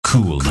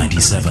Cool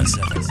 97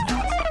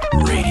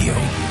 Radio.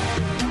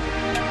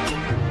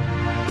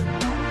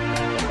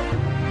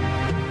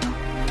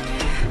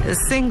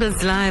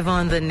 Singles live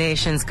on the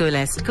nation's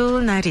coolest Cool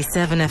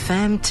 97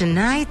 FM.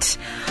 Tonight,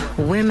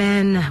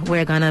 women,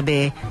 we're going to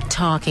be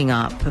talking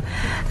up.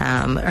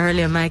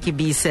 Earlier, Mikey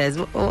B says,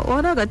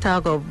 we're not going to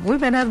talk up.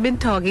 Women have been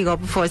talking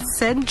up for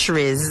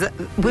centuries.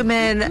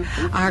 Women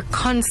are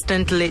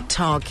constantly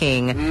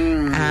talking.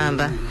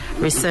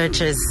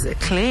 Researchers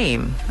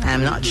claim,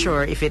 I'm not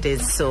sure if it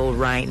is so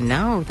right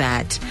now,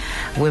 that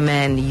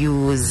women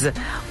use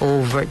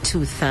over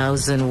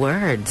 2,000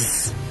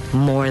 words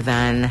more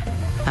than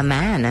a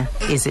man.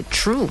 Is it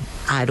true?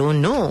 I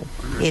don't know.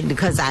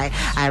 Because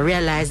I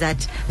realize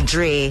that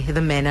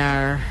the men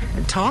are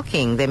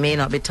talking. They may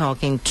not be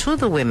talking to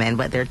the women,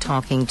 but they're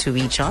talking to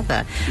each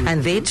other.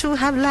 And they too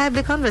have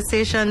lively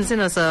conversations,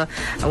 so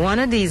one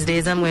of these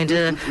days I'm going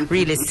to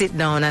really sit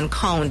down and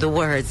count the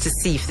words to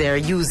see if they're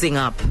using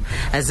up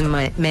as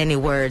many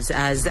words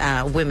as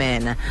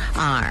women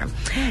are.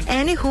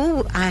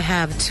 Anywho, I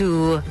have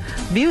two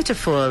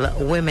beautiful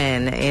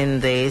women in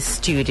the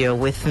studio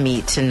with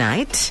me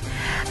tonight.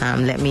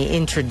 Let me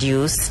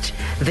introduce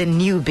the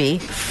newbie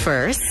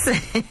first.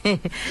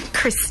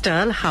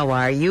 Crystal, how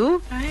are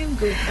you? I'm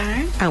good,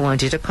 thanks. I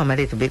want you to come a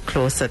little bit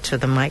closer to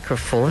the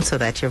microphone so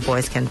that your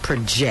voice can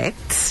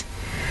project.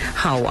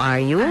 How are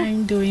you?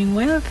 I'm doing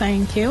well,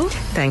 thank you.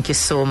 Thank you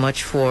so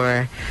much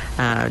for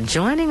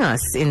joining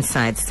us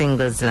inside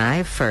Singles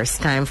Live.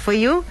 First time for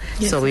you.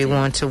 Yes, so we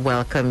want to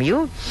welcome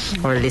you.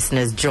 Our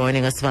listeners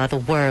joining us via the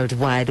World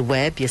Wide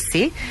Web. You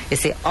see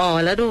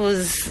all of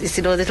those, you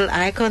see those little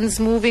icons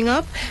moving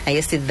up, and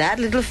you see that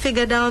little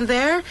figure down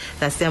there.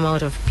 That's the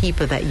amount of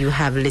people that you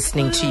have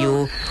listening to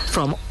you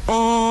from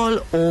all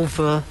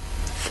over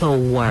the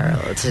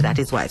world. That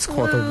is why it's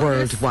called the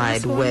World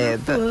Wide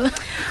Web. All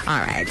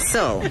right,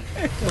 so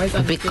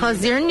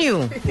because you're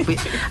new,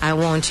 I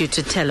want you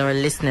to tell our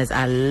listeners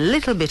a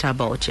little bit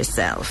about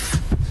yourself.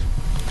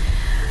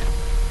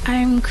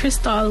 I'm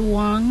Crystal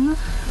Wong.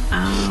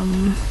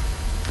 I'm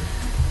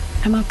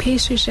a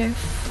pastry chef.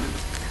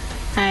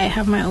 I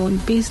have my own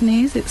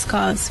business. It's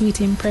called Sweet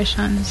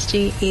Impressions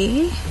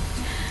JA.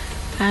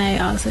 I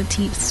also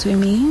teach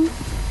swimming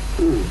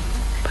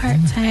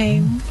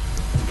part-time.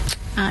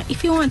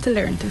 If you want to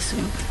learn to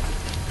swim,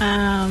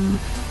 I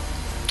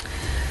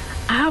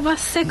have a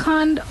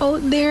second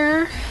out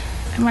there.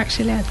 I'm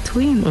actually a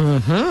twin.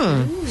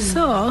 Mm-hmm.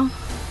 So,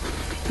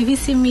 if you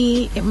see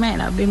me, it might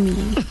not be me.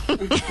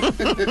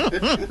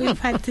 We've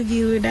had to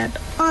deal with that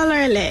all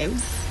our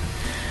lives.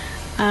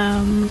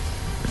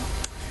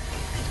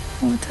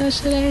 What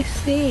else should I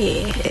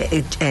say?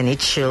 Any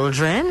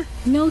children?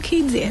 No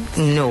kids yet.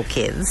 No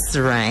kids,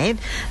 right?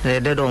 They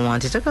don't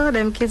want you to call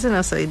them kids,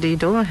 so you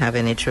don't have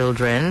any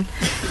children.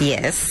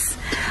 Yes.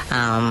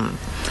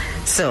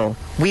 So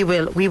we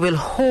will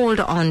hold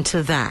on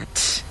to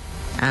that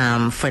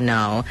for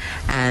now.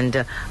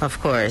 And of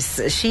course,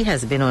 she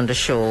has been on the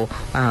show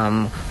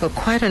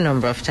quite a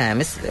number of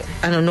times.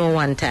 I don't know,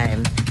 one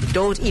time.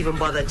 Don't even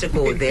bother to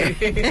go there.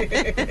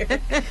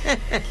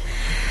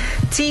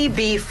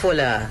 T.B.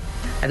 Fuller.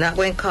 I'm not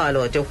going to call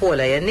out your whole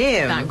of your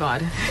name. Thank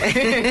God.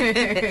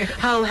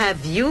 How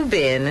have you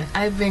been?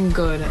 I've been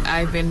good.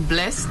 I've been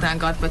blessed. Thank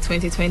God for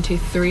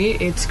 2023.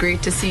 It's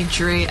great to see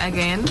Dre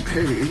again.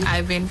 Okay.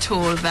 I've been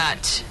told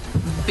that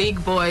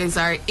big boys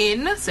are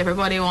in, so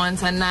everybody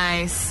wants a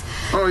nice,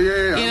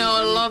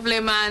 lovely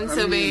man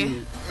to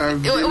be.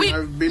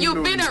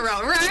 You've been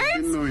around, right?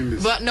 I've been knowing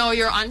this. But now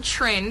you're on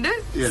trend,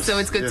 yes, so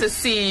it's good to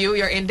see you.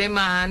 You're in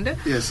demand.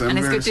 Yes, I'm and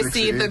it's very good to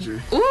see sexy,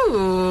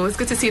 it's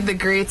good to see the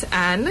great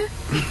Anne.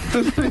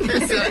 So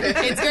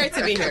it's great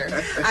to be here.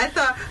 I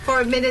thought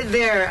for a minute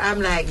there,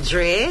 I'm like,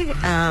 Dre,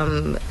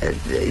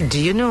 do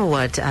you know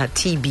what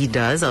TB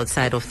does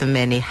outside of the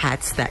many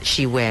hats that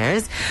she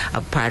wears?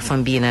 Apart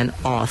from being an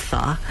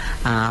author,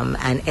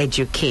 an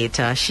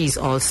educator, she's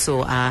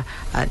also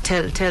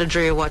tell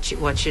Dre what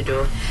you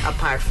do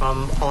apart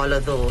from all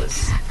of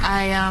those.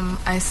 I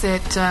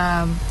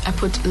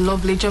put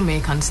lovely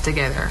Jamaicans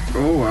together.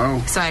 Oh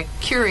wow. So I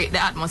curate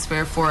the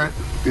atmosphere for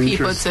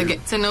people to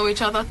get to know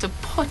each other, to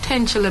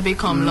potentially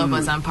become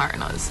lovers and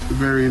partners.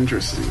 Very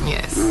interesting.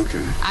 Yes.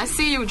 Okay. I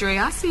see you, Dre.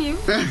 I see you.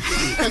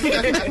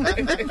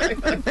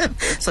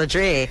 So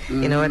Dre,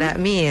 you know what that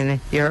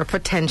means? You're a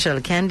potential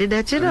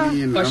candidate,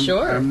 For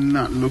sure. I'm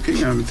not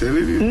looking, I'm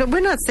telling you. No,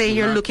 we're not saying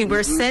you're looking.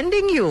 We're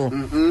sending you.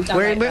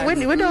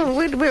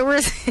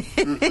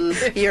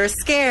 You're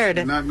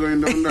scared. Not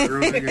going down that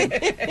road again.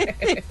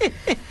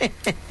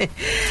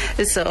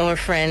 So our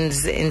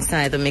friends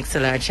inside the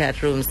Mixlr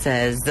chat room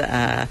says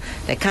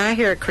they can't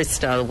hear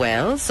Crystal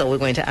well, so we're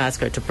going to ask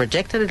her to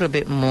project a little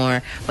bit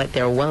more, but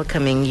they're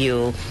welcoming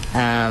you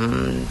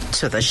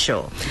to the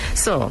show.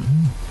 So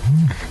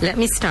Let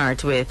me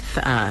start with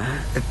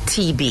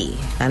TB,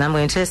 and I'm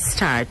going to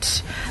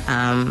start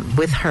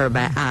with her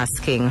by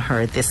asking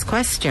her this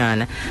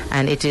question,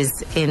 and it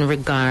is in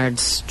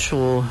regards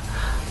to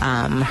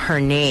her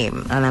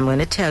name, and I'm going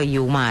to tell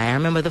you why. I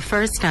remember the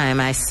first time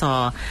I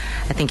saw,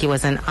 I think it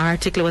was an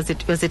article. Was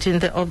it in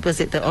the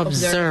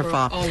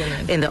Observer?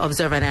 In the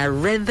Observer, and I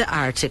read the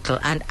article,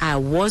 and I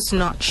was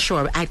not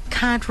sure. I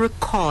can't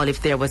recall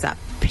if there was a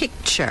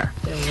picture.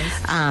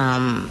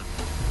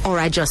 Or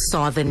I just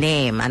saw the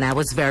name, and I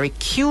was very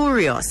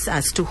curious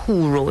as to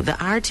who wrote the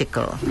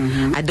article.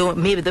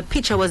 Maybe the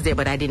picture was there,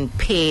 but I didn't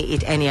pay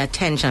it any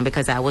attention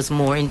because I was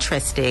more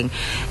interested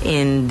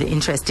in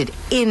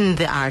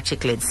the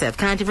article itself.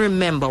 Can't even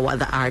remember what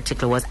the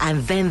article was,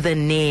 and then the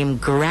name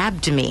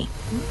grabbed me.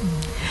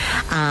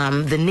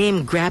 The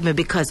name grabbed me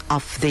because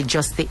of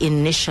the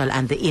initial,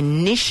 and the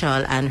initial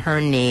and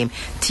her name,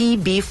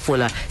 T.B.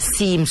 Fuller,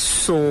 seems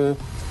so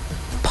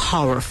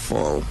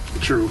powerful.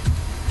 True.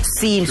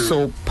 Seems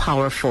so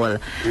powerful.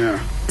 Yeah.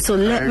 So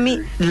let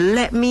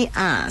me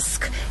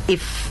ask,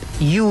 if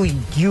you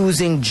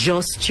using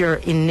just your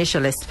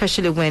initial,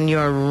 especially when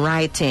you're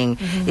writing,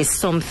 is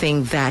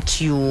something that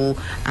you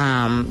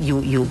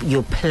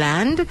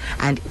planned,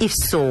 and if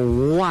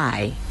so,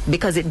 why?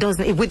 Because it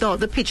doesn't, without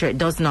the picture, it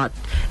does not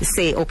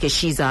say, okay,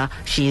 she's a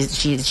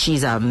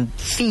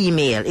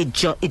female.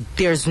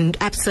 There's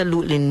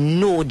absolutely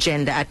no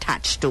gender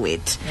attached to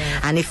it.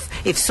 And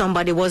if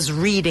somebody was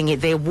reading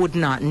it, they would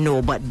not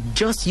know. But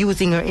just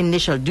using your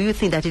initial, do you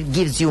think that it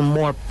gives you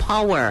more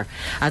power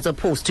as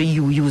opposed to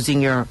you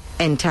using your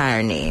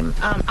entire name?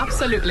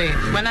 Absolutely.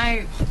 When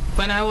I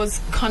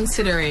was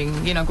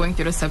considering, going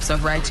through the steps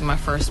of writing my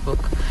first book,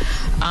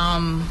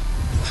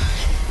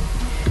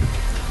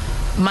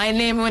 my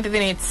name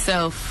within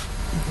itself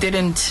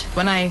didn't,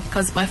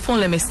 because my full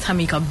name is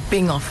Tamika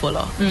Binger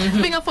Fuller.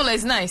 Binger Fuller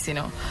is nice,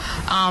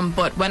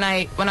 but when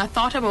I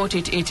thought about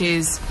it, it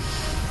is,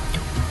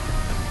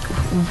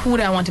 who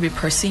do I want to be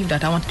perceived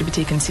at? I want to be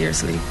taken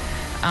seriously.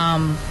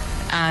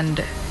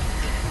 And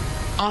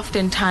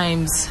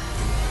oftentimes,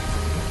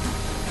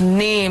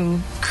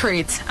 name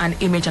creates an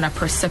image and a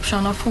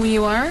perception of who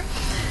you are.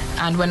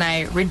 And when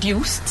I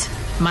reduced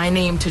my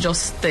name to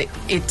just it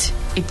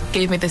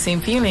gave me the same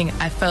feeling.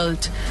 I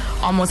felt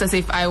almost as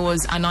if I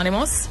was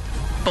anonymous,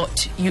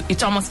 but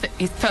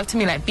it felt to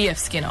me like B.F.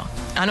 Skinner.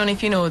 I don't know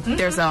if you know,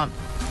 there's a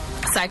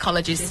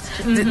psychologist,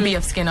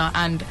 B.F. Skinner,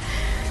 and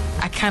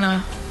I kind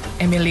of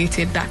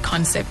emulated that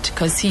concept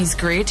because he's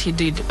great. He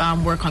did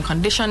work on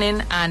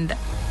conditioning, and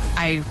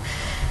I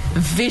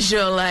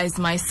visualized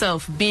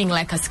myself being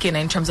like a Skinner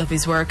in terms of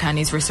his work and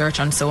his research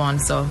and so on.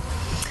 So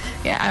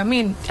yeah, I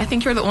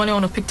think you're the only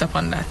one who picked up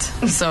on that.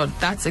 So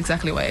that's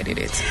exactly why I did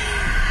it.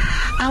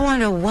 I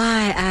wonder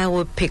why I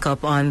would pick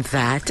up on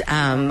that.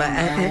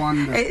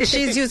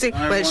 She's using,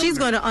 well, she's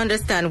going to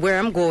understand where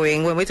I'm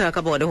going when we talk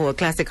about the whole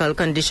classical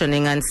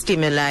conditioning and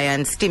stimuli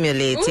and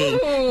stimulating.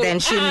 Ooh, then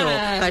she'll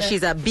know, because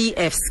she's a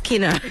B.F.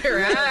 Skinner.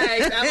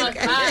 Right, I'm a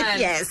fan.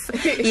 Yes.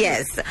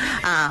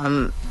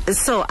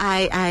 So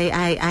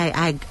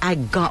I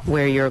got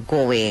where you're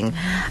going.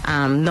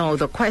 Now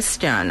the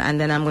question, and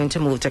then I'm going to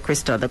move to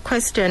Crystal. The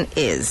question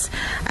is,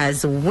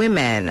 as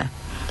women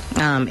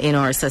in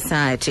our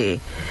society,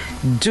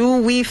 do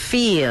we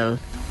feel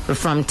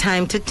from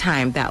time to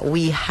time that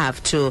we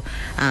have to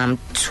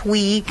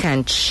tweak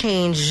and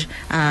change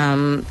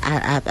some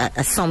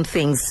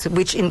things,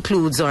 which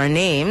includes our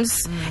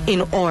names,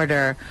 in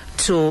order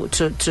to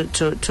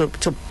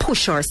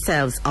push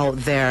ourselves out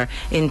there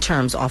in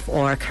terms of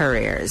our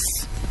careers,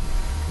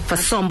 for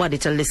somebody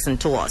to listen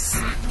to us?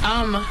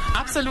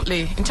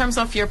 Absolutely. In terms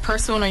of your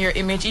persona, your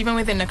image, even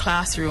within the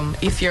classroom,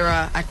 if you're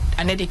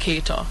an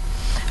educator,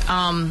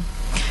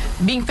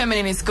 being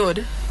feminine is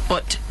good,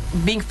 but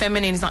being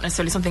feminine is not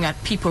necessarily something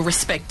that people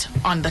respect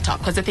on the top,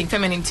 because I think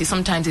femininity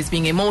sometimes is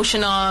being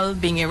emotional,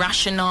 being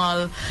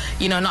irrational,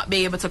 not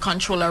being able to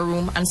control a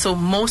room. And so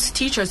most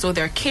teachers, though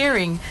they're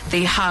caring,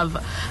 they have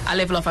a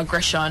level of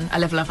aggression, a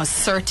level of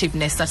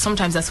assertiveness that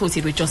sometimes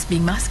associated with just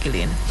being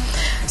masculine.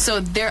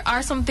 So there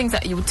are some things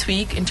that you would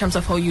tweak in terms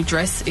of how you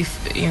dress.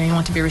 If you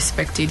want to be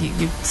respected,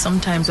 you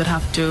sometimes would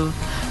have to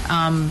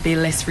be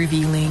less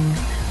revealing,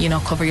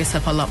 cover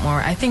yourself a lot more.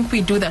 I think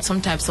we do that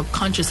sometimes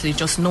subconsciously,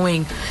 just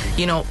knowing,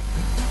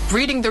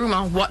 reading the room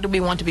on what do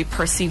we want to be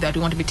perceived, that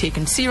we want to be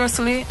taken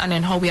seriously, and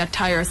then how we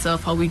attire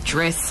ourselves, how we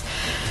dress,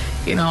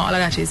 all of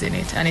that is in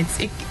it. And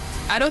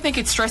I don't think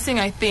it's stressing.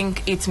 I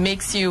think it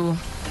makes you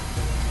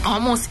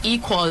almost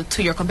equal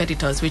to your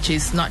competitors, which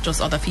is not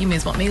just other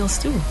females but males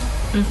too.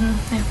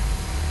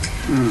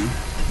 Yeah.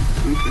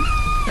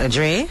 Okay.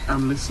 Dre?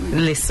 I'm listening.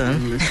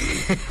 Listen.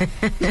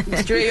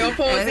 Dre, you're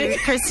posing.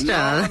 Crystal.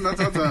 No, not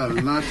at all.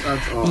 Not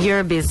at all.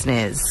 Your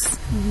business,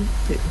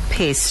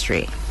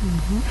 pastry.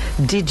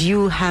 Did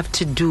you have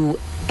to do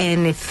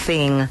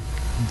anything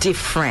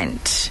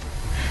different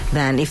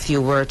than if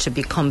you were to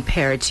be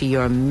compared to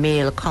your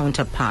male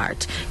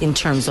counterpart in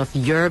terms of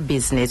your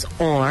business,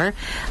 or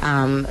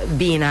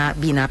being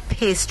a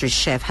pastry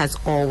chef has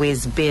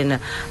always been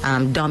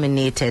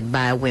dominated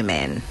by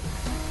women?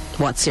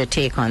 What's your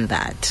take on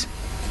that?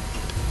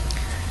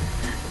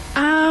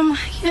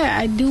 Yeah,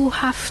 I do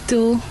have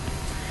to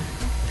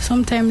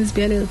sometimes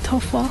be a little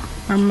tougher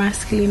or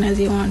masculine, as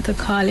you want to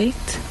call it,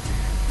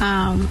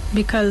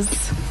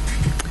 because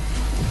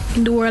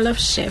in the world of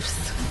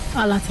chefs,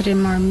 a lot of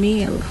them are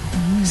male.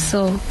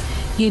 So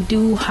you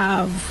do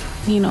have,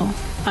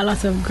 a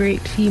lot of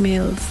great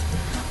females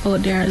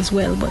out there as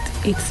well, but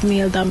it's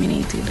male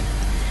dominated.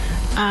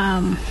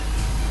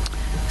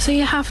 So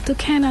you have to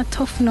kind of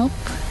toughen up.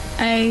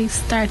 I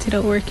started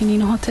out working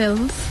in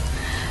hotels,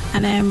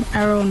 and I'm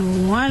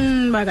around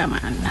one bag of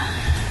man.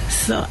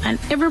 So, and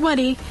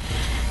everybody,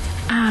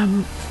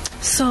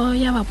 so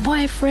you have a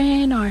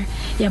boyfriend or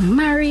you're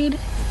married.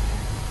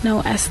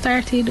 Now, I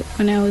started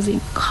when I was in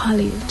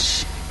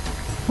college.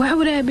 Why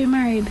would I be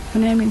married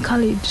when I'm in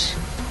college?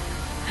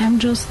 I'm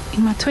just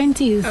in my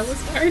 20s. I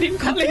was married in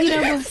college.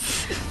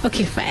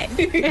 Okay, fine.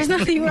 There's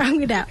nothing wrong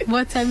with that.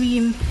 But I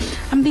mean,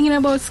 I'm thinking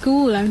about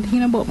school. I'm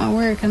thinking about my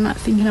work. I'm not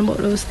thinking about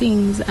those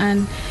things.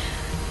 And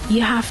you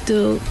have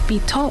to be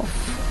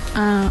tough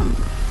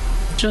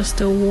just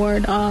to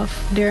ward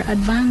off their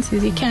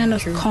advances. You can't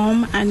just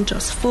come and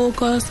just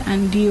focus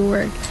and do your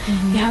work.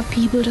 You have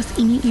people just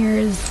in your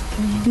ears,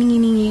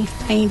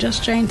 and you're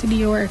just trying to do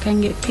your work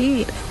and get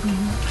paid.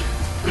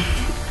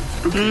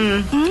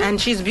 And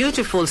she's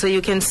beautiful, so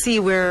you can see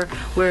where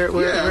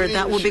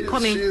that would be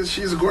coming.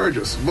 She's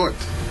gorgeous, but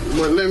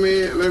let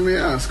me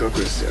ask a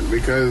question,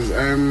 because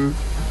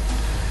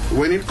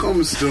when it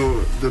comes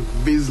to the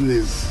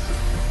business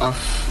of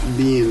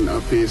being a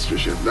pastry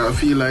chef, I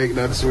feel like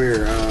that's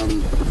where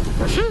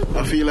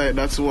I feel like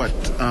that's what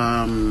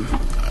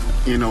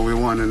we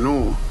want to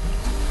know.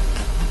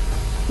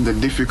 The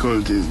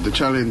difficulties, the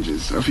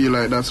challenges. I feel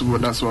like that's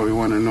what we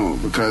want to know,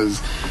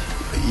 because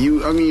you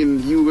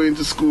going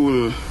to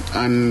school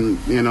and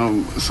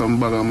some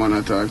bugger man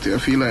attack you. I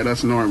feel like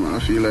that's normal. I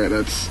feel like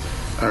that's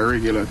a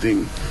regular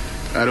thing.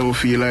 I don't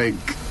feel like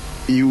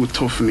you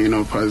toughening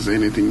up has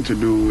anything to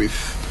do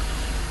with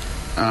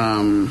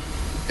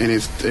any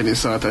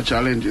sort of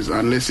challenges,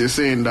 unless you're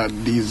saying that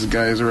these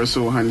guys were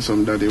so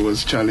handsome that it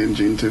was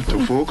challenging to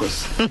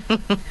focus.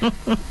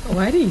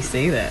 Why do you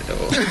say that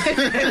though?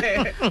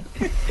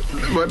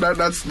 But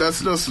that's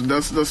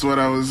just what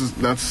I was.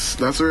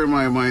 That's where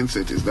my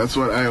mindset is. That's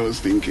what I was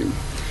thinking.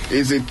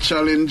 Is it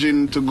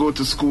challenging to go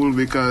to school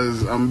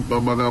because I'm a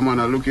bugger man?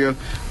 I look here,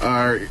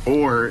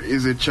 or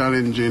is it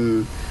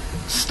challenging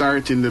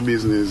starting the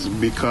business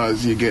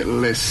because you get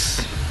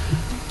less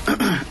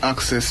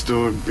access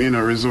to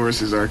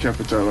resources or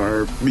capital,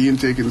 or being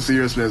taken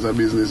seriously as a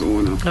business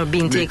owner, or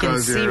being taken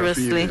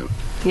seriously?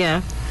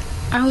 Yeah,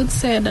 I would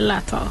say the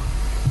latter.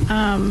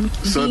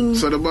 So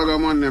the bugger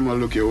man them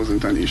look here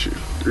wasn't an issue,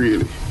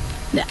 really.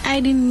 I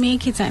didn't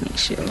make it an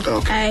issue.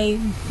 Okay. I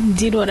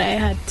did what I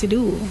had to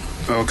do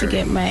to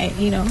get my,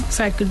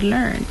 so I could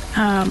learn.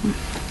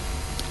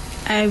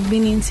 I've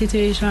been in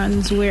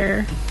situations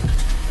where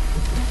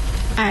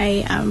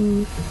I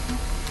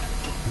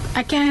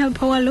can't help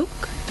how I look,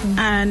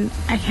 and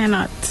I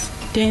cannot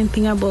do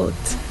anything about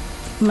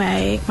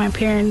my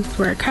parents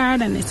work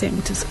hard and they sent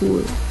me to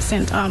school,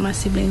 sent all my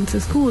siblings to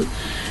school.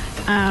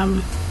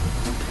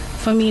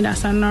 For me,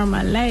 that's a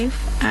normal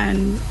life,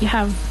 and you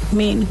have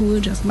men who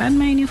will just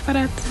badmine you for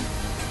that.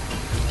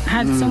 I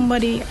had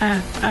somebody,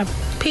 a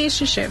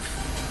pastry chef,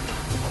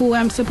 who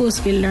I'm supposed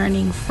to be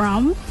learning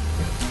from,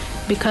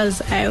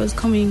 because I was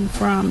coming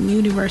from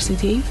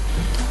university.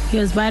 He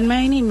was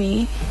badmining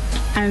me,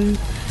 and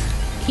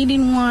he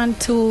didn't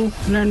want to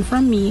learn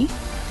from me,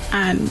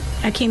 and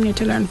I came here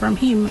to learn from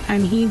him,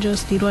 and he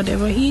just did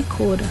whatever he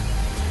could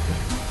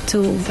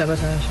to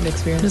sabotage the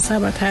experience. To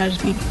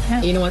sabotage me.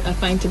 Yeah. You know what I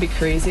find to be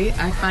crazy?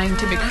 I find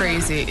to be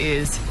crazy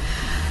is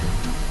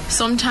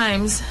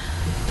sometimes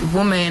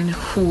women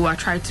who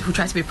try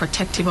to be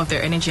protective of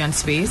their energy and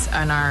space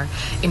and are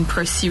in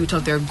pursuit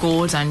of their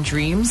goals and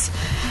dreams,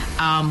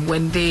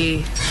 when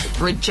they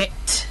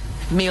reject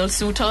male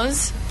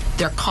suitors,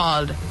 they're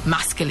called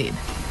masculine.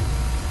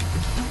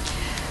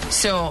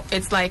 So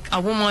it's like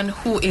a woman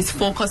who is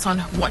focused on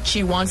what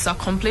she wants to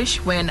accomplish.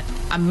 When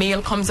a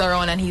male comes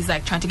around and he's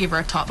like trying to give her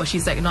a talk, but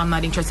she's like, no, I'm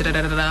not interested.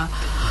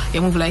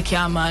 You move like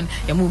yeah, man.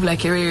 You move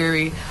like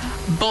a.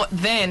 But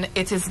then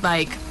it is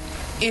like,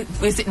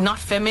 is it not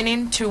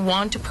feminine to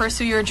want to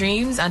pursue your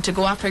dreams and to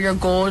go after your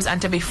goals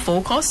and to be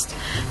focused?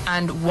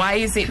 And why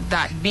is it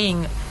that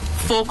being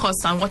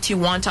focused on what you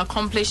want to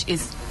accomplish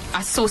is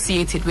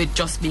associated with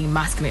just being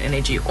masculine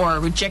energy, or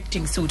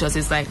rejecting suitors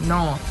is like,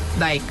 no,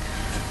 like,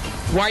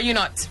 why are you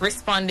not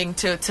responding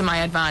to my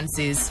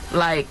advances?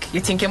 Like, you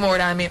think you're more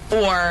than me?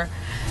 Or,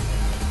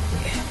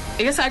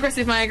 you're so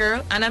aggressive, my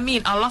girl. And I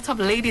mean, a lot of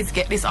ladies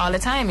get this all the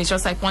time. It's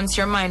just like, once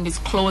your mind is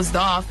closed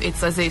off,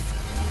 it's as if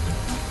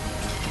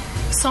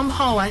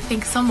somehow, I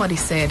think somebody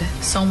said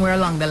somewhere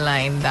along the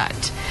line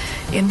that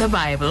in the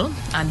Bible,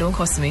 and don't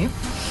cuss me,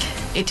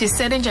 it is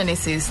said in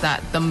Genesis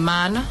that the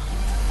man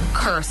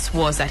curse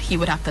was that he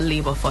would have to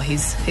labor for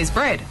his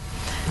bread.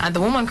 And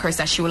the woman curse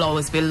that she will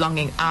always be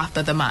longing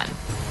after the man.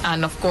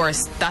 And of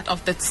course, that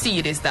of the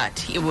seed is that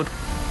he would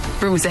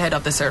bruise the head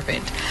of the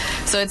serpent.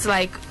 So it's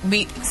like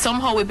we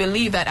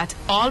believe that at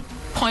all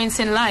points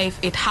in life,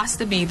 it has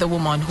to be the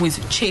woman who is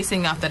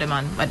chasing after the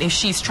man. But if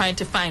she's trying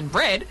to find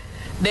bread,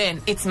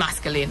 then it's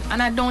masculine.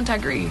 And I don't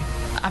agree.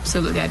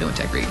 Absolutely, I don't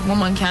agree.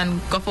 Woman can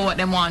go for what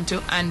they want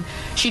to, and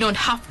she don't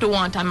have to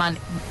want a man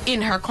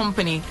in her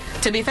company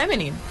to be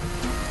feminine.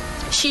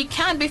 She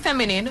can be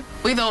feminine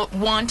without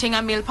wanting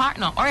a male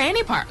partner or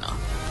any partner,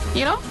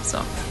 you know.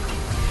 So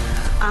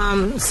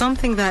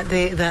something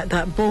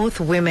that both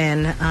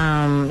women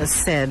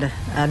said,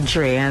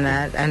 Dre,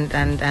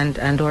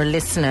 and our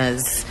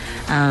listeners.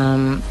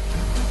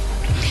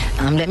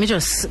 Let me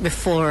just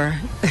before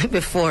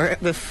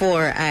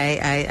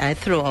I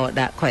throw out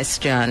that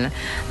question.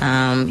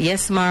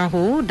 Yes,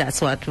 Marhu, that's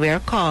what we're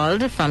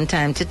called from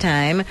time to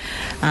time.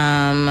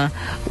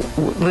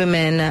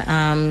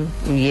 Women,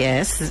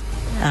 yes.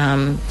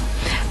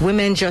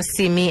 Women just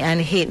see me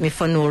and hate me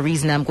for no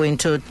reason. I'm going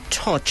to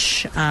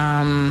touch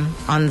on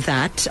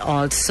that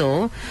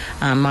also.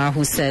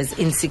 Marhu says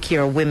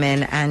insecure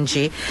women,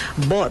 Angie.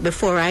 But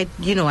before I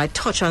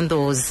touch on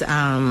those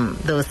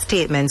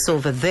statements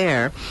over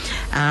there,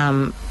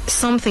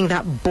 something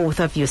that both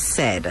of you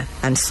said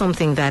and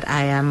something that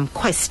I am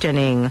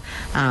questioning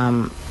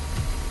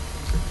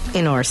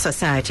in our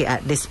society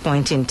at this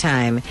point in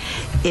time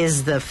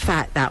is the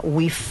fact that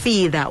we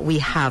feel that we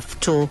have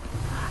to,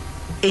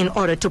 in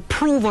order to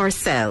prove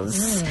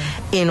ourselves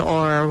in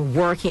our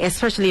working,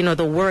 especially in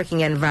the working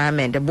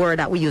environment, the word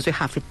that we use, we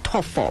have to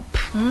tough up.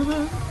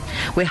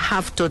 We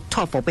have to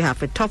tough up. We have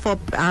to tough up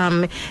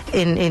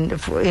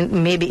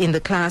in maybe in the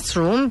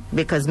classroom,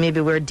 because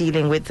maybe we're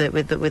dealing with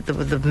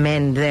the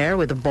men there,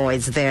 with the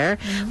boys there.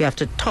 We have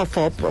to tough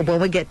up when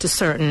we get to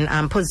certain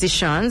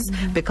positions,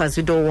 because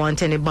we don't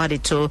want anybody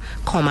to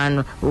come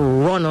and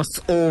run us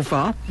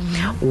over.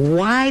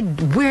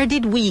 Where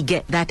did we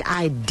get that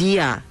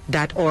idea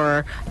that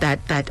our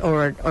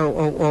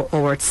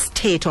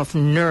state of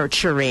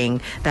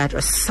nurturing,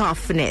 that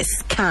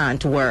softness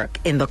can't work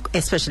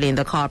especially in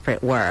the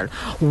corporate world?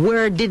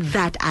 Where did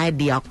that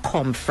idea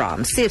come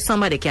from? See if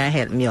somebody can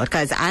help me out,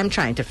 because I'm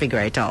trying to figure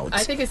it out.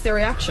 I think it's the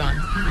reaction.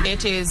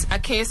 It is a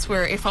case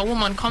where if a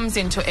woman comes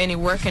into any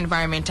work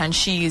environment and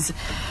she's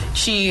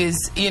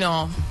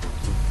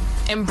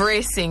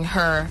embracing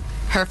her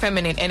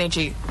feminine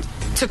energy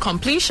to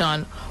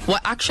completion,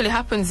 what actually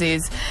happens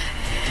is,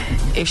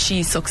 if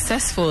she's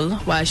successful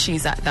while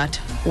she's at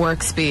that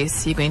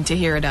workspace, you're going to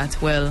hear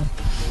that, well,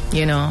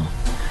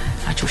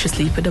 I chose to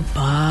sleep with the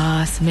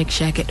boss, make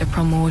sure I get the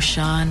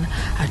promotion,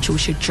 I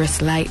chose to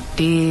dress like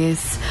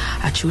this,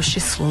 I chose to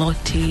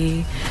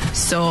slutty.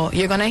 So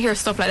you're going to hear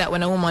stuff like that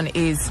when a woman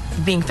is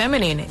being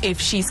feminine.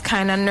 If she's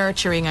kind of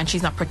nurturing and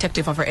she's not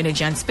protective of her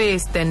energy and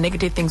space, then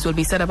negative things will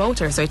be said about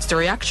her. So it's the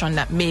reaction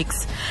that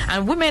makes.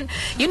 And women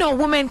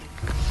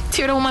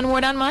tear the woman more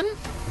than man.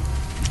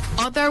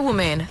 Other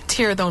women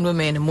tear down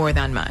women more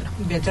than man.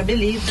 You better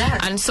believe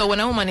that. And so when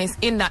a woman is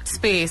in that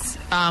space,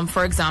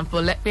 for example,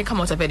 let me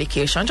come out of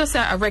education, just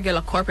a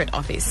regular corporate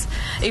office.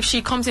 If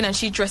she comes in and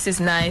she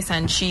dresses nice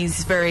and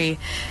she's very,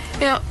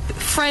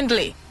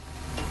 friendly,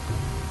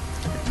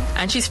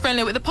 and she's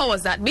friendly with the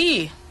powers that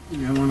be.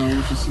 Yeah, what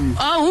to see.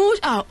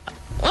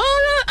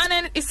 And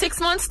then it's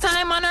 6 months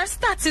time and her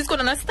stats is good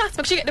on her stats,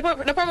 but she get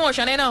the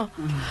promotion, and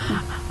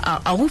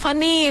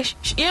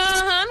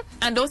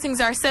those things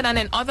are said, and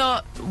then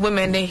other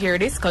women, they hear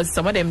this, because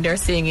some of them, they're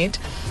saying it,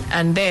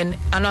 and then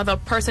another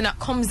person that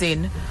comes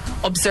in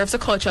observes the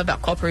culture of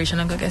that corporation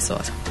and go, guess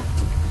what?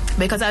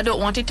 Because I don't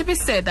want it to be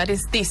said that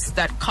it's this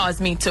that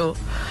caused me to,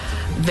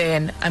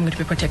 then I'm going to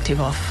be protective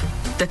of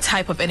the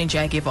type of energy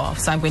I give off.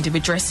 So I'm going to be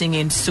dressing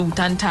in suit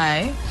and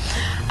tie.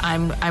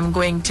 I'm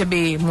going to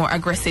be more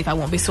aggressive. I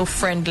won't be so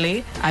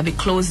friendly. I'll be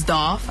closed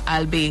off.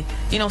 I'll be,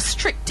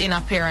 strict in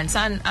appearance.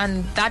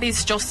 And that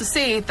is just to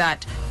say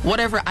that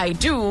whatever I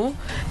do,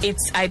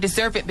 I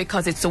deserve it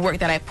because it's the work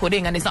that I put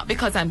in. And it's not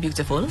because I'm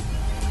beautiful.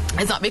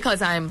 It's not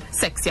because I'm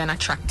sexy and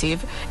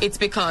attractive. It's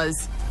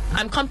because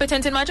I'm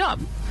competent in my job.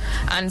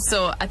 And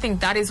so I think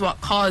that is what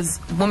caused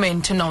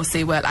women to now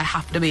say, well, I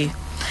have to be.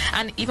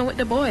 And even with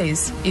the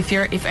boys, if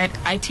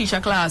I teach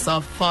a class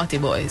of 40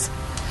 boys,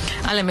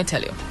 and let me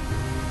tell you,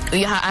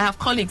 I have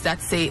colleagues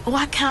that say,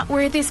 I can't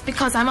wear this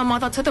because I'm a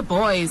mother to the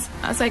boys.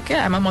 I was like,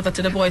 yeah, I'm a mother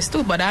to the boys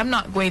too, but I'm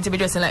not going to be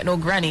dressing like no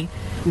granny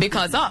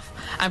because of.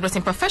 I'm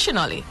dressing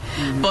professionally.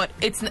 But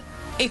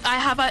if I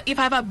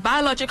have a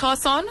biological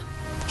son,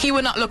 he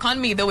will not look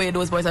on me the way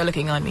those boys are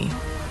looking on me.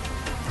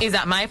 Is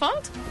that my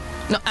fault?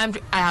 No,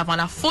 I have on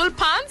a full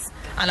pants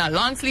and a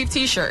long sleeve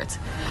t-shirt,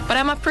 but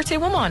I'm a pretty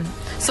woman.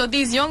 So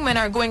these young men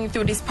are going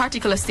through this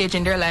particular stage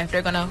in their life.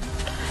 They're gonna,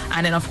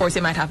 and then of course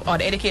you might have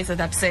other educators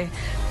that say,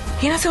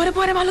 so what the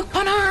boy them look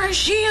on her?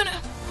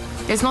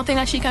 There's nothing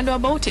that she can do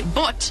about it.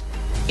 But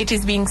it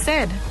is being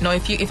said.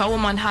 If a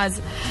woman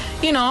has,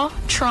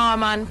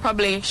 trauma and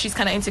probably she's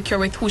kind of insecure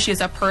with who she is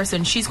as a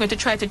person, she's going to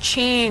try to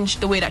change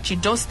the way that she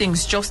does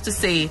things just to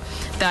say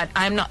that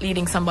I'm not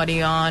leading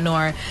somebody on,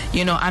 or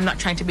I'm not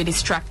trying to be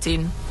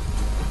distracting.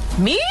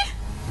 Me,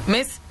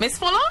 Miss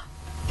Fuller,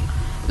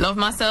 love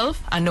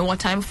myself, I know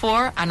what I'm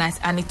for,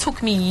 and it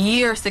took me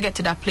years to get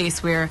to that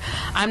place where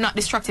I'm not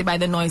distracted by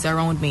the noise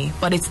around me.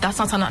 But that's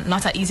not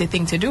an easy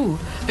thing to do,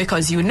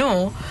 because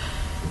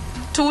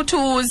two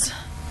twos,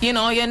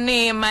 your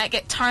name might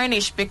get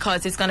tarnished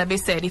because it's gonna be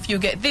said, if you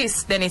get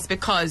this, then it's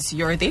because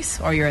you're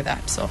this or you're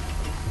that. So,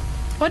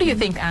 what do you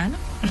think, Anne?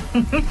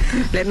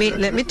 let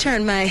me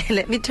turn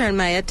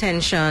my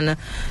attention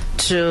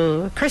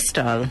to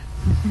Crystal.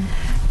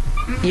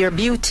 Your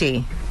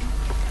beauty.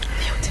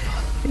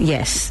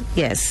 Yes,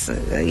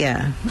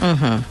 yeah.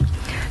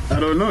 I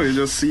don't know. It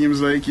just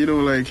seems like you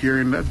don't like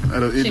hearing that.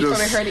 She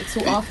probably heard it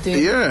too often.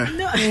 Yeah.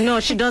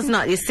 No, she does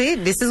not. You see,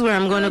 this is where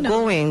I'm going to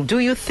go in. Do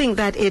you think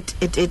that it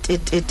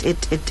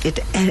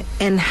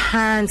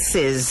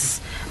enhances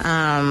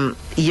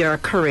your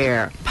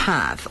career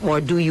path,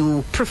 or do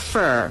you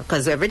prefer?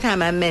 Because every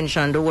time I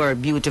mention the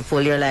word beautiful,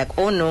 you're like,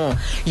 oh no,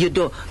 you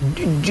don't.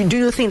 Do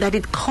you think that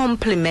it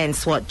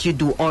complements what you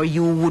do, or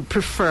you would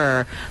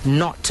prefer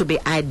not to be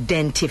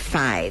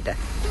identified?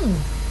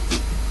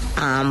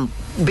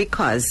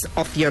 Because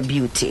of your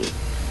beauty?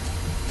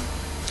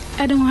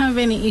 I don't have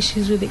any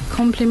issues with it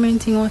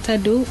complementing what I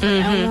do.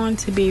 I want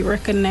to be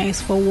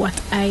recognized for what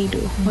I do,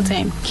 what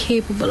I'm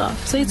capable of.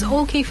 So it's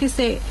okay if you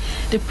say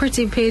the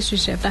pretty pastry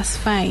chef, that's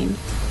fine.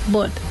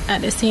 But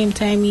at the same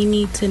time, you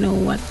need to know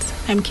what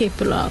I'm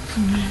capable of.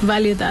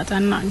 Value that,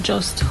 and not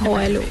just how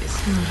I look.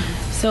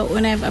 So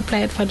when I've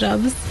applied for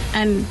jobs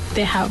and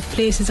they have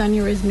places on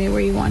your resume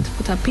where you want to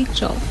put a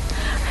picture,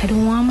 I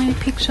don't want my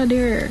picture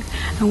there.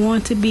 I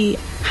want to be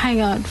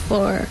hired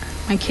for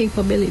my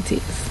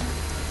capabilities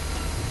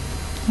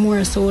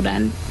more so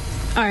than,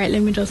 all right, let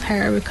me just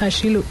hire her because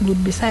she looked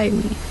good beside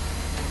me.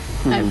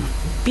 I've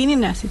been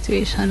in a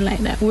situation like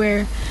that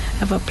where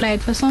I've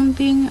applied for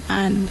something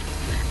and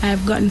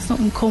I've gotten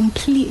something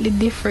completely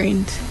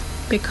different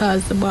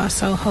because the boss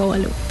saw how I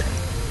looked.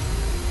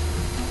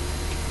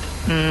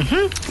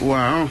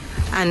 Wow.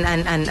 And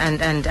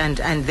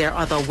there are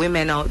other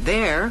women out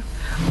there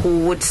who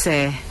would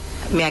say,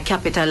 may I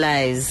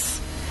capitalize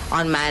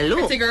on my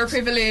look? Pretty girl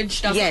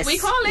privilege, that's what we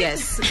call it.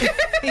 Yes.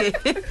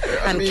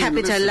 I'm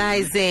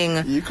capitalizing.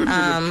 Listen, you could be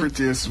the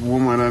prettiest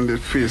woman on the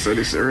face of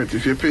this earth.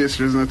 If your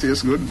pastry does not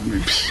taste good,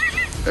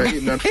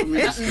 that for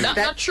me. That's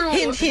not true.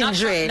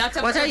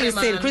 What are you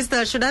saying?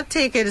 Crystal should have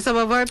taken some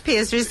of our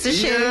pastries to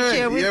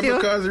share with you. Yeah,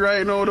 because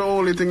right now the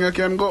only thing I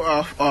can go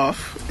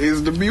off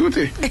is the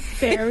beauty.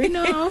 Fair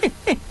enough.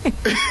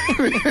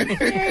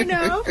 Fair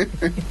enough.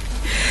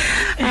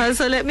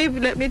 So let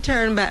me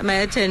turn back my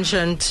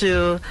attention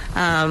to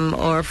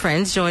our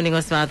friends joining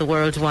us via the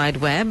World Wide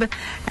Web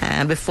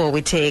before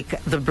we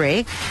take the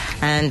break.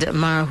 And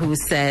Marhu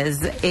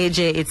says,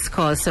 AJ, it's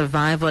called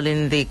survival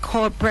in the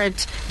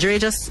corporate.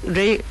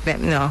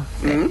 No,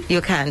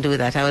 you can't do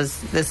that. I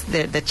was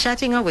the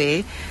chatting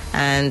away,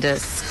 and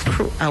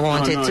I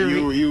wanted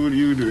to.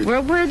 You do it.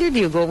 Where did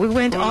you go? We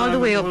went all the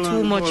way up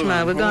too much,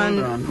 man. We're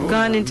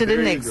gone into the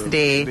next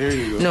day.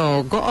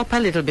 No, go up a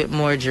little bit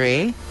more,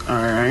 Dre.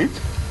 All right.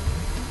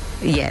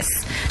 Yes.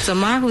 So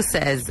Marhu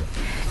says,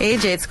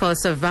 AJ, it's called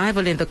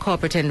survival in the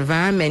corporate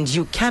environment.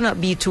 You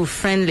cannot be too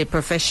friendly.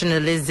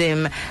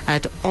 Professionalism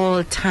at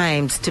all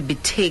times to be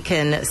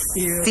taken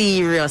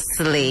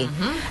seriously.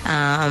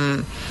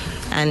 And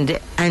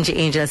Angie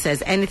Angel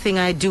says, anything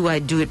I do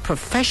it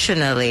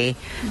professionally.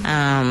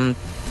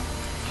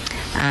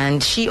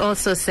 And she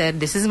also said,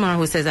 this is Mar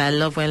who says, I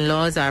love when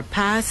laws are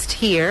passed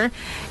here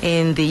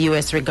in the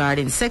U.S.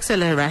 regarding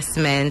sexual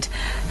harassment.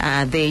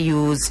 They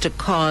used to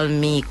call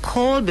me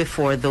Cole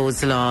before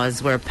those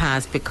laws were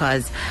passed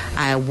because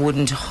I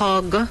wouldn't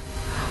hug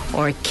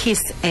or kiss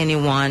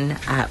anyone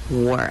at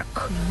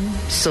work.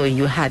 So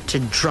you had to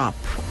drop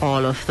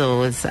all of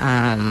those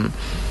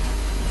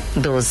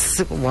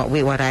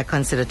what I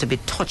consider to be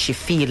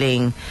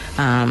touchy-feeling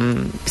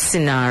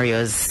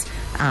scenarios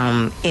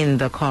in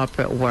the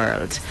corporate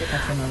world.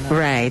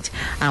 Right.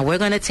 We're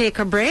going to take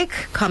a break.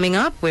 Coming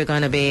up, we're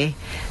going to be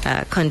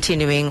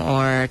continuing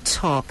our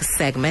talk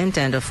segment.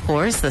 And, of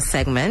course, the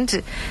segment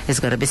is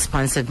going to be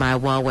sponsored by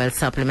Wellwell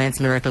Supplements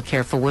Miracle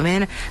Care for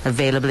Women,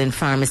 available in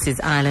pharmacies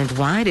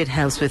island-wide. It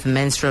helps with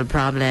menstrual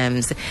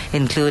problems,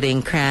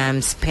 including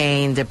cramps,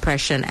 pain,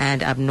 depression,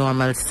 and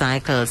abnormal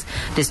cycles.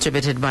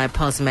 Distributed by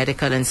Pulse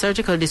Medical and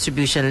Surgical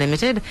Distribution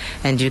Limited.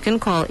 And you can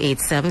call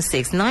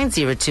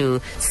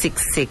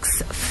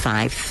 876-902-6653.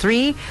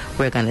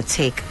 We're going to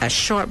take a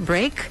short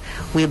break.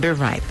 We'll be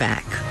right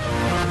back.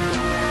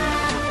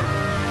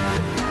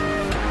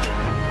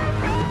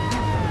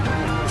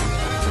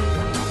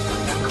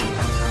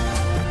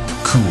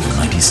 Cool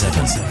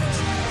 97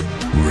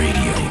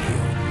 Radio.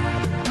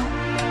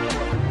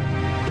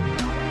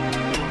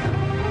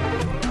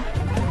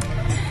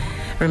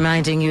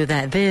 Reminding you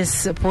that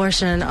this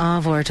portion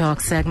of our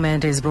talk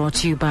segment is brought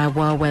to you by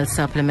Wellwell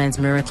Supplements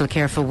Miracle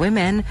Care for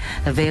Women,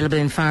 available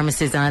in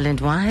pharmacies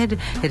island-wide.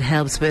 It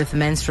helps with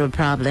menstrual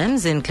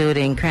problems,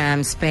 including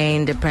cramps,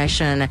 pain,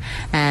 depression,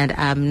 and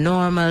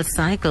abnormal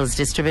cycles.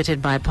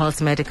 Distributed by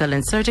Pulse Medical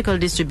and Surgical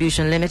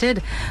Distribution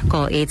Limited.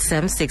 Call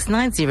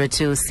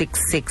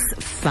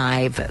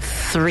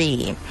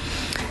 876-902-6653.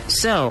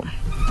 So,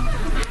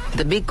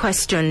 the big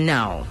question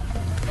now,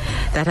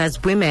 that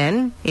as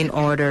women, in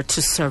order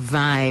to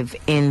survive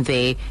in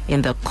the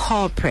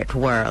corporate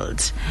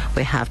world,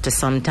 we have to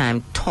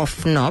sometimes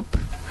toughen up,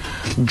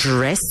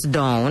 dress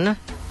down,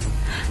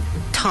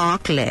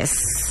 talk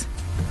less.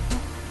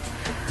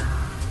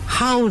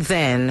 How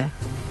then,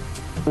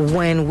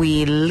 when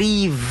we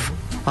leave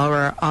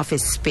our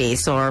office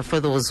space, or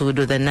for those who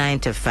do the 9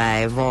 to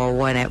 5 or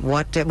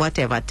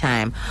whatever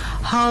time,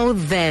 how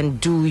then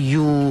do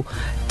you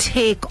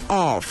take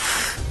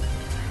off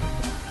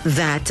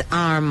that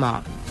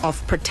armor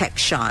of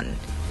protection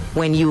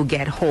when you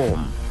get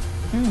home?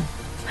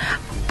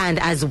 And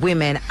as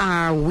women,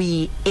 are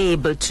we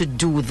able to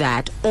do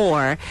that,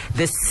 or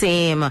the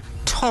same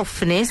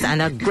toughness and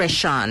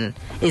aggression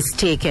is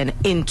taken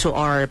into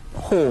our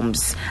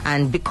homes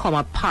and become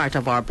a part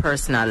of our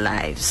personal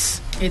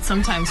lives? It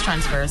sometimes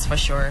transfers, for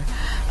sure.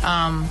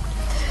 I'm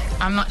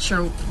not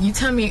sure. You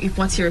tell me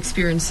what your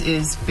experience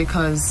is,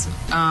 because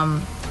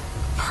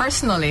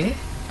personally,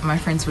 my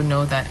friends would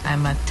know that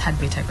I'm a tad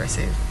bit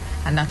aggressive,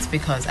 and that's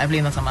because I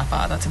blame that on my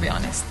father, to be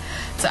honest.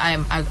 So I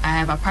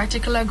have a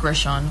particular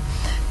aggression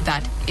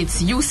that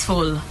it's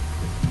useful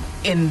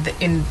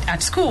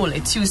at school,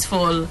 it's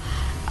useful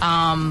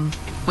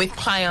with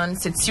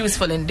clients, it's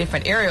useful in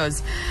different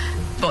areas.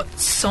 But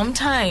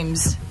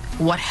sometimes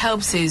what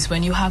helps is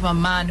when you have a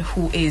man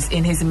who is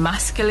in his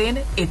masculine,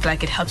 it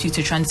helps you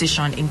to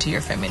transition into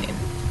your feminine.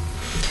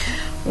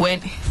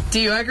 Do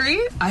you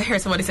agree? I hear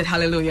somebody said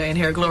hallelujah in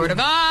here. Glory to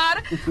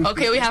God.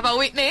 Okay, we have a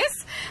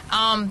witness.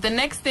 The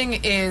next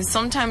thing is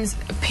sometimes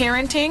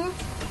parenting.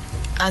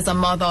 As a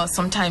mother,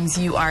 sometimes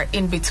you are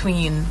in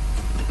between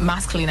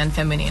masculine and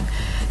feminine.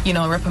 You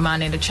know,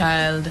 reprimanding the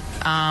child.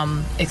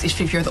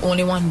 If you're the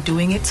only one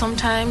doing it,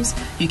 sometimes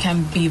you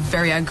can be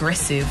very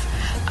aggressive.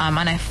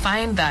 And I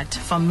find that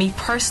for me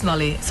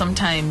personally,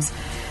 sometimes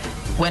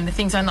when the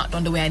things are not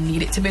done the way I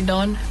need it to be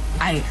done,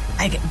 I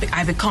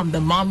become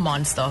the mom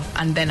monster.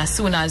 And then as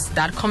soon as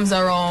that comes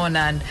around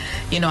and,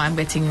 you know, I'm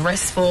getting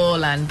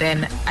restful, and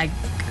then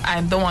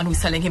I'm the one who's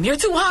telling him, you're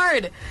too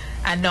hard.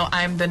 And no,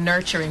 I'm the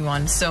nurturing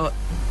one. So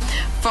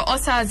for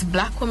us as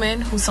black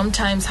women who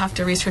sometimes have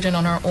to raise children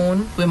on our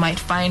own, we might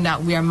find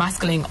that we are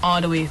masculine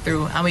all the way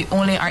through, and we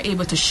only are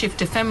able to shift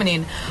to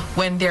feminine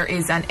when there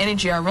is an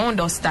energy around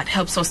us that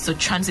helps us to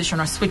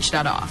transition or switch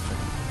that off.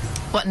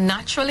 But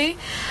naturally,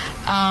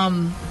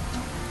 and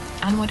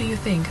what do you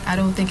think? I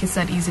don't think it's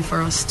that easy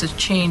for us to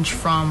change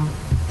from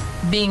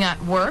being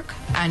at work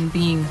and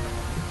being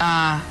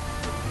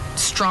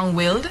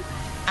strong-willed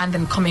and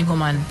then coming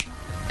home, and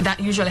that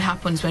usually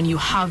happens when you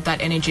have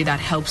that energy that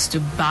helps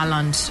to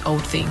balance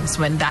out things,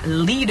 when that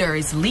leader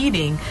is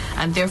leading,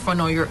 and therefore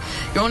no, you're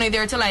only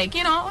there to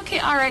okay,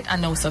 all right,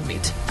 and now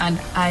submit. And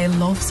I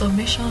love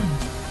submission.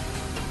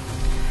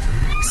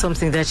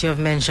 Something that you have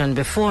mentioned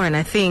before, and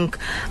I think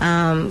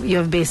you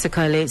have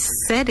basically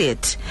said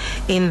it,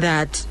 in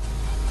that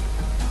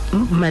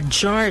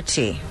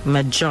majority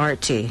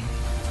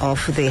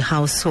of the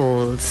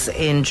households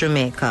in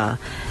Jamaica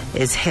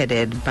is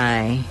headed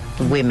by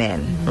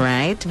women,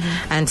 right?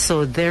 And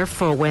so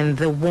therefore when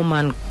the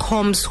woman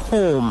comes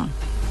home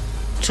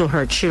to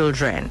her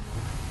children,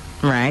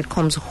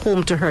 comes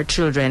home to her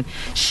children,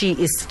 she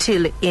is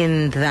still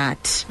in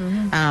that,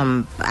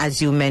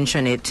 as you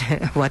mentioned it,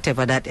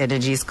 whatever that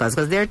energy is called,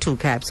 because there are two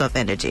types of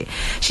energy.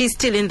 She's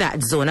still in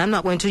that zone. I'm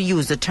not going to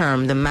use the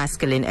term the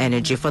masculine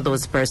energy for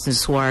those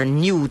persons who are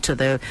new to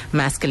the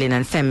masculine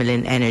and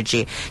feminine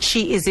energy.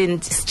 She is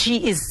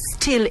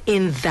still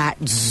in that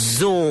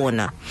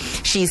zone.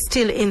 She's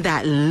still in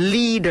that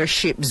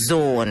leadership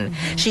zone.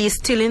 She is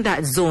still in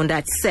that zone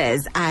that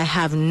says, I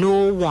have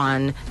no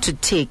one to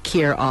take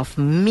care of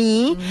me.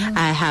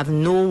 I have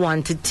no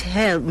one to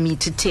tell me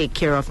to take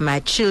care of my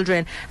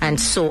children, and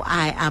so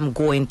I am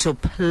going to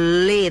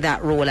play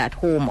that role at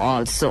home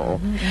also.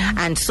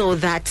 And so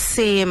that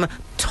same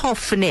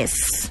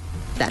toughness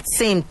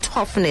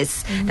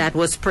that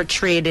was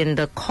portrayed in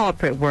the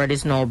corporate world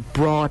is now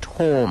brought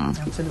home.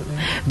 Absolutely.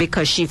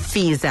 Because she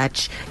feels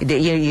that,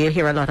 you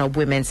hear a lot of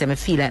women say, I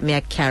feel like I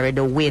carry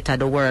the weight of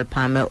the world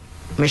upon my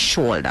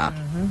shoulder.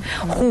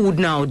 Who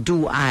now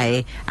do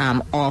I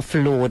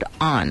offload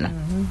on?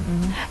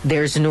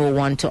 There's no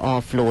one to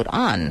offload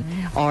on,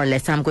 or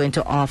unless I'm going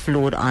to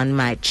offload on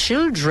my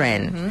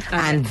children.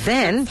 And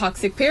then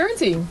toxic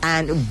parenting.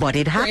 But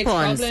it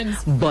happens.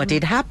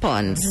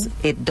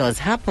 It does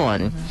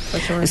happen. For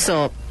sure.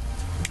 So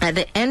at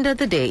the end of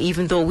the day,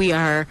 even though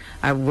we're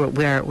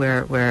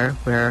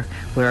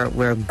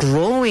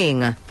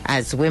growing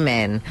as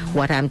women,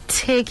 what I'm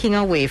taking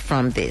away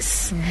from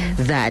this,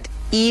 that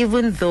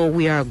even though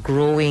we are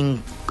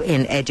growing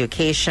in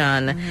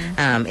education,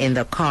 in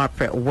the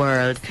corporate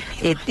world,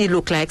 it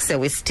looks like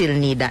we still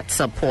need that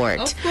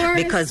support. Of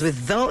course. Because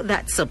without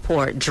that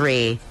support,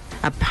 Dre,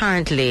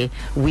 apparently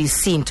we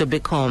seem to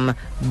become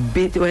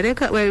bitter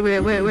baggies.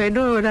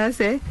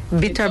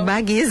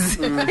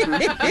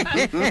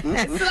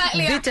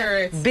 Slightly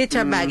accurate.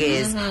 Bitter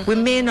baggies. We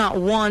may not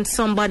want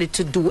somebody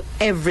to do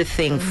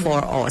everything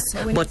for us,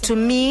 but to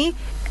me,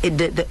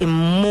 the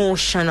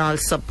emotional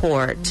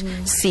support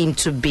seems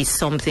to be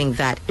something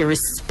that,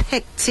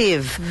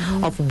 irrespective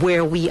of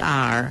where we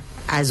are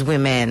as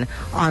women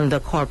on the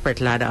corporate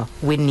ladder,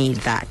 we need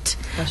that.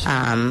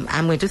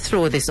 I'm going to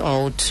throw this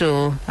out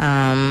to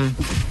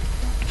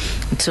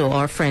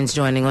our friends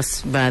joining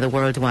us via the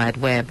World Wide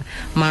Web.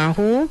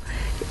 Marhu,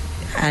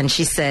 and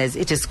she says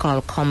it is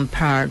called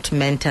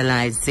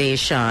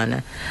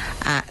compartmentalization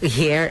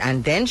here,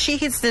 and then she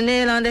hits the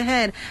nail on the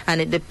head, and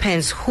it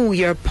depends who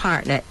your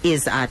partner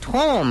is at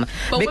home.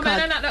 But women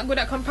are not that good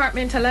at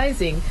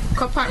compartmentalizing.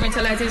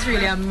 Compartmentalizing is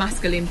really a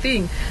masculine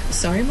thing.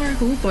 Sorry,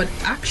 Marhu, but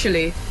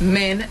actually,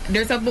 men,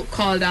 there's a book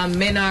called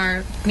Men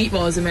Are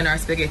Meatballs and Men Are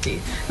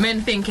Spaghetti.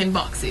 Men think in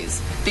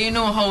boxes. They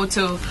know how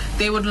to,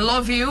 they would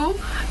love you,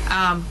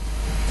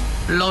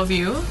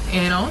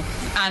 you know,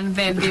 and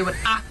then they would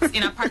act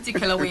in a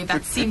particular way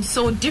that seems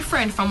so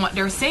different from what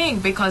they're saying,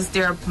 because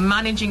they're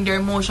managing their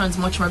emotions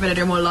much more better.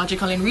 They're more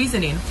logical in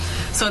reasoning.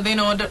 So they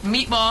know the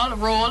meatball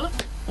roll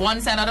one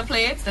side of the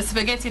plate. The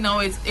spaghetti now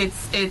it's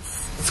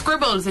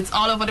scribbles. It's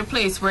all over the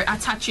place. We're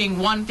attaching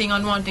one thing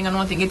on one thing on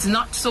one thing. It's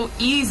not so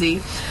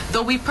easy,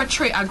 though we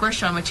portray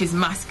aggression, which is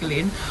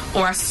masculine,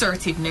 or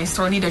assertiveness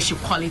or leadership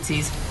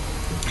qualities.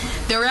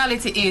 The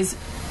reality is,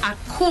 at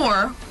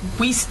core,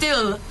 we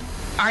still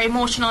are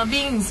emotional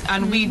beings,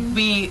 and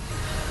we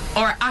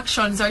our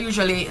actions are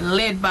usually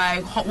led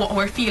by what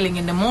we're feeling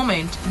in the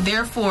moment.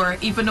 Therefore,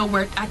 even though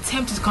we're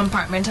attempting to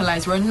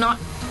compartmentalize, we're not,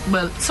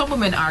 well, some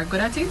women are good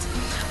at it,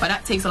 but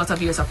that takes a lot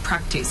of years of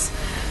practice.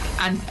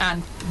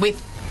 And with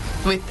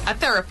a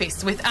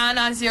therapist, with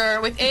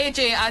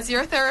AJ as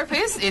your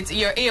therapist,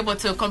 you're able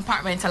to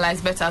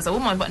compartmentalize better as a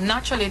woman. But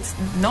naturally,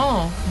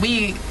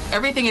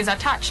 everything is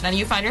attached, and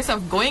you find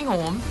yourself going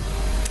home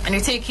and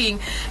you're taking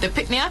the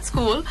picnic at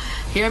school.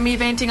 Hear me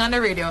venting on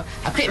the radio.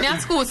 A picnic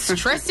at school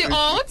stress you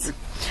out,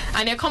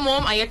 and you come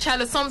home and your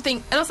child is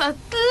something else, and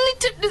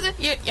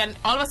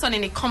all of a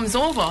sudden it comes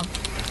over.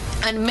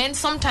 And men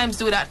sometimes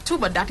do that too,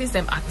 but that is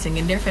them acting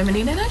in their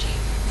feminine energy.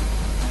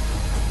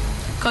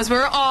 Because we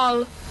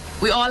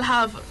all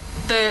have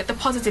the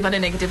positive and the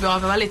negative. We all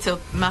have a little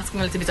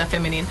masculine, a little bit of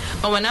feminine.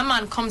 But when a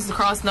man comes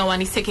across now and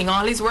he's taking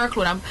all his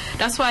workload,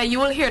 that's why you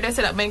will hear they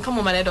say that men come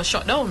home and they just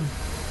shut down.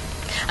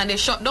 And they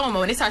shut down, but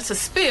when it starts to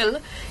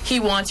spill, he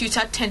wants you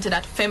to attend to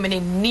that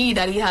feminine need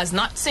that he has.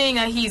 Not saying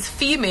that he's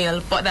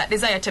female, but that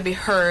desire to be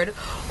heard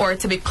or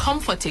to be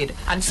comforted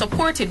and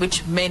supported,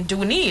 which men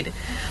do need.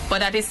 But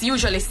that is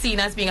usually seen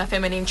as being a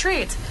feminine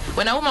trait.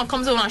 When a woman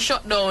comes home and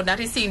shut down,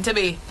 that is seen to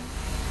be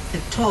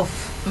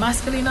tough,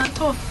 masculine and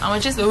tough. And when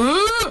just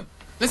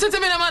listen to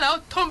me, man,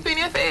 I'll thump in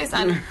your face,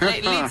 and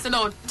it leads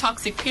to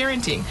toxic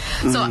parenting.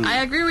 So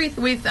I agree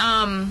with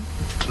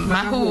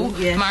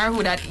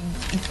Marhu that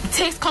it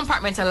takes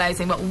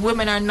compartmentalizing, but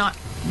women are not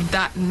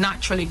that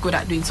naturally good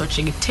at doing such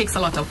thing. It takes a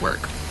lot of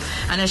work.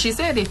 And as she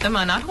said, if the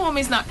man at home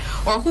is not,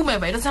 or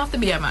whomever, it doesn't have to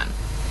be a man,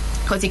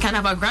 because you can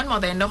have a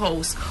grandmother in the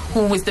house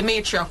who is the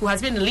matriarch, who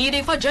has been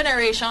leading for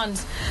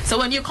generations. So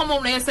when you come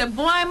home and you say,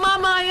 boy,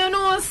 mama, you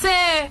know,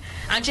 say,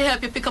 and she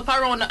help you pick up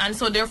around, and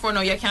so therefore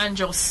now you can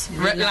just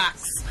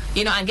relax,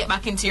 you know, and get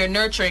back into your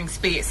nurturing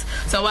space.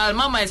 So while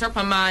mama is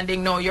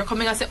reprimanding, no, you're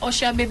coming and say, oh,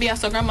 she baby, I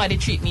saw grandma, they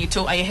treat me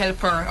too, and you help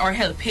her or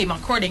help him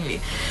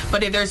accordingly.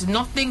 But if there's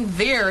nothing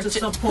there to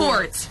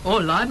support, oh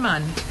Lord,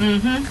 man,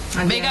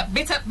 big up,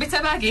 bitter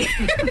baggy.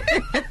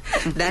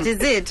 That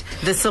is it,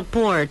 the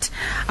support.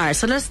 All right,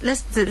 so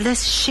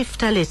let's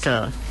shift a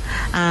little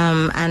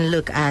and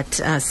look at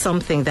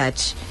something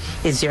that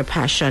is your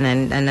passion,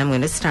 and I'm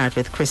going to start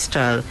with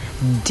Crystal.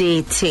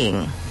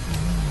 Dating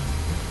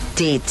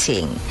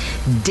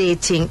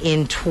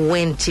in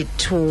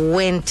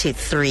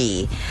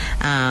 2023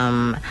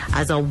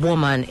 as a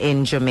woman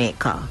in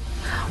Jamaica.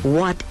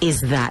 What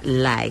is that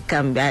like?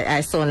 I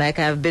sound like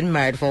I've been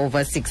married for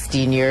over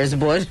 16 years,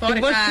 but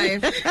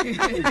 45.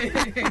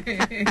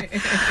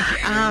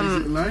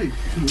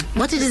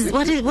 What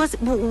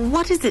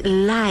is it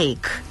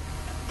like?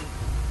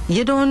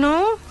 You don't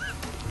know?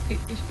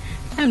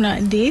 I'm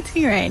not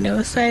dating right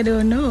now, so I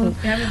don't know.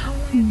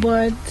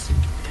 But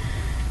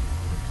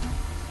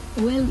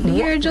well, the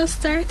year just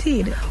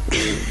started.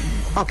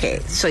 Okay,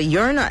 so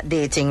you're not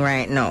dating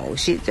right now.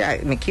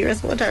 I'm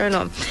curious about her.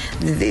 No,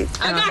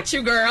 I got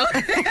you, girl.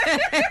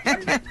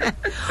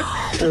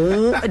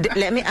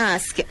 Let me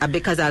ask,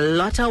 because a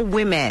lot of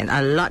women,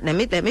 let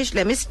me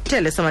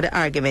tell you some of the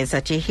arguments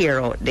that you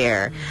hear out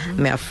there.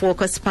 Me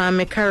focus on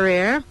my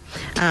career.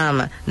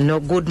 No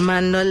good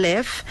man, no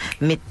left.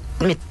 Me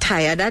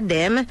tired of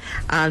them.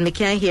 Me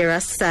can't hear a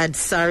sad,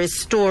 sorry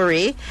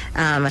story.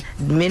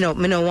 Me no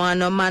want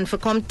no man for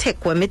come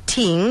take away me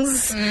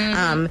things.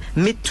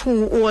 Me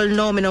too old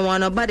now. Me no want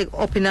nobody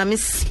up in my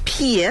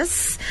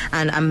space.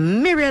 And a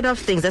myriad of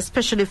things,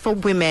 especially for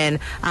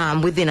women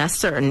within a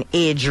certain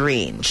age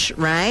range,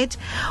 right?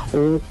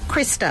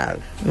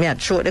 Crystal, may I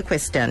throw the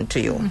question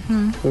to you?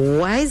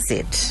 Why is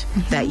it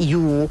that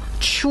you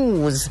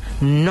choose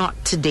not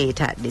to date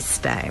at this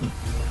time?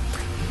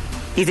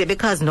 Is it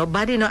because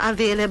nobody not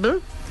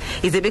available?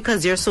 Is it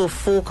because you're so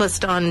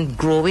focused on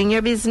growing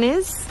your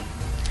business?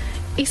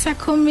 It's a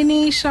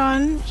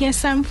combination.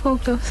 Yes, I'm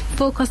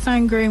focused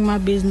on growing my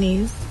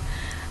business.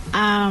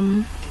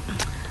 I'm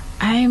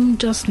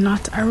just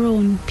not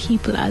around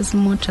people as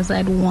much as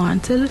I'd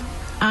wanted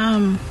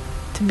to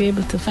be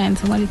able to find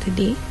somebody to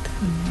date.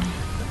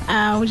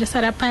 We just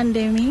had a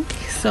pandemic,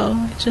 so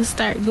I just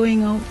start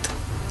going out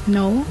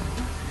now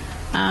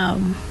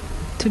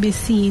to be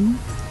seen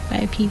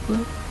by people.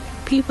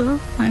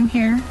 I'm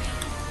here.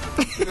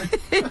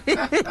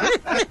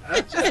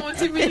 Just want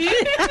to be.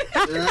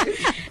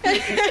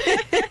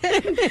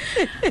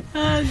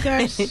 Oh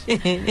gosh.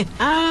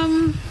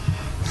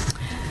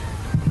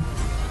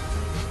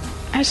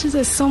 I should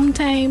say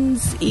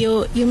sometimes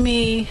you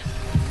may,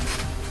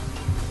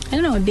 I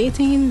don't know,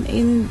 dating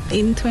in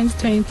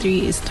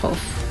 2023 is tough,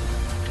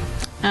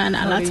 and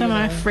a lot of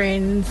my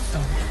friends.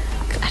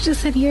 I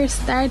just said year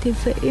started,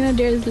 so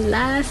there's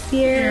last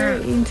year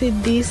into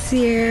this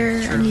year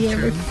and year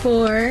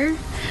before.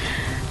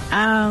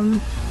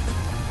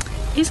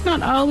 It's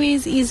not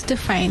always easy to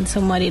find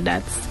somebody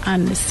that's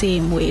on the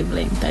same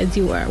wavelength as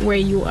you are, where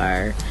you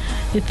are,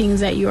 the things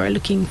that you are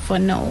looking for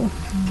now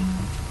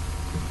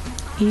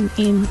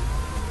in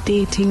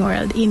dating or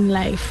in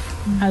life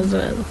as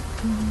well.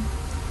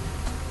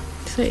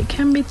 So it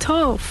can be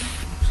tough.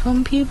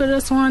 Some people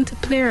just want to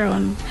play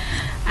around.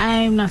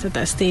 I'm not at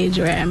a stage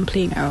where I'm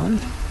playing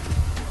around.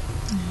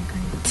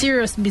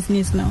 Serious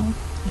business now.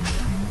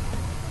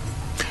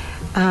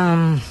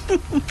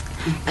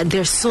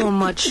 There's so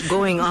much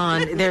going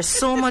on. There's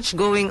so much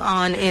going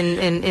on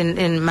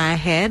in my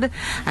head,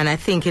 and I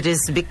think it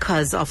is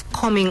because of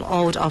coming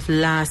out of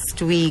last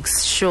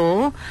week's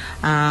show.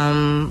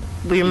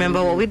 We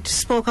remember what we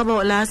spoke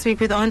about last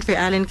week with Andre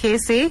Allen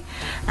Casey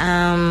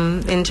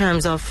in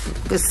terms of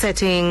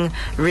setting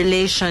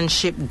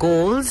relationship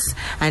goals,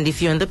 and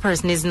if you and the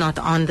person is not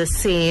on the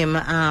same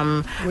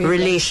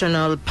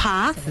relational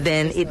path,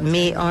 then it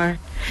may or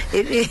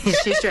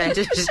she's trying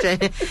to,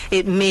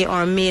 it may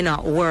or may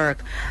not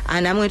work.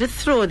 And I'm going to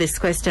throw this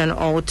question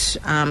out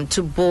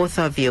to both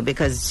of you,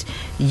 because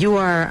you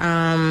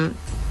are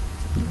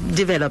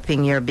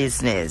developing your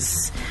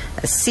business,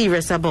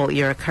 serious about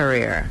your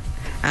career,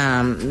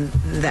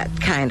 that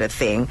kind of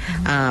thing.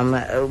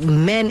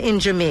 Men in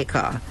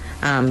Jamaica,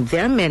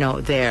 there are men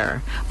out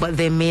there, but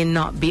they may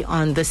not be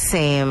on the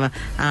same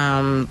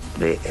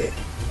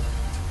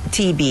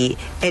TB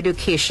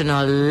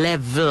educational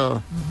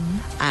level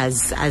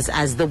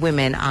as the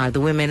women are. The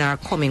women are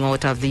coming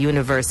out of the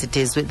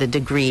universities with the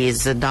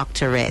degrees, the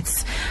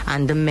doctorates,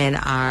 and the men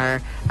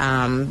are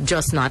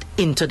just not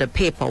into the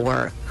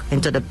paperwork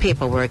in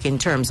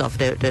terms of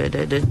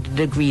the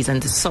degrees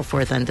and so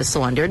forth and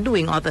so on. They're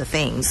doing other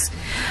things.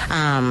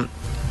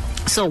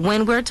 So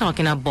when we're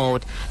talking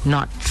about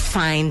not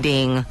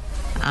finding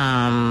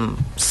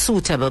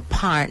suitable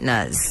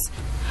partners,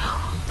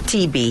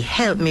 TB,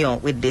 help me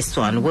out with this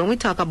one. When we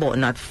talk about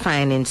not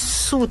finding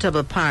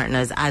suitable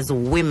partners as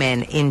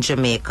women in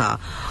Jamaica,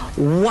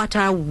 what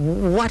are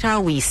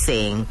we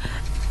saying?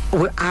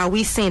 Are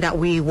we saying that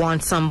we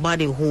want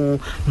somebody who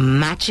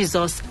matches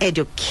us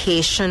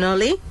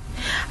educationally,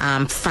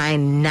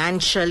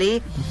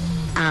 financially,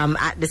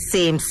 at the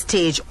same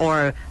stage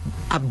or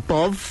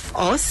above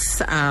us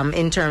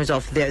in terms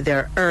of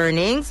their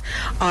earnings?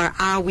 Or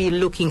are we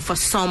looking for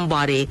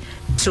somebody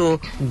to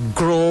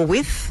grow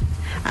with,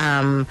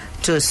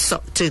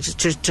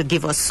 to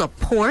give us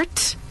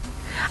support,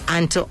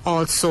 and to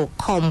also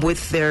come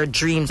with their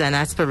dreams and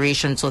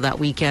aspirations so that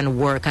we can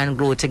work and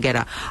grow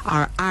together?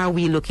 Or are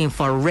we looking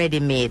for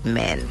ready-made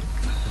men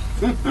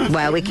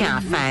while we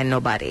can't find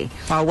nobody,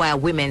 or while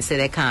women say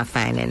they can't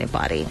find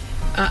anybody?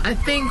 I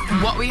think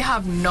what we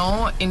have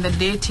now in the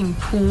dating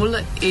pool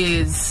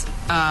is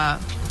a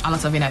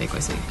lot of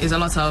inadequacy, is a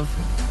lot of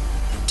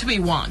to be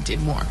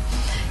wanted more.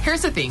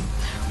 Here's the thing.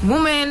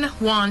 Women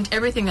want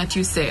everything that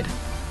you said.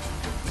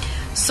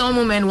 Some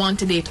women want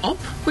to date up,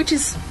 which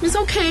is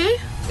okay,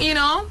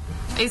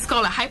 It's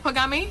called a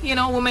hypergamy.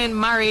 Women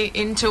marry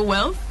into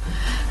wealth,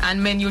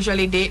 and men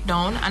usually date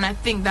down. And I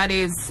think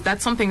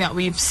that's something that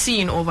we've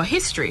seen over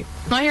history.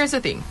 Now, here's the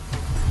thing.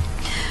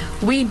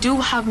 We do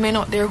have men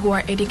out there who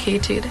are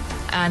educated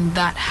and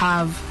that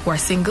who are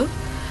single,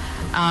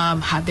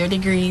 have their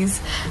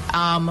degrees,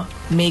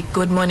 make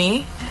good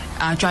money,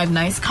 drive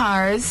nice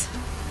cars,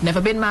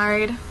 never been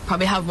married,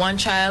 probably have one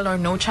child or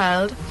no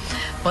child,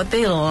 but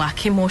they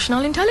lack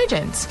emotional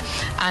intelligence.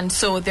 And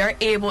so they're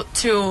able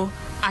to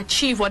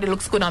achieve what it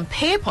looks good on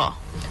paper.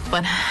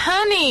 But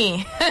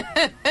honey,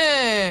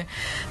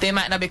 they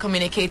might not be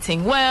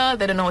communicating well,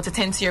 they don't know how to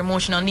tend to your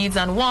emotional needs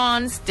and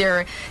wants,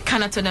 they're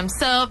kind of to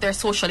themselves, they're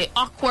socially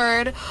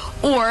awkward,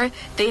 or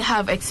they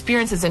have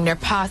experiences in their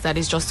past that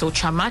is just so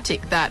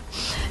traumatic that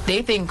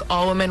they think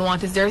all women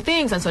want is their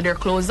things, and so they're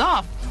closed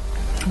off.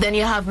 Then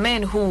you have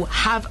men who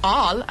have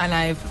all, and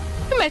I've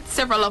met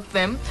several of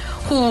them,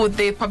 who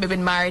they've probably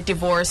been married,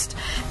 divorced,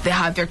 they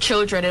have their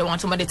children, they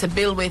want somebody to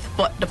build with,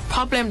 but the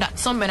problem that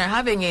some men are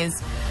having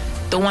is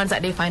the ones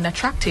that they find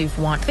attractive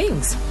want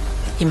things.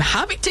 Him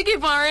have it to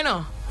give her, you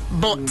know,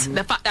 but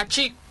the fact that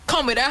she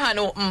come with her hand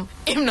open,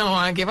 him no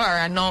want to give her.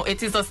 And now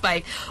it is just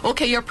like,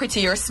 okay, you're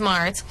pretty, you're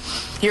smart,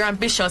 you're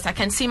ambitious, I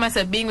can see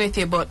myself being with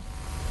you, but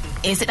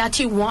is it that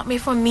you want me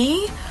for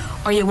me,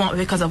 or you want me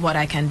because of what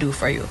I can do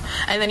for you?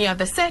 And then you have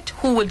the set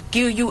who will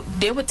give you,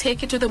 they will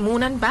take you to the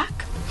moon and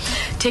back,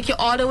 take you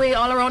all the way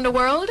all around the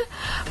world,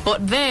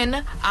 but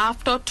then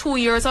after 2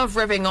 years of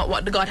revving up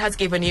what God has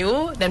given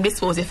you, then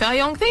dispose you for a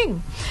young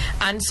thing.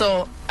 And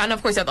so, and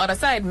of course at the other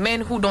side,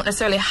 men who don't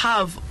necessarily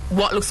have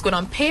what looks good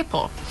on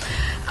paper,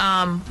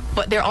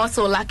 but they're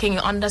also lacking in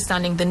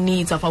understanding the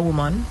needs of a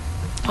woman,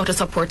 how to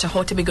support her,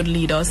 how to be good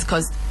leaders,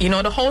 because you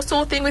know the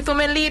household thing with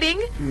women leading,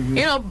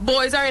 you know,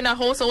 boys are in a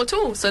household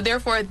too, so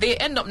therefore they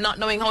end up not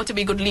knowing how to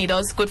be good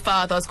leaders, good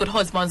fathers, good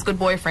husbands, good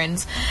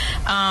boyfriends,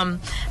 and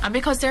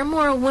because there are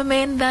more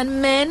women than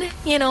men,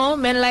 you know,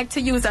 men like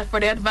to use that for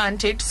their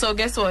advantage. So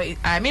guess what,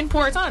 I'm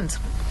important.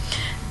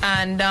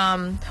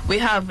 And we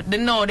have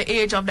the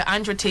age of the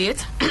Andrew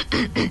Tate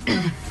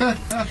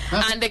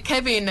and the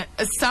Kevin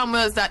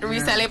Samuels that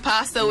recently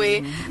passed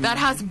away, that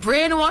has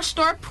brainwashed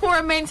our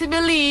poor men to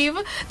believe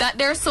that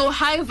they're so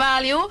high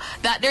value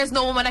that there's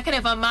no woman that can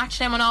ever match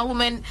them, and all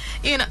women,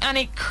 you know, and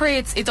it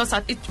creates, it does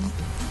it.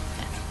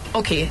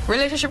 Okay,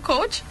 relationship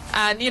coach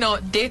and, you know,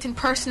 dating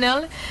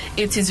personnel,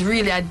 it is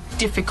really a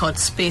difficult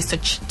space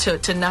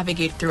to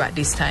navigate through at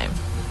this time.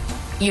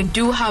 You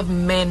do have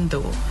men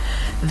though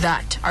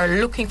that are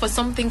looking for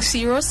something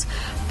serious,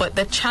 but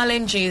the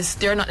challenge is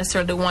they're not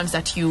necessarily the ones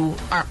that you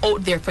are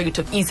out there for you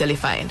to easily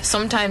find.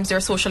 Sometimes they're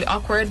socially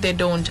awkward, they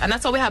don't, and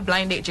that's why we have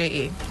Blind Date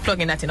JA,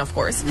 plugging that in of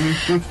course,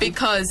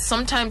 because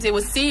sometimes they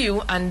will see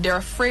you and they're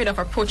afraid of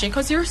approaching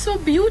because you're so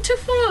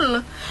beautiful,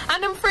 and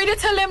I'm afraid to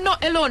tell them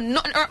not alone,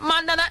 nothing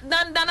man than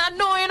I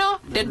know, you know.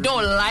 They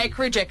don't like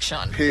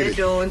rejection. Hate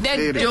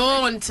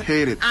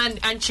it.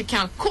 And she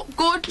can cook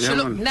good, she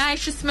look nice,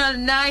 she smell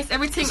nice,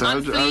 everything so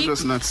on fleek. I'll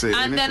just not say and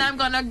anything. Then I'm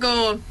gonna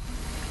go,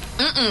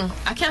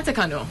 I can't take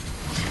a no.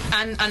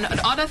 And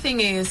the other thing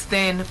is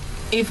then,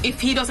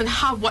 if he doesn't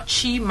have what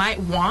she might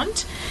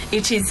want,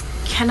 it is,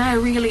 can I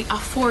really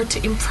afford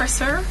to impress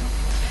her?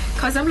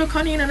 Because I'm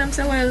looking in and I'm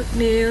saying, well,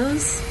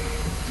 nails,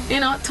 you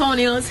know,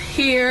 toenails,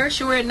 hair,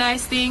 she wear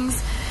nice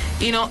things,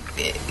 you know,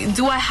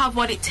 do I have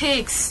what it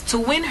takes to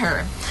win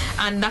her?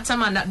 And that's a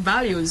man that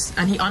values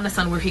and he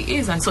understands where he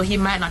is, and so he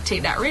might not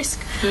take that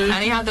risk.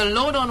 And you have the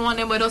low down one,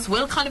 them with us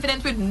well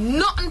confident with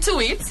nothing to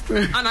it,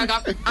 and I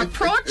got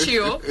approach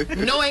you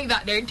knowing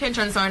that their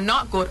intentions are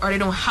not good or they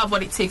don't have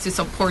what it takes to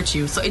support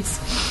you. So it's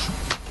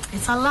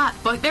a lot,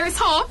 but there is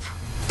hope.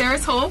 There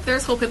is hope.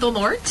 There's hope in the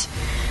Lord,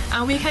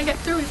 and we can get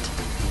through it.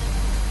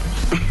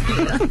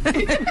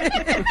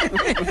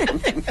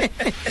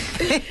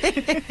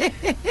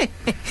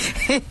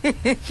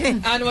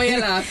 And why are you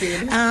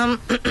laughing?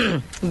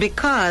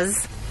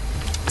 Because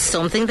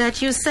something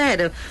that you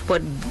said,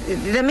 but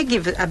let me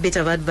give a bit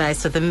of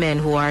advice to the men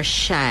who are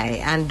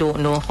shy and don't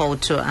know how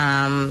to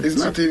it's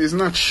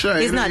not shy.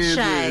 It's not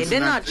shy. They're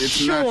not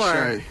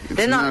sure.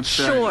 They're not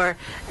sure.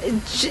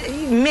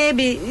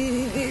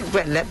 Maybe,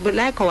 well,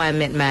 like how I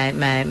met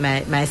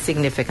my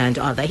significant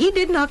other, he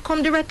did not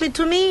come directly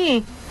to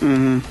me.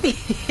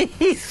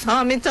 He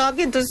saw me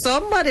talking to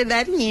somebody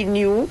that he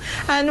knew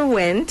and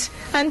went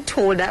and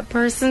told that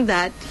person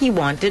that he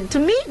wanted to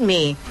meet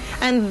me,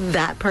 and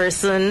that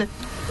person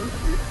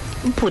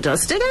put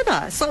us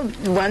together. So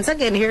once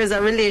again, here's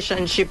a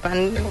relationship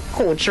and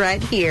coach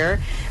right here.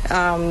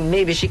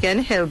 Maybe she can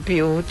help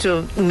you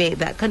to make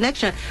that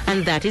connection,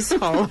 and that is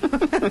how.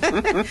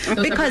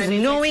 Because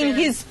knowing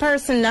his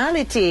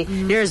personality,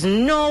 there's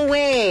no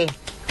way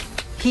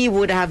he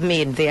would have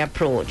made the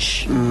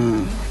approach.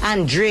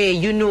 Andre,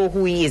 you know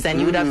who he is,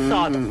 and you would have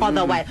thought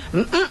otherwise.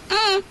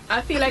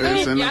 I feel like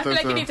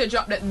you need to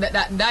drop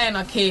that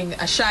Diana King,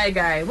 a shy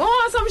guy. We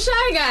want some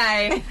shy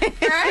guy,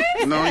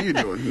 right? No, you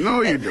don't.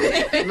 No, you don't.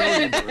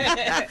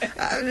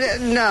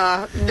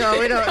 No,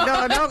 we don't.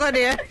 No, don't go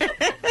there.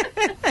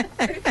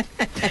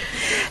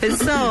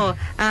 So,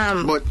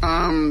 but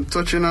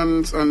touching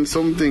on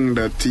something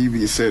that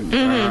TV said.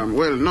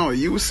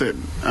 You said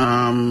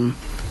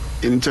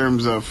in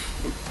terms of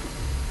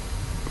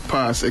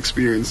past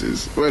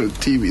experiences. Well,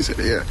 TV said,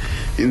 yeah.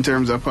 In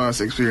terms of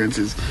past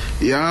experiences,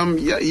 you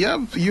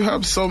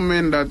have some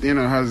men that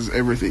has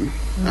everything,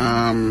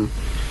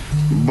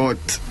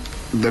 but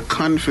the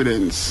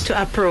confidence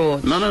to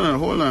approach. No,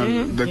 hold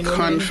on. The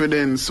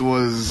confidence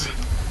was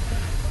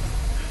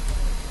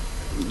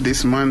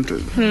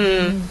dismantled.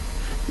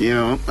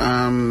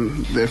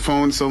 They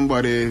found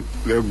somebody.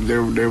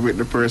 They're with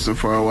the person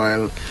for a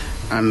while,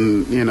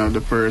 and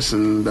the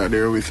person that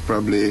they're with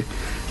probably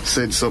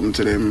said something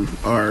to them,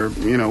 or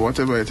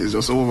whatever it is,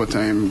 just over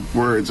time,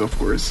 words of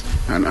course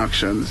and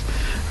actions,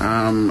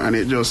 and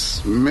it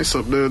just mess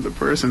up the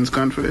person's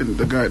confidence,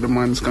 the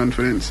man's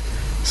confidence.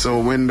 So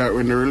when the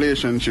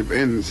relationship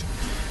ends,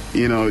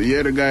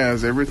 the guy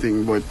has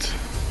everything, but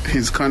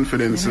his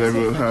confidence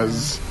level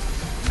has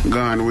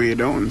gone way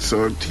down,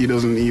 so he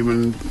doesn't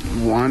even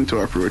want to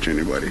approach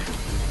anybody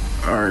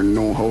or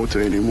know how to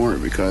anymore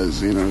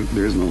because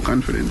there's no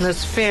confidence.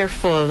 That's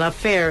fearful. That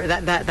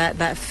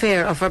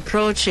fear of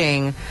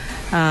approaching.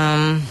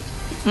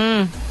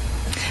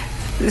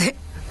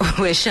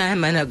 Where shy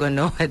man are going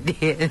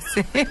nowadays.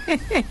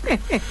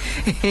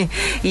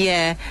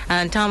 Yeah,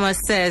 and Thomas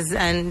says,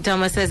 and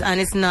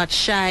it's not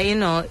shy,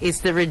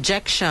 it's the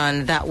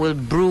rejection that will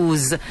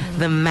bruise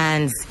the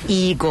man's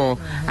ego.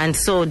 And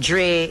so,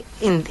 Dre,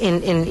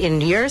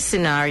 in your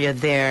scenario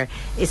there,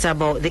 it's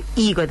about the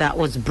ego that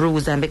was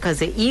bruised, and because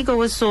the ego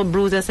was so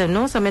bruised, I said,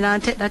 no, so I'm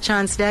not take that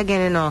chance there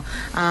again,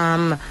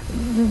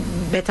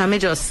 better me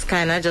just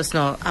kind of just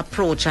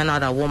approach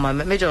another woman,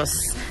 let me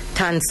just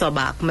turn so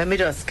back, let me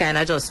just kind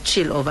of just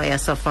chill over here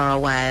so for a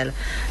while,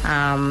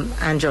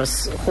 and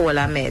just hold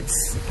a meds.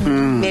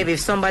 Maybe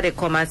if somebody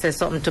come and say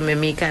something to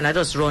me kind of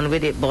just run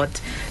with it,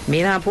 but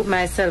me not put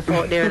myself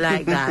out there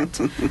like that.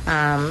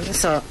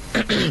 So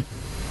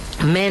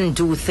men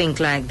do think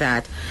like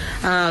that,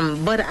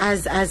 but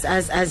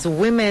as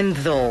women,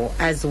 though,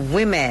 as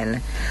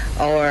women,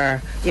 our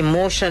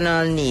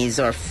emotional needs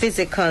or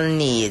physical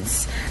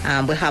needs,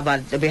 we have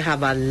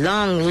a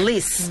long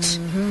list,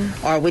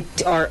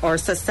 or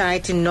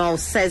society now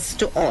says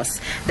to us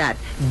that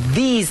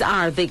these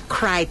are the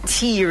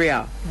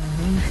criteria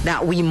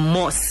that we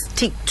must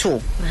stick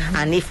to,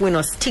 and if we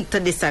not stick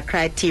to this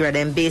criteria,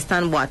 then based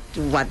on what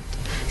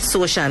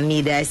social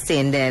media is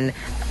saying, then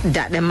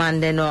that the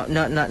man they're not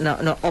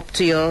up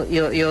to your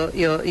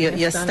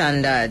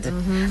standard,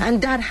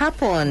 and that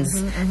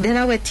happens. Then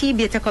our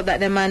TB take up that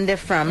the man they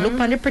from look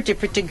on the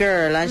pretty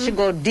girl, and she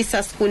go this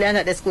a school and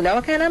at the school.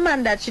 What kind of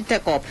man that she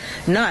take up,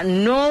 not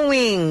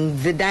knowing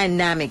the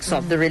dynamics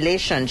of the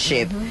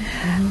relationship?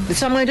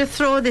 So I'm going to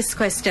throw this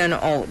question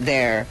out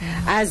there: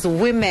 as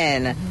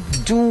women,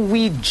 do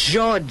we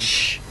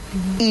judge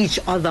each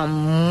other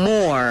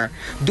more?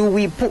 Do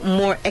we put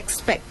more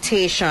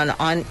expectation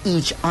on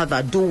each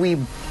other? Do we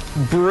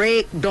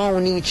break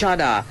down each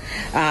other,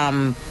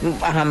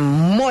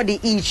 muddy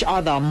each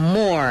other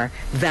more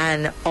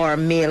than our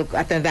male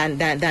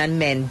than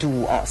men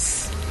do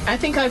us? I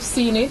think I've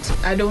seen it.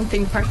 I don't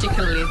think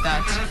particularly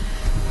that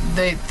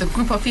the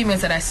group of females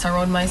that I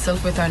surround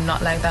myself with are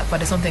not like that, but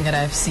it's something that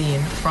I've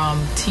seen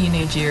from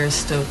teenage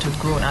years to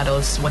grown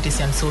adults, what you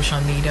see on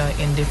social media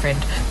in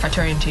different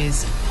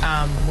fraternities,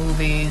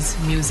 movies,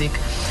 music.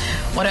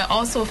 What I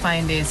also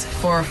find is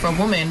for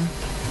women,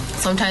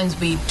 sometimes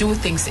we do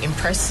things to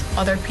impress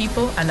other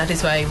people, and that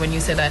is why when you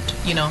say that,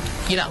 you're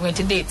not going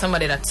to date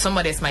somebody that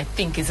somebody else might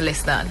think is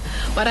less than.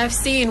 But I've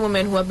seen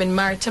women who have been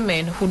married to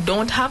men who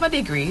don't have a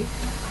degree.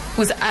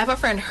 I have a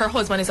friend, her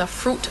husband is a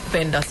fruit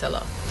vendor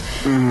seller.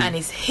 And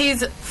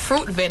his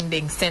fruit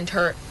vending sent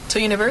her to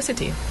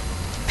university,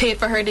 paid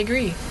for her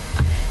degree.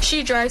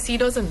 She drives, he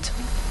doesn't.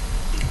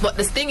 But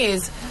the thing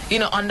is,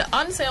 on the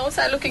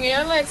outside looking in,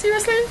 I'm like,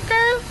 seriously,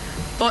 girl?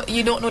 But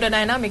you don't know the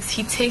dynamics.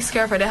 He takes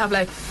care of her. They have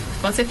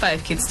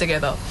 5 kids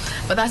together.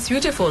 But that's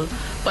beautiful.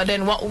 But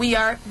then what we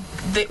are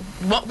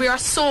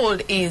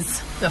sold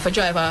is, if a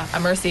driver, a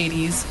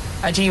Mercedes,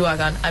 a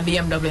G-Wagon, a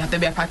BMW have to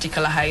be a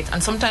particular height.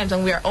 And sometimes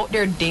when we are out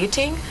there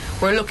dating,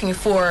 we're looking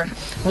for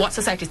what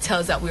society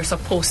tells that we're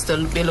supposed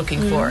to be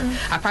looking for.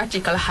 A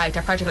particular height,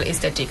 a particular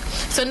aesthetic.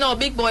 So no,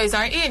 big boys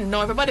are in.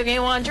 No, everybody going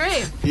to want to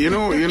dream.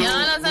 Before we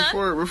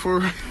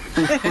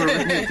get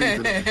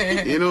into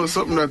that,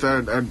 something that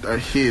I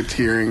hate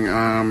hearing,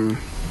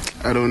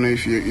 I don't know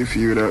if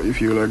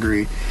you'll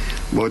agree,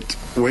 but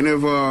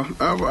whenever I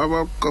have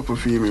a couple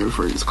female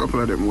friends, couple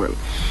of them well,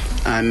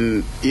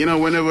 and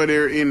whenever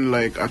they're in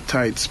a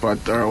tight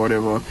spot or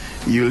whatever,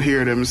 you'll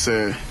hear them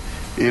say,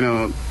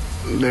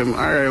 them,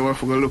 alright, what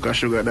for go look at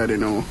sugar daddy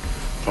now,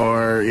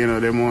 or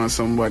them want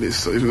somebody,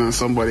 so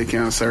somebody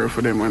can serve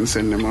for them and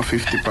send them a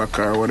 50 pack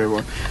or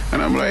whatever,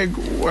 and I'm like,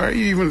 why are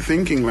you even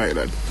thinking like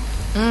that?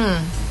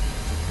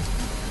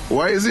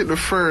 Why is it the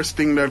first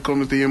thing that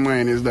comes to your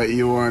mind is that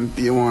you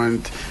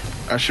want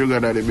a sugar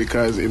daddy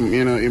because he's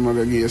gonna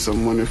give you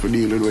some money for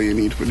deal with what you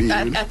need for deal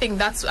with? I think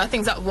that's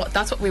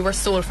what we were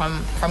sold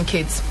from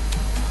kids.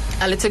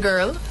 A little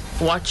girl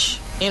watch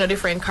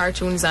different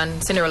cartoons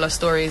and Cinderella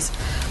stories.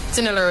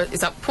 Cinderella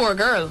is a poor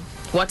girl.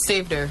 What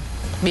saved her?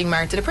 Being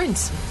married to the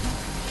prince.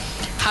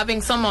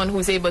 Having someone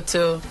who's able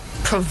to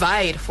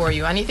provide for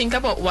you. And you think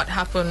about what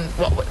happened,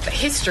 what the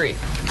history.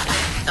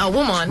 A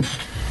woman,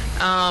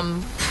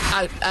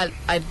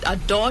 a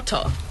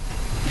daughter,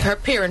 her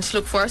parents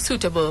look for a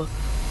suitable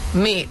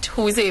mate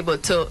who is able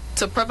to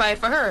provide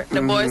for her.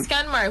 The boys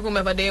can marry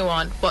whomever they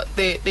want, but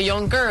the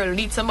young girl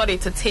needs somebody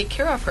to take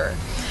care of her.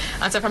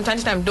 And so from time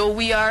to time, though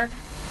we are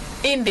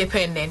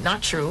independent,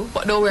 not true,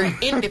 but though we're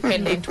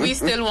independent, we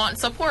still want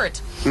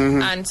support.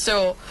 And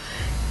so,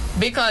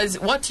 because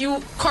what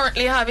you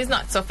currently have is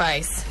not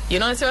suffice. You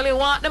don't necessarily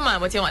want the man,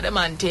 but you want the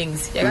man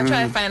things. You're going to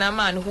try to find a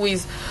man who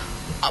is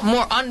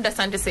more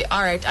understand to say,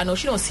 all right, I know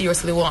she don't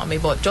seriously want me,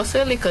 but just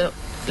a little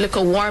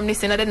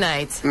warmness in the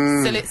night,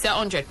 sell it, say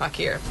 100 pack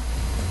here.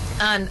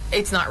 And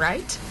it's not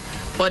right,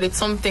 but it's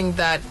something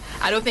that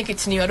I don't think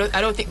it's new. I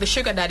don't think the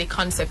sugar daddy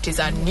concept is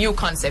a new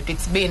concept.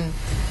 It's been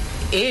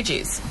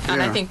ages,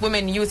 and I think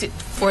women use it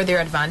for their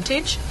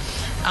advantage,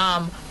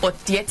 but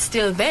yet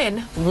still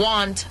then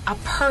want a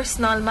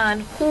personal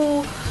man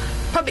who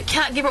probably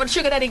can't give her what the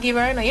sugar daddy give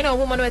her. You know, a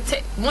woman will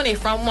take money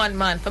from one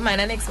man for mine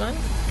the next man.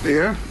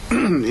 Yeah,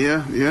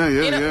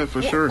 yeah,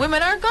 for sure.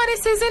 Women are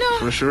goddesses, you know.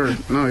 For sure.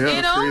 No, yeah,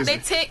 you know,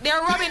 crazy. they're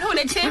Robin Hood.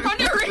 They take on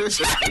the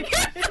rich.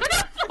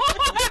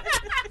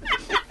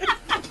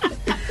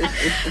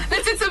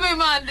 Listen to me,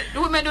 man.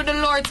 Women do the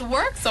Lord's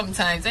work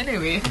sometimes,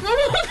 anyway.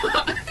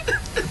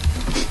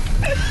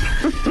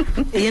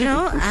 You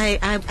know,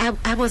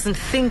 I wasn't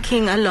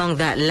thinking along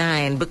that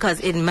line, because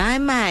in my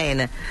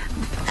mind,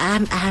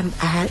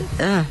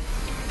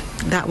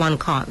 that one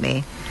caught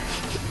me.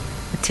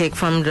 Take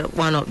from the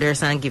one up there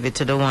and give it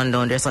to the one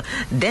down there. So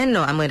then,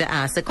 no, I'm going to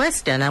ask the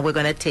question, and we're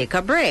going to take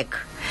a break.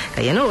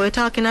 You know, we're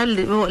talking a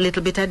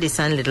little bit of this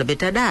and a little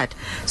bit of that.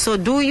 So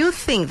do you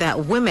think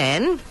that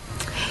women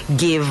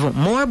give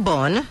more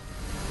bun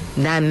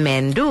than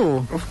men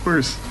do? Of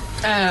course.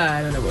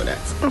 I don't know about that.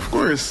 Of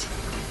course.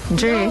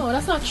 Dre? No,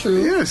 that's not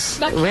true. Yes.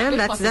 That's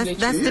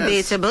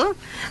debatable.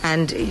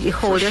 And you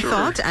hold your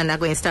thought, and I'm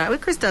going to start with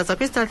Crystal. So,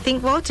 Crystal,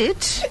 think about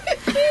it.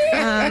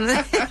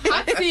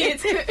 I see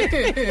it.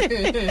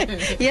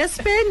 Yes,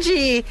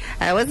 Benji.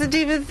 I wasn't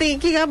even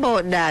thinking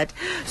about that.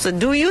 So,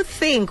 do you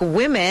think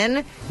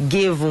women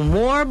give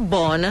more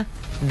bun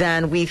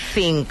than we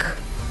think?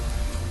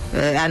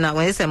 I'm not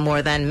going to say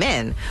more than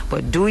men,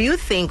 but do you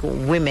think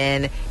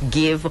women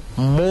give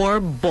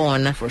more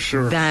bun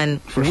than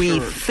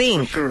we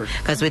think?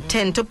 Because we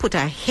tend to put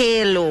a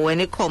halo when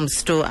it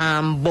comes to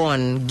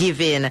bun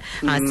giving.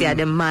 And see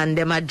the man,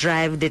 them a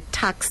drive the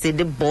taxi,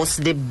 the bus,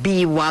 the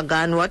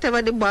B-wagon,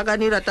 whatever the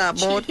wagon you talk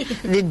about,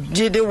 the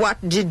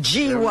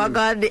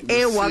G-wagon, the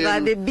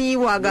A-wagon, the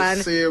B-wagon.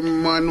 The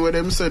same man what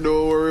them said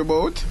don't worry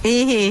about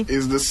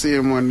is the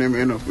same one them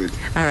end up with.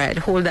 All right,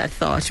 hold that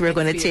thought. We're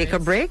going to take a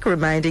break,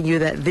 reminding you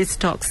that this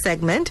talk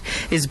segment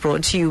is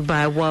brought to you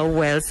by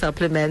Well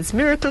Supplements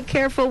Miracle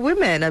Care for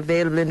Women,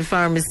 available in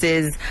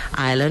pharmacies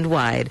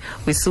island-wide.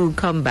 We soon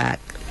come back.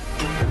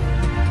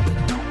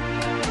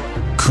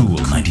 Cool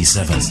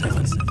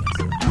 97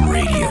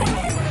 Radio.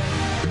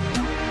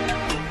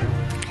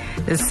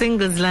 The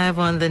singles live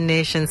on the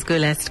Nation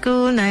School at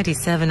School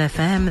 97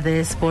 FM.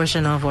 This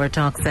portion of our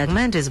talk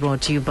segment is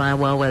brought to you by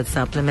Well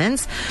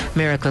Supplements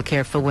Miracle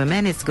Care for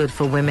Women. It's good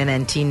for women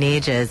and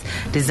teenagers,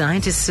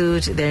 designed to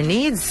suit their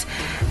needs.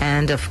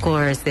 And of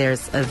course,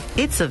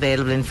 it's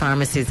available in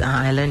pharmacies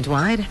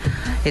island-wide.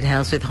 It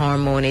helps with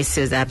hormone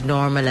issues,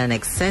 abnormal and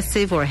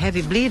excessive or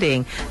heavy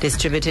bleeding,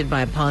 distributed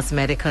by Pulse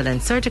Medical and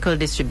Surgical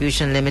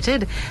Distribution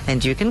Limited.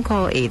 And you can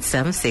call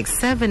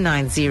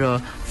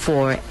 876-790-4880.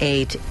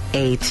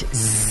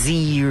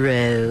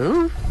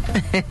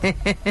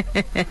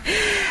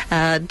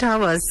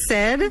 Thomas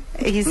said,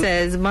 he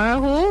says,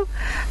 Marhu,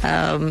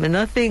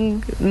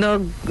 nothing,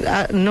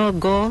 no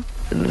go.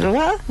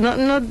 What?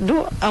 Not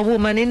do a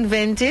woman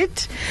invent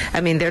it?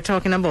 I mean, they're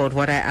talking about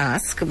what I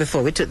asked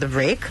before we took the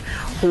break.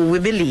 Who we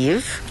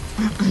believe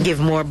give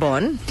more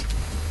bun,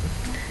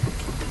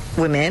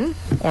 women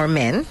or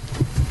men?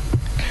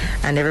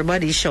 And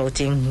everybody's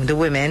shouting, the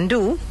women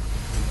do.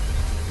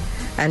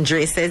 And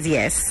Dre says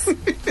yes.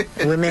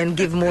 Women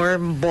give more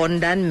bun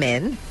than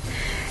men.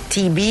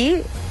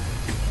 TB,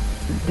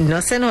 no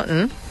say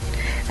nothing.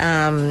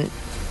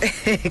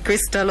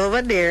 Crystal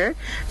over there,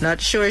 not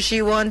sure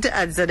she want to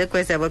answer the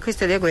question, but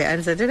Crystal, you're going to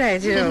answer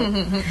tonight, you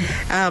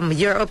know.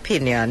 Your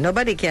opinion,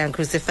 nobody can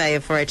crucify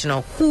you for it, you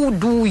know. Who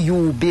do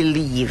you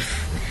believe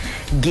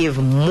give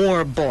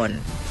more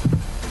bun?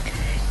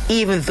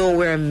 Even though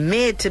we're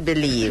made to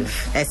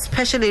believe,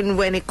 especially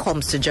when it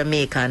comes to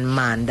Jamaican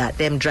man, that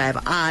them drive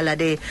all of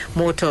the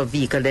motor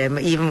vehicle, them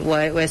even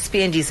where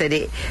SPNG said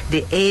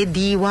the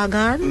AD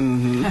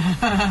wagon,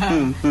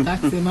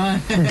 Taxi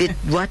man, the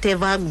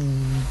whatever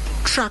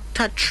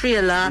tractor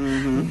trailer,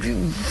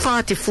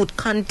 40-foot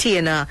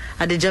container,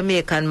 and the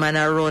Jamaican man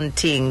are run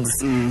things.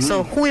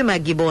 So who am I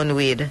gibbon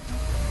with?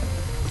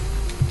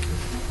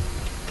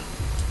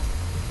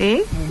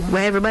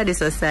 Why everybody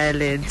so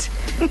silent?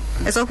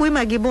 So who am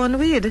I gibbon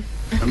with?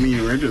 I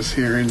mean, we're just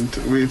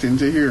waiting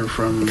to hear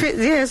from.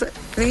 Yes.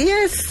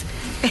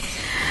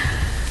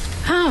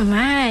 Oh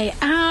my.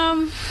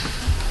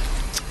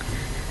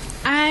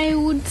 I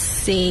would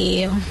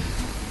say,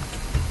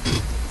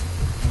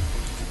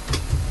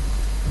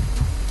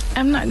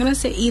 I'm not gonna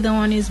say either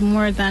one is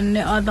more than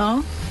the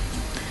other.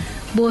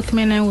 Both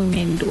men and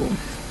women do.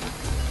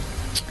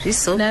 She's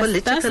so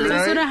politically that's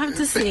what I have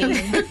to say.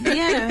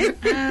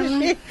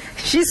 Yeah.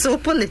 She's so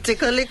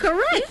politically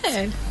correct.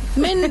 Yeah.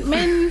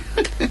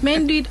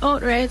 Men do it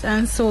outright,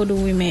 and so do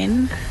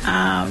women.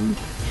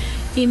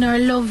 In our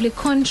lovely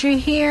country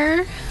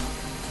here,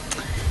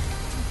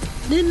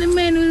 then the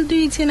men will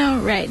do it,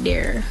 right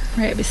there,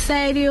 right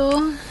beside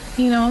you,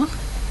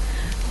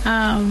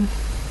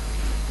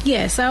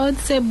 Yes, I would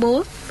say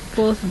both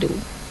do.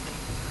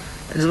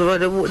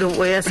 The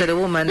way I said the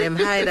woman them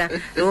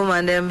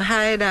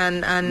hide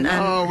and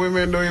no,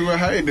 women don't even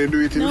hide. They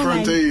do it in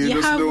front of you. You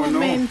just don't know.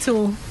 Women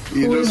too.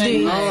 You just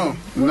know.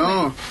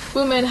 No.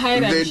 Women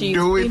hide and cheat. They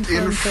do it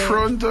in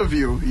front of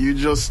you. You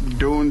just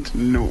don't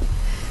know.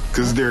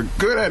 Because they're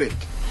good at it.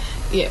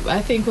 Yeah,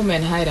 I think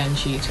women hide and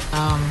cheat.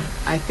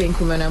 I think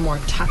women are more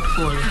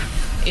tactful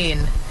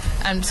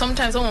and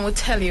sometimes someone will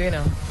tell you,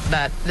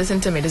 that, listen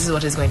to me, this is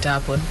what is going to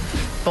happen.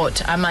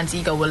 But a man's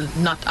ego will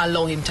not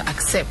allow him to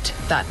accept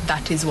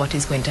that is what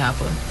is going to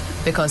happen.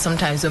 Because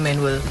sometimes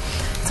women will,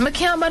 I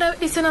can't bother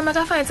this and I'm going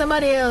to find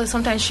somebody else.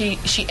 Sometimes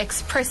she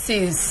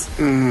expresses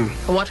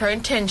what her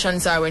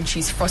intentions are when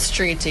she's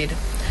frustrated.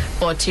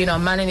 But,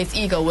 man in his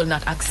ego will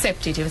not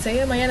accept it. He will say,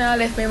 yeah, man, I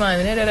left me,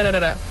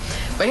 man.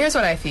 But here's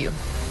what I feel.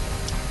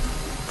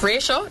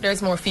 Ratio,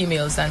 there's more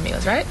females than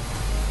males, right?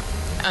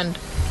 And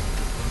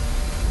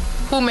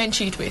who men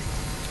cheat with?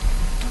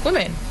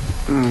 Women.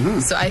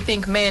 So I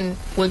think men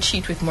will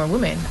cheat with more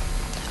women.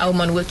 A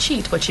woman will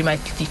cheat, but she might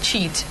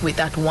cheat with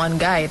that one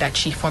guy that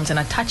she forms an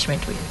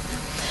attachment with.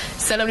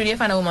 Seldom do you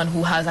find a woman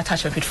who has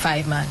attachment with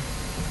 5 men.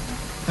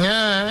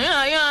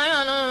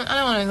 I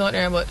don't want to go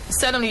there, but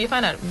seldom do you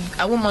find that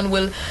a woman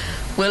will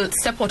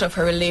step out of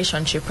her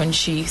relationship when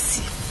she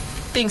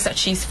thinks that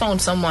she's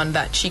found someone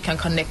that she can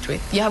connect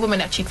with. You have women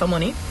that cheat for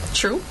money,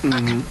 true,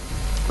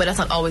 but that's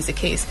not always the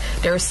case.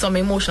 There is some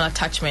emotional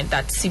attachment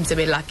that seems to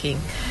be lacking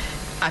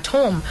at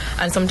home,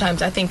 and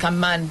sometimes I think a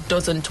man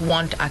doesn't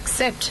want to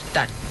accept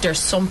that there's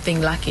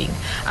something lacking.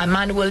 A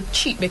man will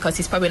cheat because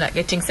he's probably not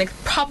getting sex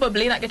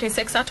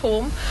at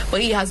home, but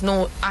he has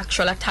no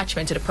actual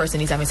attachment to the person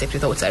he's having sex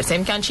with outside.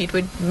 Same can cheat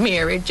with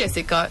Mary,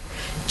 Jessica,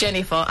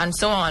 Jennifer, and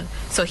so on.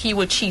 So he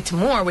would cheat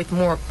more with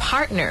more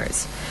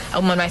partners. A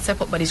woman might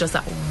step up, but it's just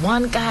that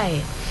one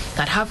guy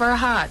that have her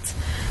heart,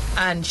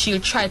 and she'll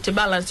try to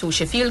balance who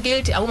she feel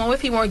guilty. A woman will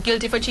feel more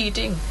guilty for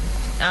cheating.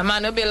 A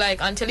man will be like,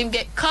 until him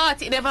get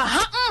caught, it never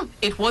happened.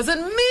 It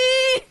wasn't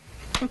me.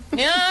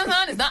 You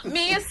know, it's not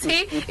me, you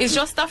see. It's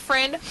just a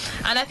friend.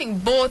 And I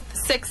think both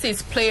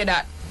sexes play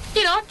that,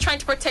 trying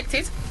to protect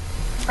it.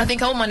 I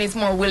think a woman is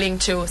more willing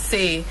to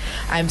say,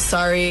 I'm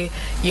sorry,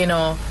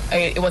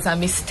 it was a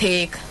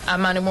mistake. A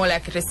man is more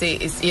likely to say,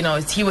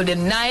 he will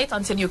deny it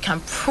until you can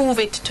prove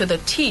it to the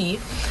T.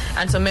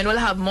 And so men will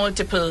have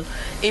multiple.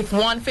 If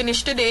one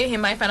finished today, he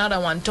might find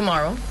another one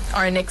tomorrow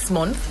or next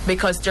month,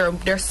 because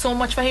there's so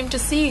much for him to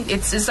see.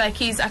 It's like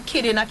he's a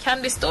kid in a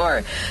candy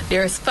store.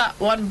 There's fat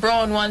one,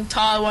 brown one,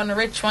 tall one,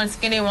 rich one,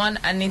 skinny one,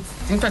 and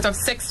it's in terms of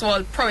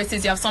sexual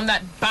prowesses, you have some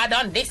that bad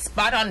on this,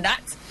 bad on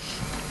that.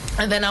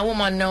 And then a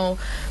woman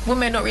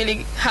women don't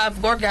really have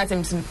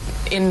orgasms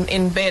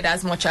in bed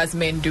as much as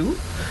men do.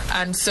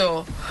 And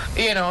so,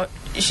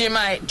 she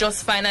might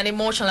just find an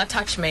emotional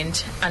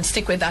attachment and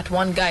stick with that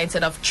one guy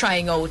instead of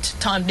trying out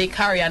Tom, Dick,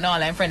 Harry and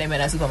all and friend them in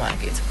a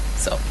supermarket.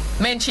 So,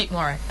 men cheat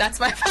more. That's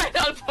my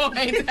final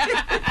point.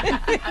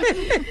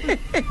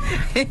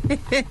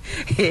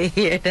 You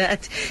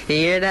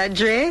hear that,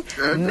 Dre?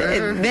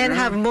 Men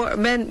have more.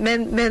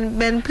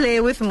 Men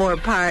play with more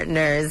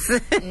partners.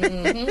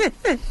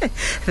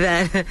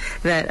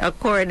 than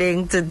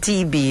according to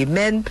TB,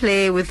 men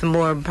play with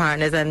more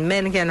partners, and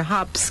men can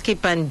hop,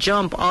 skip, and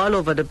jump all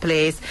over the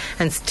place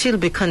and still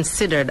be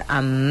considered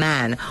a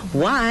man.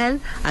 While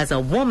as a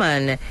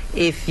woman,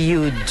 if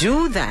you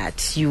do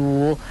that,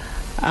 you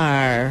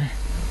are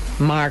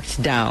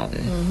marked down.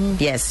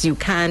 Yes, you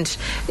can't.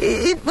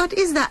 But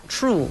is that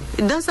true?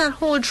 Does that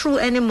hold true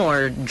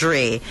anymore,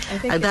 Dre?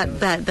 That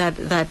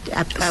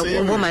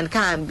a woman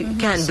can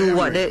do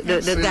what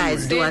the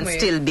guys do and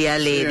still be a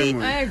lady.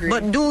 I agree.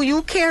 But do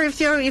you care if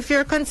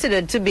you're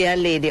considered to be a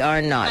lady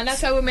or not? And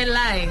that's how women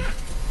lie.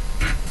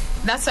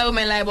 That's how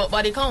women lie about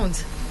body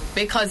count,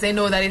 because they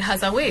know that it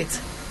has a weight.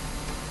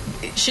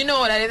 She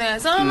know that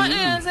it's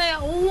say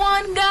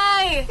one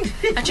guy,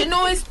 and she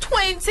know it's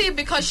 20,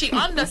 because she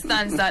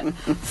understands that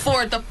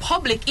for the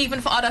public,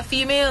 even for other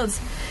females,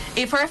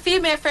 if her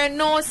female friend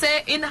knows,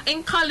 say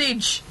in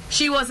college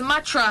she was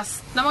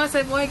mattress, I'm gonna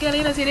say, boy, girl,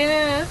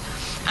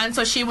 and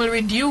so she will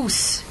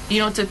reduce,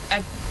 to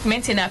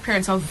maintain the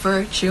appearance of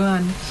virtue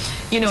and.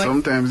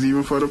 Sometimes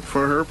even for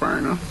her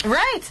partner.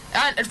 Right.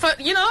 And for,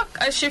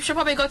 she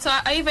probably go to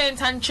an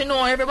event and she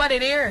know everybody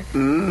there.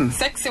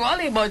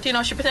 Sexually, but,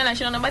 she pretend like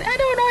she don't know nobody. I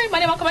don't know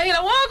anybody. Walk over here,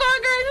 walk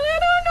on, girl. I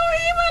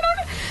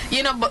don't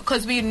know him. But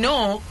because we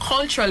know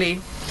culturally,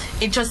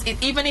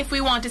 even if we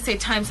want to say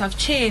times have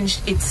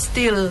changed, it's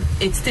still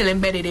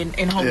embedded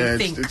in how we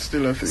think. It's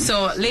still a thing.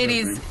 So,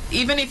 ladies,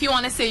 even if you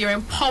want to say you're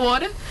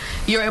empowered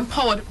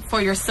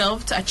for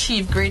yourself to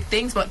achieve great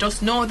things, but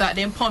just know that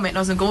the empowerment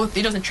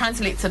doesn't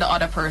translate to the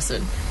other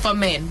person. For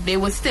men, they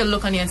will still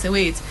look on you and say,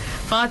 wait,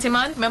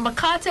 Fatima, remember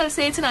Cartel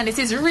Satan, and this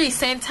is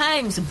recent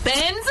times,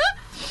 Benz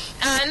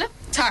and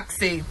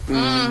taxi.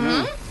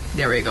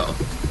 There we go.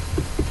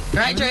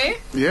 Right, Dre?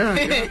 Yeah.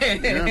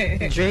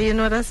 Dre, you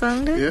know that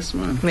song there? Yes,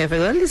 man. May I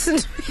go listen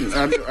to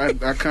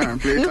I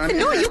can't play it. I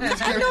know you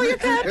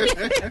can't.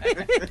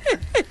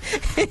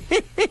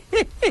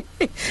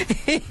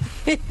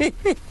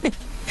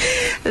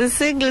 The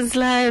singles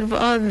live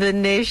on the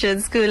Nation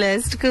School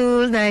at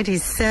School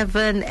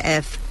 97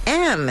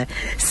 FM.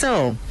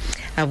 So,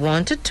 I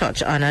want to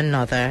touch on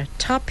another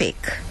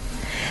topic.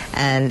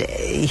 And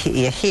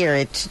you hear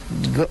it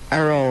go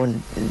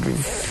around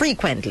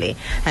frequently,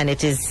 and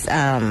it is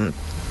the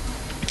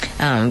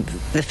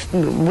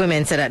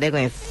women say that they're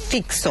going to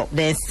fix up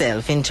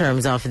themselves in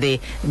terms of the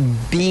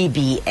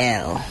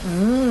BBL.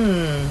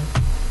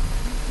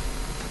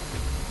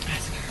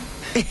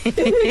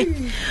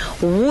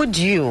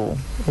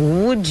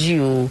 Would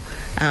you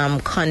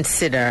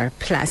consider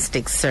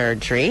plastic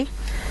surgery?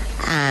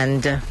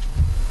 And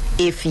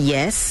if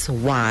yes,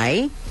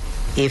 why?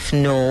 If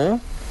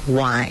no,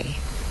 why?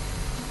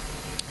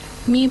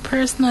 Me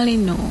personally,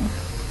 no.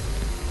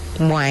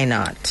 Why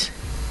not?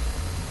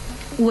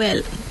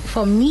 Well,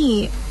 for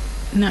me,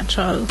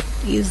 natural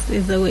is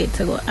the way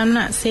to go. I'm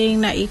not saying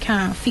that you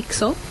can't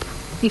fix up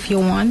if you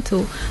want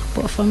to,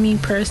 but for me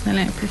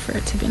personally, I prefer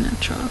to be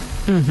natural.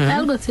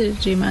 I'll go to the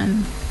gym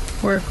and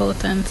work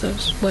out and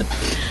such, but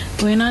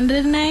going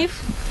under the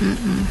knife,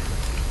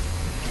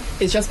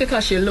 It's just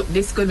because she look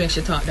this good makes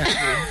she talk that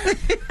way.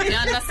 You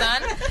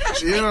understand?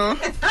 You know.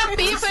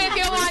 People, if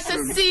you want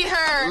to see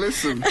her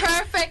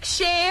perfect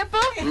shape,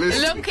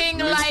 looking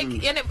like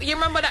you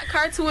remember that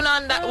cartoon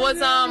on that was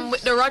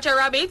with the Roger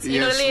Rabbit,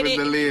 you know, the lady,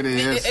 with the lady,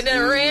 yes.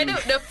 the red,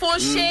 the full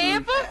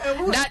shape.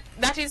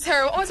 That is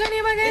her. What's her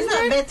name again? It's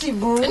not Betty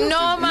Boo.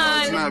 No,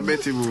 man. It's not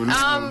Betty Boo.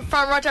 No.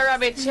 From Roger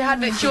Rabbit, she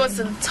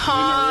was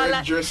tall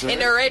in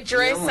the red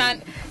dress,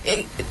 and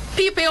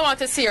people want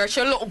to see her.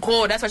 She look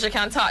good. That's why she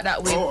can't talk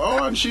that way.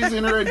 Oh, and she's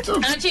in the red too.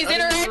 And she's in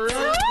the red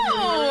too.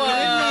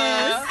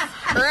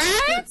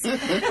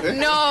 Right?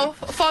 No,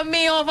 for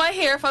me over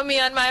here, for me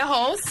and my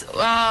house,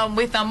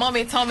 with a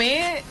mommy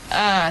tummy,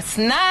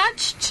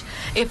 snatched.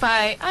 If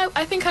I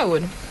think I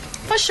would,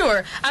 for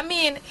sure. I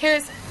mean,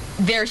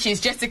 there she's,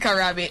 Jessica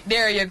Rabbit.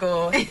 There you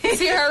go.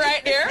 See her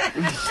right there?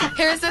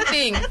 Here's the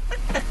thing.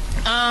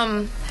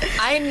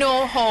 I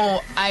know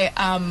how I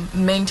am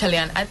mentally,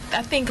 and I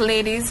think,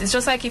 ladies, it's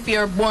just like if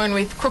you're born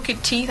with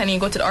crooked teeth and you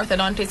go to the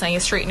orthodontist and you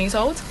straighten it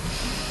out.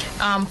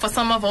 For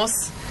some of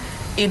us,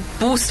 it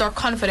boosts our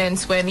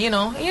confidence when, you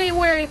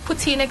wear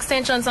put-in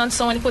extensions on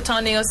someone, you put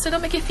on nails, so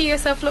don't make you feel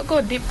yourself look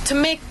good,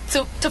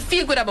 to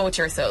feel good about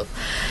yourself.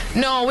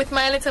 No, with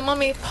my little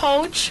mommy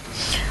pouch,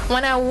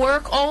 when I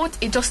work out,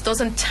 it just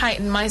doesn't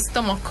tighten my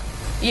stomach.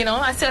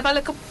 I still have a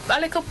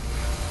little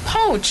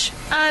pouch,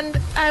 and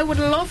I would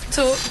love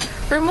to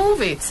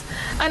remove it.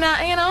 And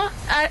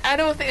I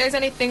don't think there's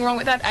anything wrong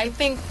with that. I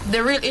think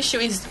the real issue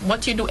is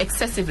what you do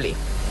excessively.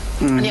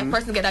 And a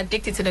person get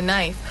addicted to the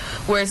knife,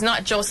 where it's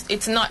not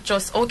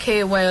just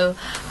okay, well,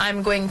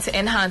 I'm going to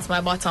enhance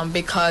my bottom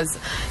because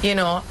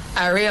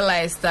I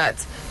realize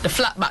that the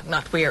flat back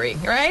not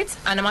wearing, right?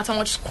 And no matter how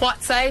much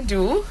squats I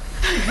do,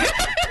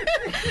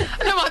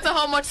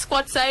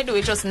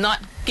 it's just not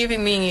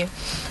giving me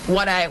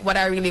what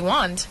I really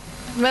want.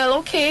 Well,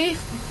 okay,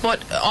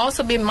 but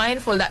also be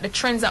mindful that the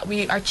trends that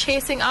we are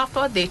chasing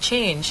after, they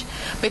change.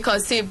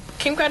 Because, see,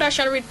 Kim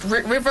Kardashian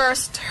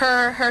reversed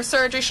her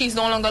surgery. She's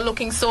no longer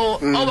looking so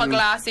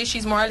hourglassy.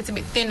 She's more a little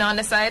bit thin on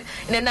the side.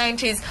 In the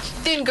 90s,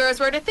 thin girls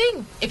were the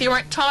thing. If you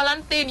weren't tall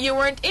and thin, you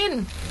weren't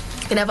in.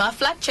 You never have a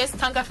flat chest.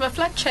 Thank God for a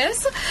flat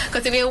chest.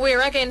 Because if you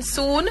wear again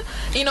soon,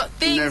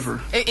 things...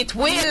 Never. It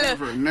will.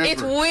 Never.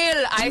 It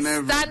will. I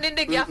stand in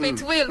the gap.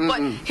 It will.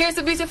 But here's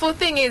the beautiful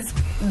thing is,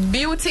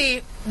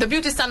 beauty... The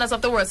beauty standards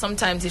of the world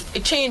sometimes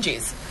it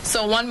changes.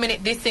 So 1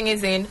 minute this thing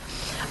is in.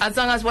 As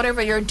long as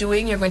whatever you're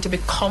doing, you're going to be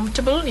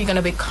comfortable, you're going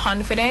to be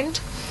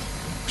confident,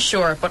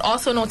 sure, but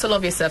also know to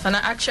love yourself. And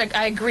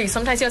I agree.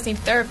 Sometimes you just need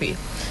therapy,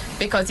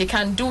 because you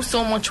can do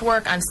so much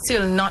work and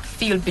still not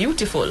feel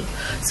beautiful.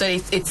 So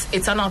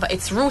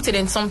it's rooted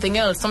in something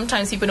else.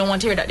 Sometimes people don't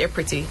want to hear that they're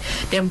pretty.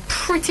 They're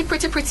pretty,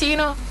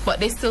 but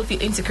they still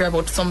feel insecure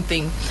about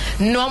something.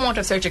 No amount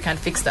of surgery can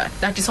fix that.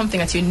 That is something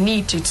that you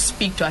need to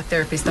speak to a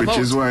therapist about. Which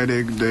is why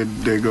they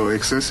go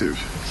excessive.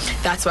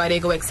 That's why they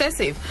go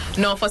excessive.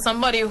 Now, for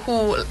somebody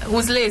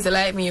who's lazy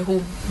like me,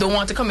 who don't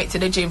want to commit to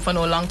the gym for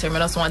no long term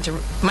and just want to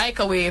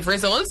microwave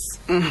results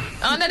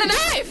under the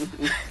knife.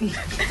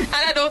 And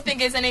I don't think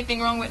there's anything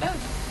wrong with that.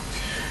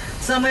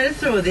 So I'm going to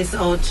throw this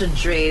out to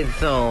Dre,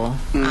 though,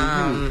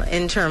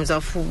 in terms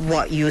of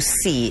what you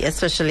see,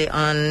 especially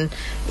on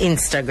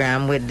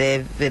Instagram with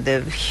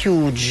the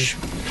huge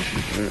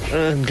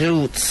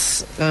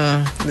glutes,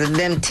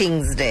 them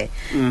things there,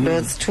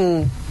 those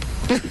two.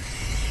 I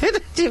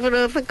don't even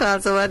know if I call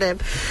some of them.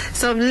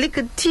 Some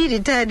little teeny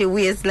tiny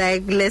waist,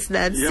 like less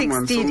than 16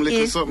 man, some little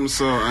inch. something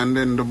so, and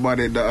then the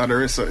body, the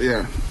other, so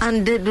yeah.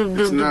 And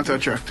It's not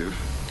attractive.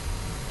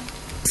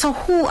 So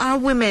who are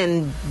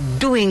women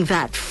doing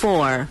that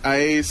for?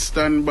 I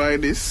stand by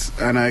this,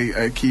 and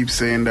I keep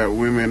saying that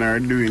women are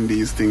doing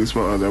these things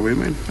for other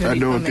women. I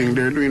don't think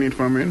they're doing it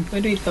for men.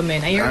 We do it for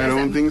men. I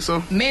don't think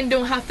so. Men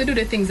don't have to do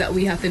the things that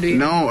we have to do.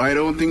 No, I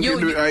don't think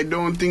I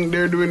don't think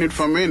they're doing it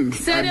for men.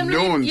 I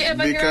don't, you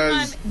ever hear a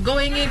man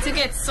going in to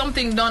get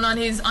something done on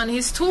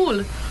his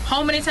tool?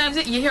 How many times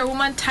you hear a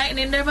woman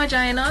tightening their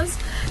vaginas?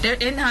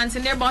 They're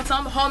enhancing their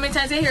bottom. How many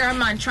times you hear a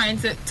man trying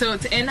to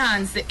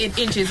enhance the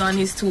inches on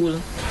his tool?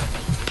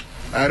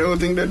 I don't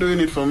think they're doing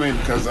it for men,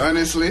 because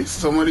honestly,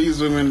 some of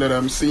these women that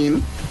I'm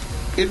seeing,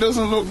 it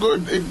doesn't look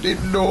good. It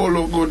don't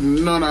look good,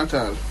 none at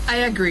all. I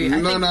agree.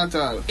 None at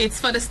all. It's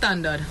for the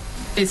standard.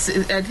 I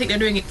think they're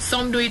doing it.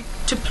 Some do it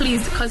to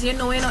please, because you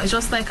know, it's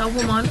just like a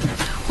woman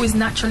who is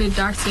naturally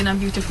dark skinned and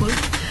beautiful,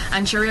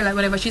 and she realizes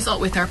whenever she's out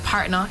with her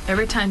partner,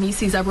 every time he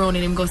sees a brown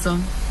in him, goes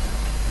on.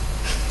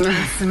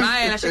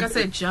 Smile, and she can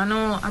say,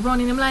 Jono, a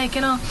brownie him like,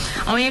 and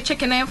when you're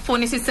checking their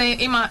phone, you see say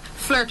he might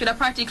flirt with a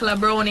particular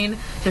brownie,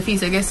 the face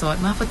say, guess what,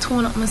 I have to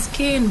tone up my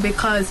skin,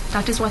 because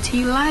that is what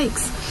he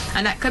likes.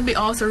 And that could be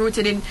also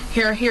rooted in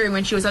her hearing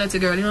when she was a little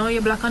girl,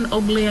 you're black and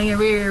ugly and you're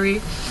weary.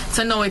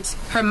 So now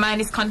her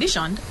mind is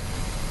conditioned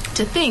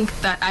to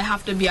think that I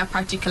have to be a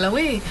particular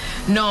way.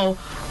 No,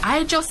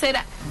 I just said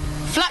that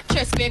flat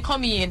chest may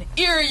come in,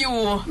 hear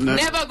you,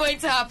 never going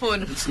to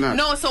happen. It's not.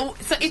 No, so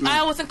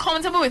I wasn't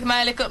comfortable with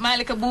my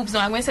little boobs now.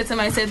 I'm going to say to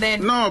myself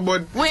then, no,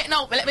 but wait,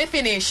 no, let me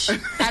finish.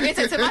 I'm going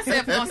to say to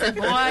myself now, say,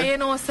 boy,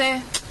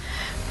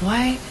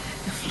 why?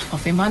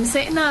 If a man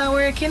say, nah,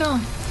 work, I'm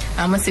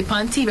going to sit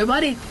on TV,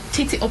 everybody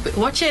titty up,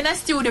 watching that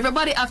studio,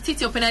 everybody have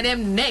titty up in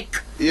them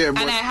neck. Yeah, and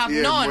I have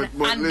none.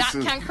 But and listen,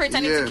 that can create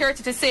an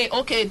insecurity to say,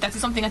 okay, that is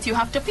something that you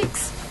have to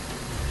fix.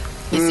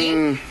 You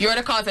see? You're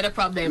the cause of the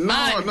problem.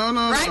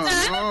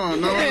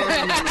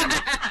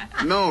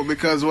 No,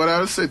 because what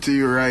I'll say to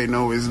you right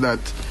now is that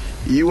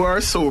you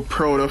are so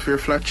proud of your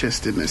flat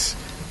chestedness,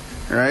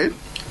 right?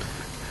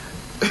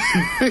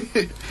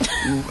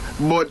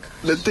 But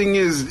the thing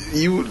is,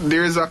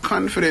 there's a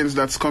confidence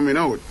that's coming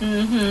out,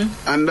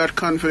 and that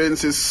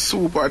confidence is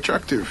super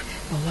attractive.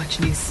 Well, watch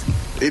this.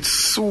 It's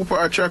super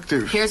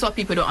attractive. Here's what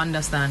people don't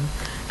understand,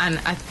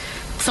 and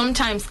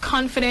sometimes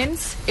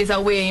confidence is a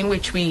way in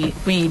which we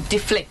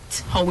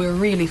deflect how we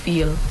really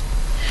feel.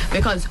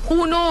 Because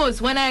who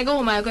knows, when I go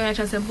home, I go and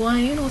say,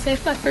 boy, say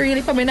flat for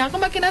really for me now,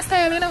 come back in a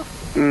style,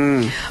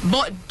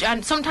 But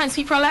and sometimes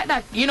people are like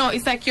that.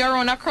 It's like you're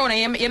on a crowd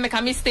and you make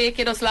a mistake,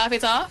 you just laugh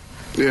it off.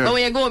 Yeah. But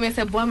when you go home, you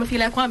say, boy, I feel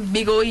like one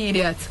big old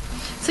idiot.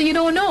 So you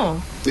don't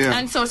know. Yeah.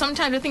 And so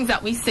sometimes the things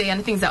that we say and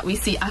the things that we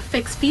see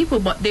affects people,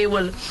 but they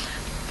will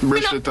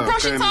brush it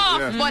off.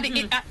 Yeah. But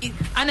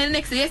and then the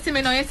next day you see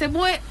me now, you say,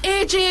 boy,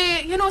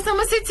 AJ,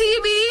 someone say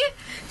TV,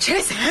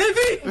 chest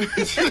heavy.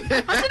 I said,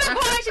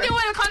 go actually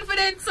want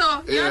confidence,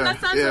 so you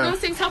understand? So those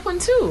things happen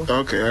too.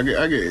 Okay, I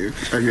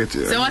get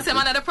you. So what's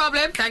another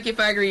problem? Thank you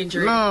for agreeing,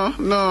 Drew. No,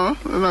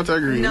 I'm not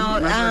agreeing. No,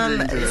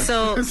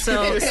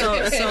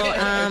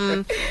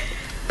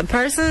 the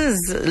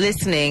persons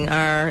listening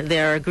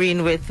they're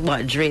agreeing with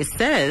what Dre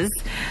says,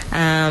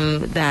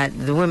 that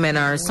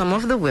some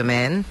of the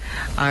women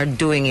are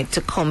doing it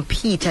to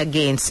compete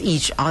against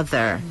each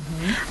other.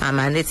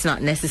 And it's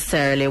not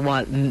necessarily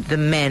what the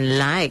men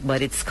like,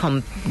 but it's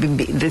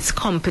this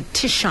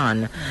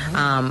competition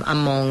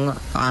among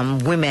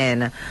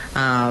women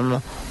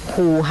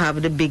who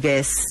have the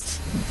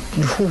biggest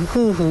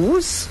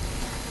who's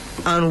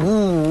and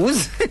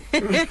who's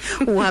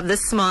who have the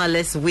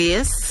smallest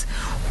waists,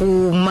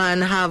 who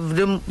man have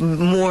the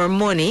more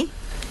money.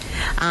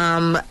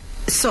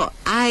 So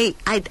I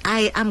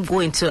am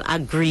going to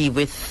agree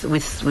with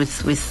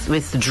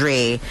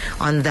Dre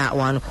on that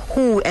one.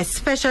 Who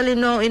especially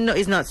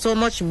is not so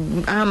much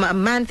a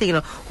man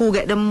thing, who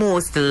get the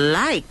most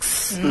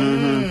likes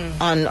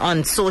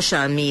on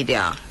social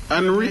media.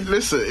 And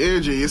listen,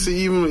 AJ, you see,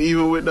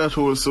 even with that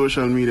whole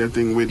social media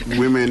thing with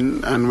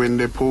women, and when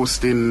they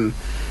post in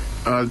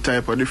all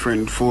type of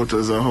different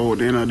photos or how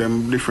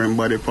them different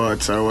body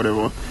parts or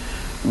whatever,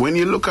 when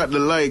you look at the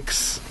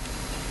likes,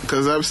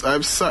 because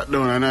I've sat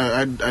down and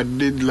I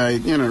did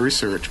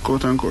research,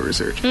 quote unquote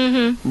research.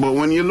 But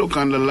when you look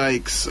on the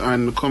likes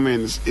and the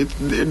comments,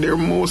 they're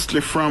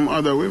mostly from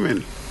other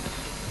women.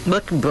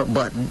 But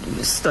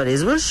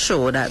studies will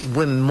show that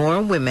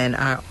more women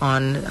are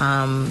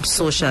on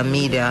social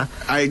media.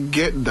 I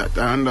get that.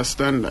 I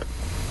understand that.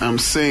 I'm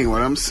saying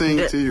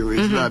to you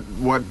is that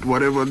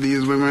whatever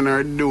these women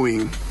are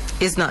doing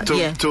is not.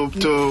 I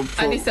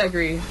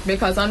disagree,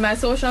 because on my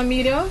social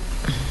media,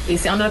 you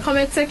see under the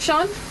comment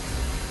section,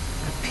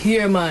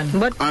 here, man.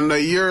 But Under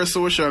your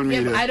social Yeah,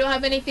 media. but I don't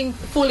have anything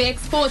fully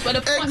exposed. But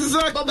the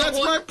Exactly, that's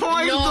my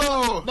point, no,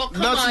 though. But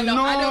come That's on,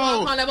 no, I don't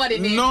want to call nobody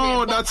names no, here,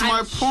 but that's I'm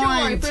my sure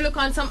point. if you look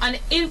on an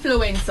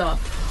influencer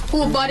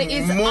whose body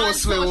is on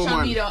Mostly social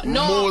woman. media,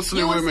 no, Mostly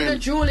you women. see the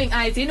drooling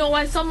eyes. You know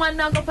why someone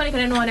now go panic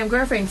and know them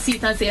girlfriend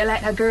sit and say I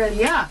like that girl,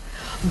 yeah.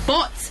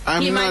 But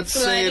he I'm might not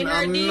slide saying in her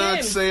I'm not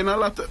DMs. saying a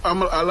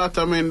lot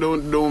of men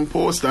don't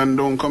post and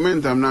don't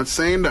comment. I'm not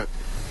saying that.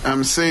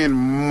 I'm saying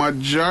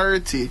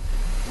majority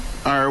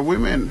are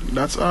women.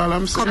 That's all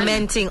I'm saying.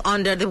 commenting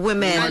under the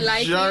women. I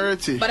like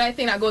Majority. it, but I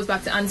think that goes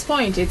back to Anne's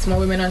point. It's more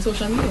women on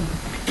social media.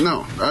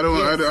 No, I don't.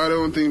 Yes. I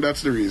don't think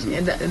that's the reason.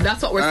 Yeah,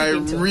 that's what we're I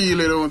sticking to.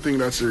 really don't think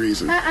that's the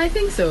reason. I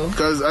think so.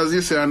 Because as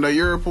you say, under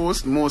your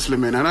post, mostly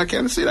men, and I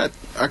can see that.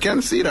 I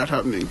can see that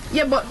happening.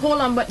 Yeah, but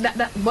hold on. But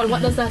but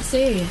what does that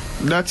say?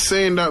 That's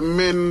saying that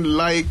men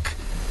like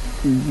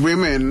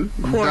women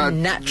Who are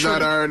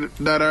natural.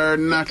 that are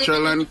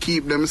natural and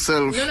keep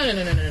themselves. No.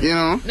 You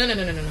know?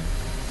 No.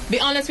 Be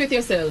honest with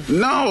yourself.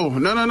 No.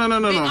 Be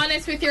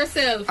honest with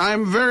yourself.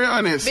 I'm very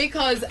honest.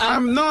 Because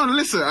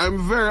listen,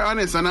 I'm very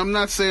honest, and I'm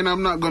not saying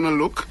I'm not gonna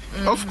look.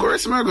 Of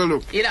course I'm gonna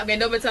look. you're not going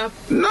double tap.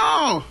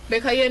 No,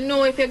 Because you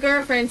know if your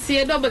girlfriend see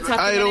a double tap.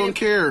 I don't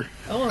care.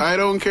 Oh. I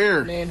don't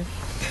care. Man.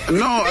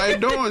 No, I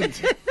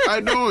don't. I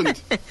don't.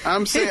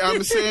 I'm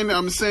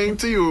saying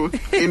to you,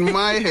 in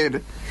my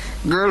head,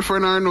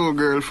 girlfriend or no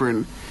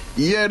girlfriend,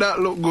 yeah,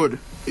 that look good,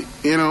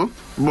 you know,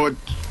 but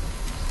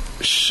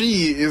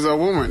she is a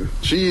woman.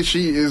 She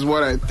is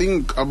what I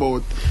think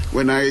about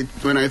when I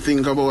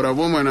think about a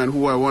woman and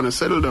who I want to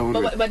settle down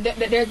with. But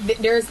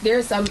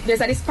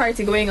there's a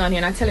disparity going on here,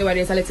 and I tell you why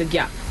there's a little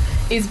gap.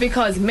 It's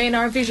because men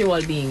are visual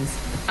beings,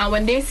 and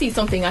when they see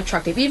something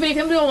attractive, even if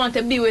they don't want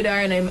to be with her,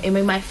 and I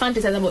might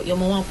fantasize about you,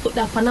 want to put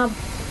that on a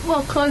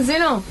cause, you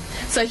know.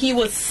 So he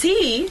will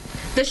see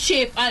the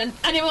shape, and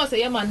he will say,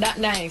 yeah, man, that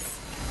nice.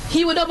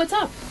 He would double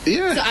tap.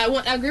 Yeah. So I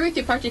won't agree with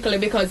you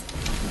particularly because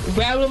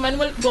where women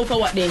will go for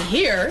what they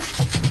hear,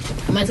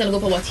 man's gonna go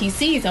for what he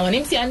sees. And when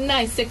him see a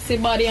nice, sexy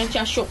body and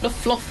can show up the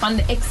fluff and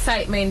the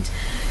excitement,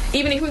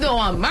 even if we don't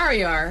want to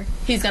marry her,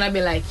 he's gonna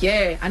be like,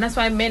 yeah. And that's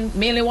why men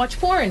mainly watch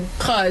porn,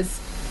 because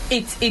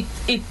it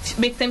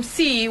makes them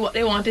see what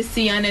they want to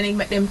see, and then it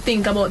make them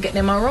think about getting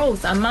them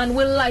aroused. A man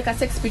will like a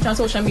sex picture on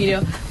social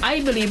media,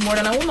 I believe, more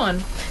than a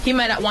woman. He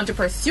might not want to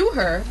pursue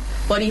her,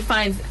 but he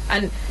finds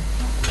and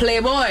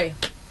Playboy,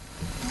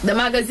 the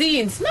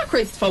magazines, not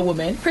created for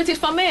women, created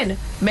for men.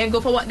 Men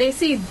go for what they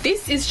see.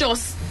 This is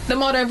just the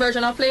modern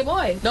version of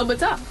Playboy, double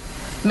tap.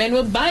 Men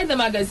will buy the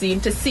magazine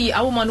to see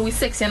a woman who is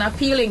sexy and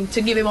appealing,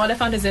 to give him all the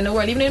fantasy in the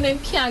world. Even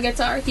if he can't get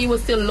her, he will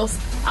still lust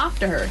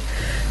after her.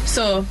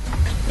 So,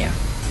 yeah.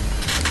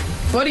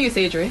 What do you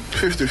say, Dre?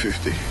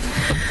 50-50.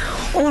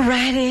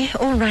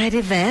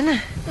 Alrighty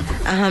then.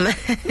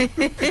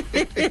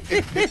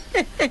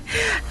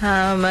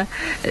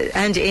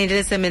 Angie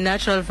Angel said, "Me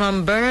natural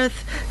from birth."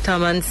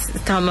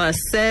 Thomas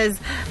says,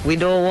 "We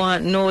don't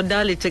want no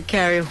dolly to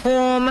carry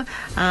home."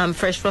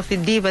 Fresh Fluffy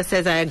Diva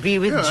says, "I agree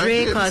with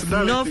Dre, because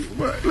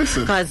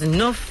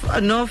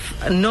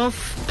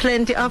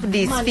plenty of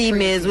these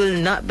females will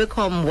not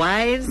become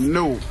wives."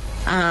 No.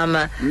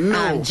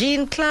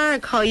 Jean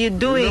Clark, how you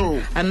doing?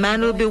 No. A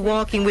man will be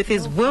walking with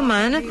his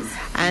woman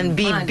and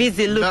be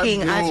busy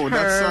looking at her.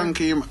 That song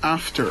came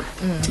after.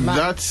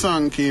 That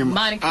song came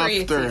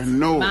after.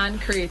 No. Man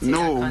created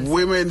no. that concept.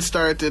 Women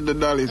started the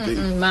dolly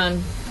thing.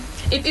 Man.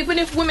 Even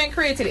if women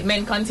created it,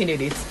 men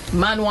continued it.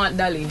 Man want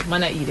dolly,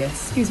 man I eat it.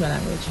 Excuse my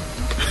language.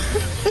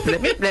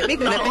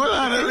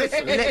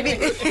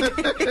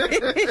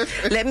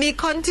 Let me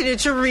continue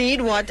to read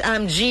what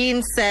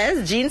Jean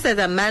says. Jean says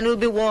a man will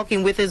be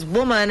walking with his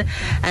woman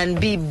and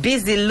be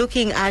busy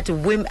looking at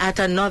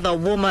another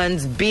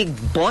woman's big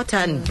butt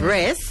and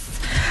breasts.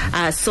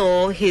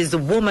 So his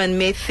woman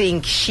may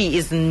think she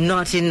is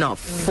not enough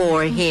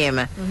for him.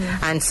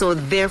 And so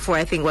therefore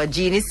I think what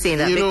Jean is saying,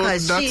 that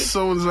because that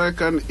sounds like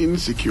an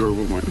insecure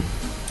woman.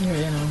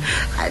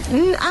 I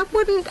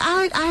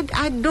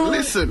don't.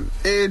 Listen,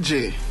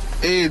 AJ,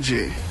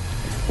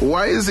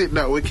 why is it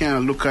that we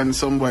can't look at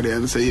somebody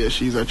and say, yeah,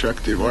 she's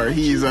attractive or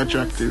he's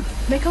attractive?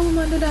 Make a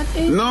woman do that,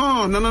 eh?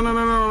 No.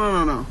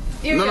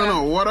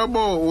 No. What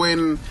about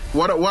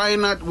why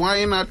not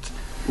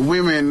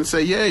women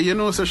say, yeah, you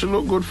know, so she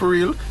look good for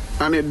real,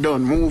 and it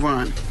done, move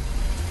on.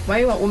 Why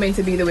you want women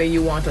to be the way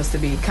you want us to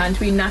be? Can't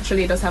we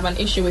naturally just have an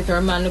issue with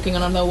our man looking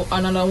at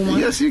another woman?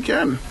 Yes, you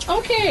can.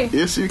 Okay.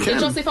 Yes, you can.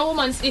 It's just if a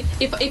woman,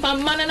 if a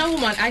man and a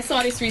woman, I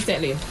saw this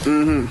recently.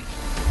 A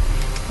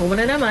woman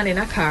and a man in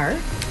a car,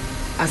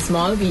 a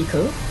small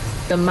vehicle.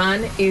 The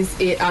man is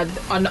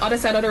on the other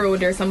side of the road.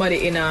 There's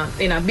somebody in a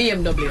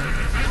BMW,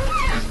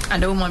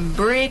 and the woman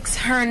breaks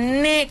her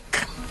neck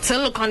to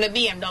look on the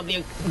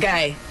BMW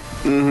guy,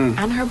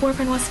 and her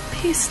boyfriend was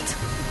pissed.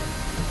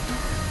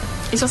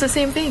 It's just the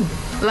same thing.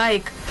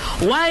 Like,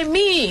 why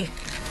me?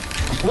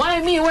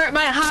 Why me work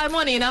my hard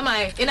money in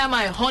my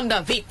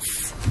Honda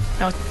Vitz?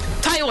 Now,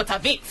 Toyota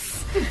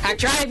Vitz. I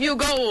drive you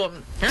go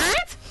home.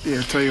 Alright?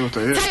 Yeah,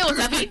 Toyota. Yeah.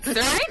 Toyota Vitz,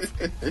 right?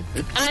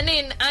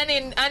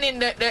 and in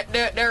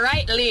the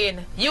right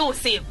lane, you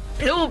see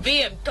blue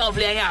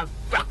BMW and you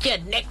rock your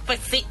neck for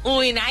sit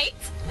all night.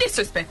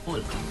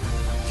 Disrespectful.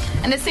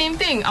 And the same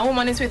thing, a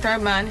woman is with her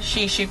man,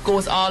 she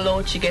goes all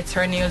out, she gets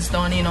her nails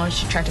done, you know,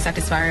 she tries to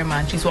satisfy her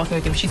man, she's walking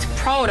with him, she's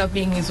proud of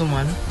being his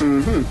woman.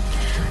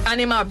 Mm-hmm. And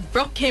him a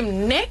broke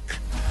him neck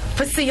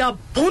for see a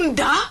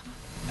bunda.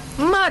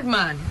 Mad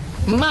man.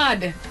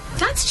 Mad.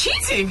 That's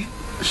cheating.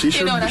 She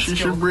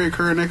should break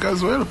her neck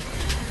as well.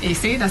 You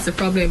see, that's the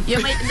problem. Yeah,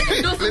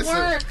 it doesn't Listen,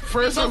 work.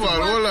 First of all,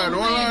 hold on.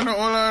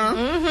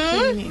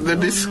 Mm-hmm. The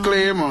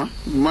disclaimer,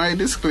 my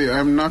disclaimer,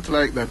 I'm not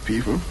like that,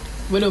 people.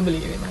 We don't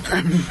believe it,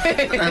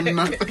 man. I'm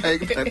not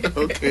like that,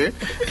 okay?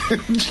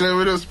 Let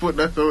me just put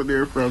that out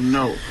there from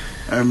now.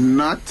 I'm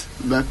not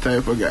that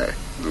type of guy,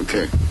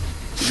 okay?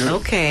 Good.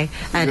 Okay,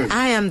 and Good.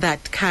 I am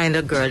that kind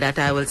of girl that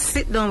I will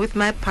sit down with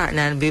my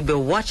partner and we'll be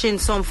watching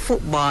some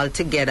football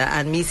together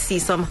and me see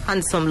some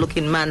handsome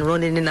looking man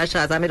running in a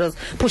shot and me just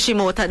push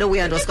him out of the way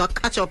and just go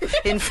catch up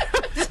in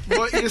front.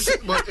 But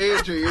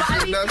AJ, you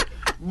see that?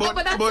 But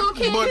that's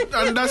okay.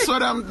 And that's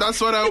what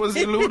I was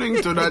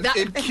alluding to, that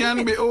it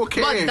can be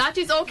okay. But that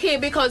is okay,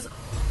 because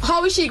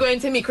how is she going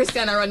to meet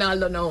Cristiano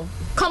Ronaldo now?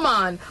 Come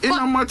on.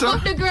 But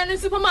the girl in the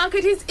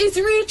supermarket is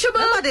reachable.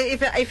 No, but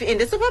if in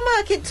the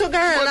supermarket to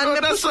girl and me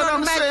that's push what on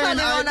I'm my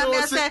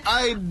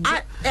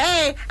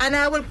saying. and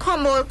I will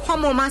come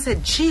home and say,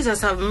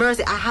 Jesus have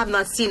mercy, I have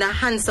not seen a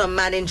handsome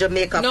man in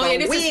Jamaica no, for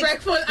a week.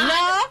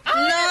 No,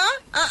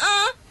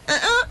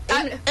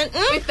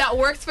 If that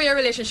works for your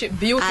relationship,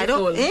 beautiful. I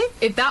don't,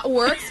 If that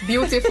works,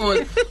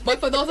 beautiful. But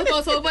for those of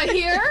us over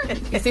here,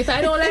 you see, if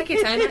I don't like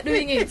it, I'm not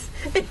doing it.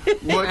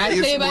 But I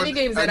play by the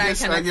games that I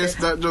can. I guess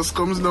that just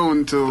comes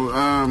down to,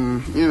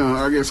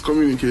 I guess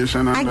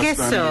communication. I guess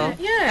so.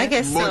 Yeah. I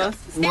guess so.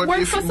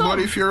 But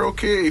if you're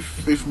okay,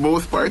 if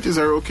both parties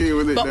are okay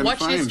with it, but then watch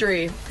fine. this,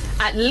 Dre.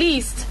 At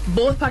least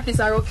both parties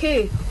are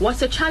okay.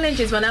 What's the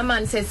challenge is when a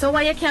man says, so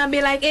why you can't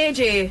be like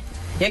AJ?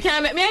 You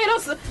can't make me,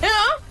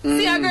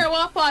 see a girl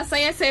walk past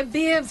and you say,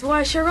 babes,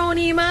 why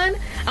Sharoni, man?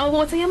 And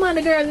we'll tell your man,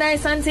 the girl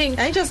nice and thing.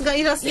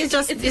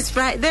 It's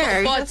right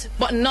there.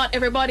 But not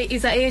everybody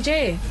is a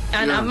AJ.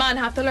 And a man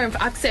have to learn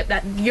to accept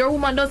that your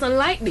woman doesn't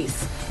like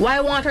this. Why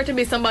want her to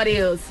be somebody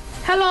else?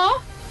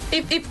 Hello?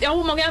 If a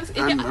woman has...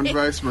 And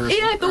vice versa.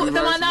 Yeah, the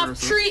man have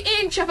 3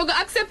 inch, you have to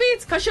accept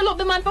it, because she love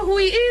the man for who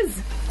he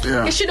is.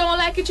 Yeah. If she don't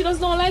like it, she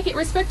just don't like it.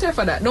 Respect her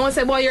for that. Don't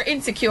say, boy, you're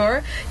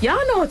insecure. Y'all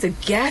know how to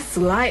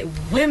gaslight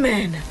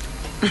women.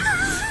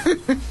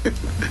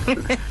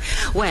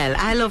 Well,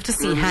 I love to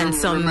see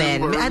handsome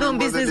men. I don't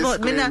business,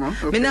 but me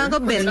not go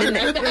bend me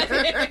neck.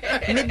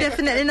 Me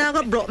definitely not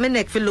go broke my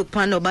neck for look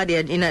for nobody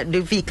in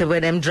the vehicle where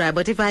them drive.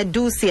 But if I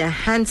do see a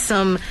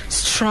handsome,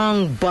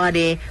 strong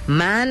body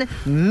man,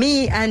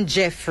 me and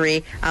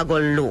Jeffrey, I go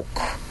look.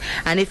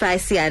 And if I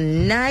see a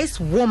nice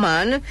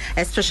woman,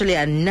 especially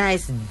a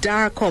nice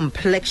dark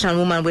complexion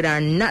woman with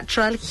her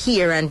natural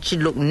hair and she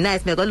look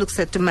nice, me go look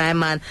say to my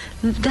man,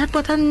 that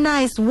what a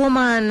nice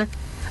woman.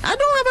 I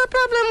don't have a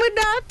problem with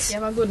that. You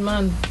have a good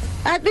man.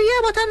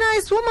 What a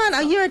nice woman.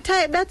 And you're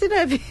type that in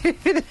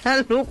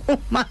a look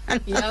woman.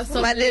 You have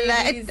some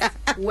ladies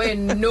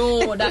when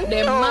know that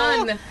the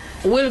man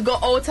will go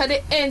out at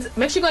the ends.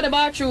 Make sure you go to the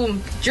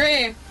bathroom.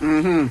 Dre,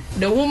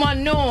 the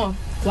woman know.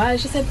 While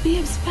she said,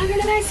 babes, why did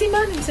I see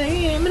man? I say,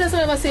 yeah, I don't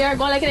ever see her.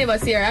 Go like I never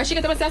see her. And she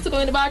get to go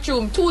in the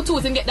bathroom, 2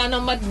 twos and get that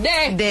number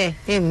there.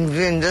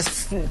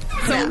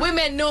 So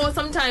women know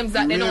sometimes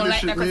that they don't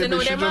like that because they know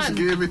their man.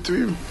 Maybe she just gave it to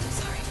him.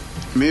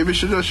 Maybe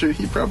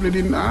he probably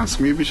didn't ask.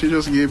 Maybe she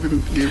just gave it to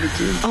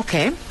him.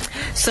 Okay.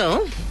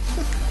 So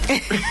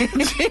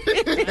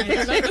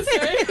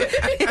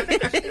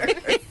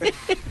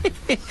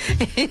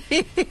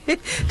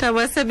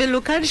Thomas said,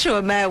 look and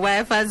show my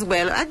wife as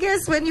well. I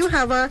guess when you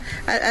have a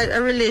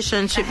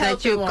relationship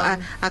that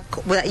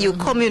you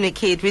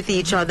communicate with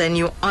each other and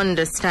you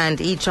understand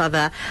each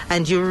other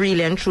and you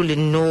really and truly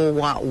know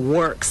what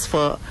works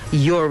for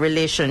your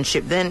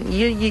relationship, then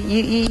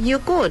you're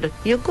good.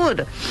 You're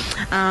good.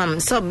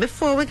 So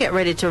before we get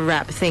ready to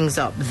wrap things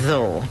up,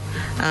 though,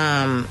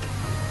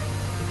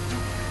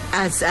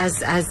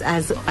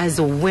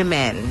 as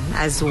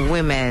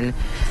women,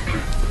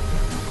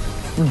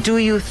 do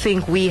you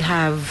think we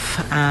have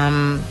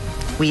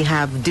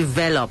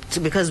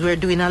developed, because we're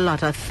doing a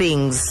lot of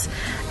things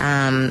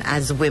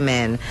as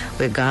women?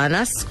 We're gone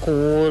to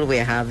school, we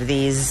have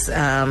these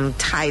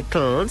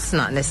titles,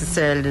 not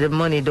necessarily the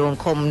money don't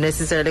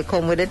necessarily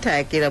come with the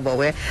title, but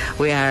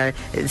we are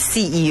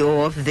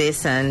CEO of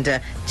this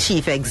and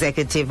chief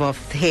executive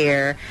of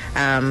here,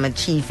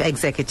 chief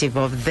executive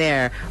of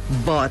there,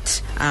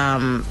 but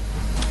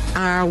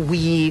are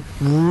we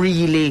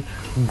really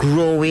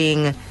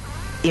growing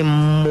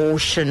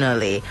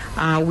emotionally?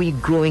 Are we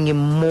growing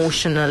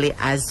emotionally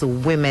as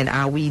women?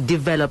 Are we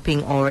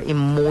developing our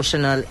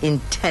emotional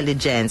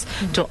intelligence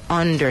to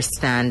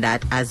understand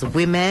that as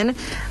women,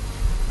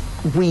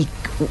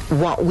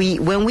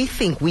 when we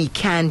think we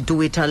can't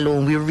do it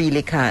alone, we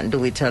really can't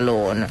do it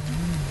alone?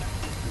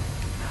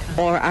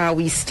 Or are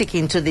we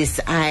sticking to this,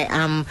 I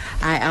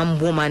am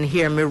woman,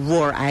 hear me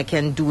roar, I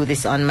can do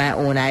this on my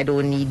own, I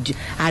don't need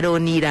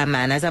a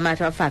man. As a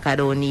matter of fact, I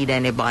don't need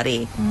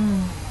anybody.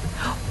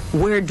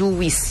 Where do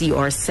we see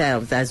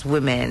ourselves as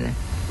women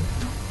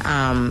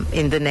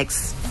in the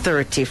next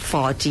 30,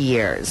 40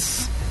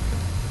 years?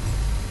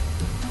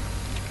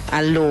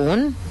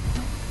 Alone,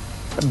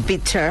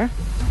 bitter,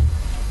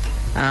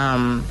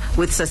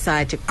 with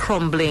society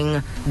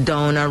crumbling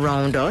down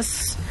around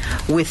us,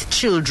 with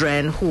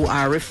children who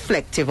are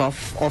reflective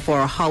of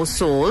our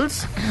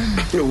households.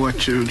 What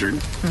children?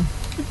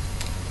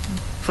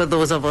 For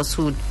those of us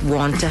who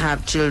want to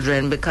have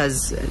children,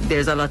 because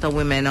there's a lot of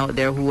women out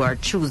there who are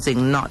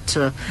choosing not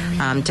to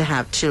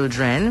have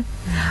children.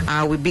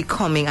 Are we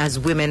becoming, as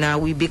women, are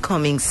we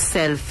becoming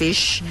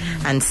selfish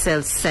and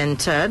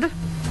self-centered?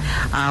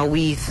 Are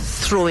we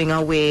throwing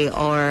away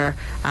our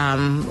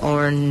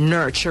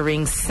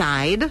nurturing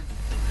side?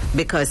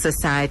 Because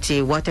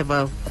society,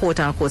 whatever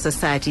quote-unquote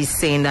society is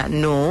saying that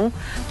no,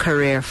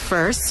 career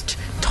first,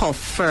 tough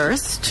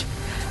first,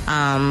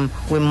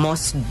 we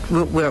must,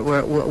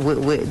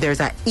 there's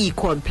an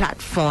equal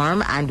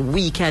platform and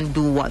we can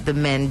do what the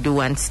men do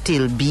and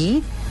still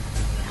be.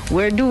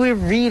 Where do we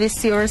really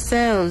see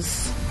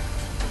ourselves?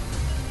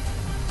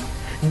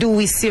 Do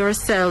we see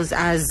ourselves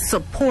as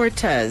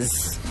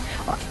supporters,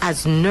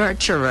 as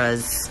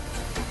nurturers?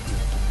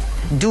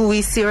 Do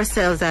we see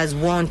ourselves as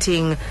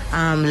wanting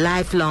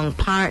lifelong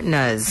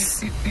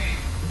partners?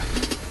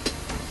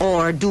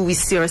 Or do we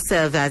see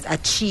ourselves as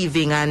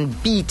achieving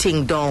and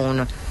beating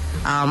down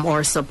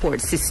our support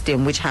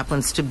system, which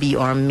happens to be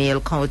our male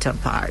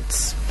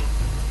counterparts?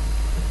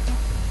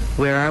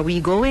 Where are we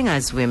going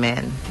as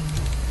women?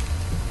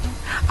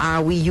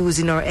 Are we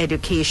using our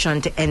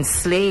education to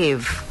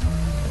enslave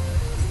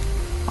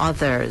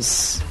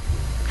others?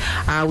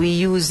 Are we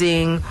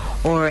using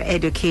our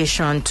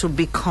education to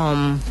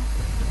become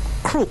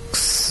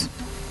crooks?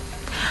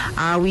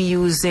 Are we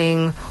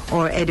using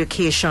our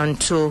education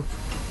to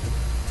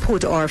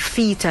put our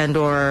feet and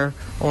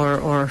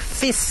our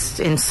fists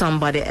in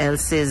somebody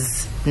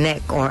else's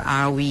neck? Or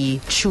are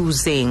we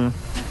choosing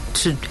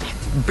to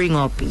bring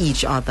up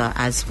each other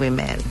as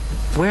women?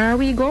 Where are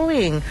we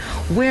going?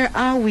 Where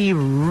are we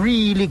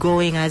really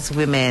going as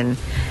women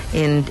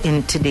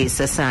in today's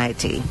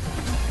society?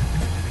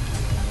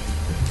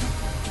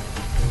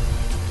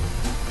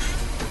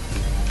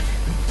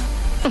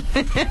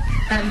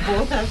 And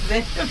both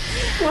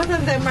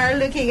of them are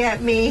looking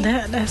at me.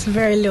 That's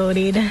very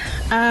loaded.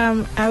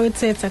 I would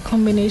say it's a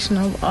combination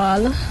of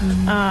all.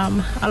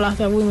 A lot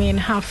of women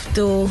have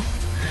to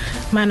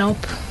man up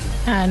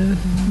and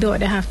do what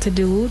they have to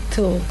do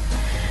to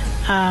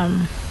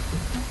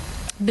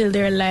build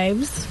their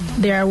lives.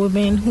 There are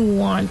women who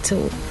want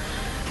to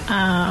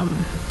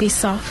be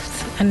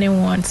soft and they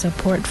want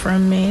support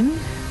from men.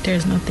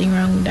 There's nothing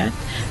wrong with that.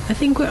 I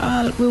think we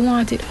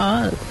want it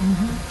all.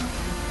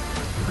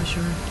 For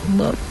sure.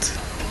 But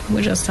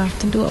we just have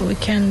to do what we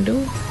can do.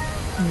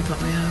 With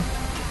what we have.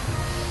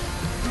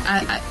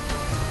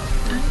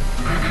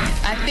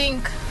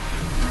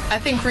 I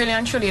think really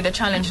and truly the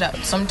challenge that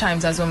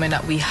sometimes as women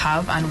that we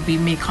have and we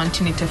may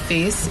continue to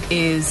face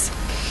is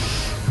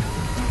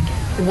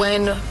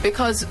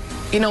because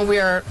we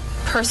are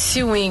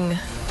pursuing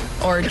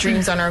our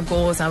dreams and our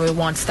goals and we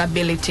want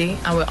stability,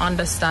 and we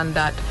understand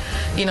that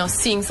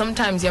seeing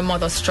sometimes your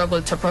mother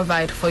struggle to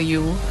provide for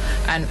you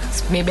and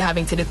maybe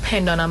having to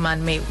depend on a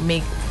man may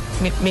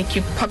make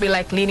you probably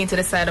like leaning to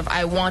the side of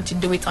I want to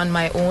do it on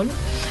my own.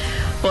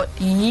 But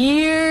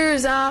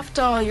years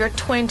after your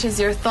 20s,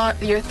 your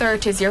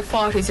 30s, your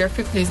 40s, your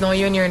 50s, now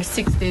you're in your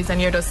 60s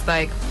and you're just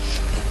like,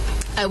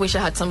 I wish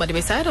I had somebody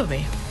beside of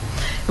me.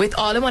 With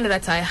all the money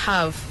that I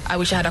have, I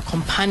wish I had a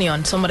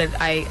companion, somebody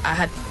that I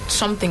had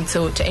something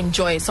to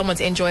enjoy, someone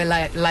to enjoy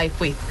life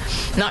with.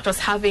 Not just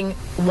having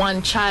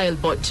one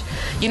child, but,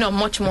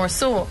 much more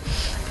so.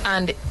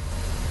 And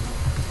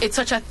it's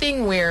such a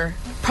thing where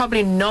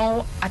probably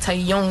now at a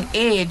young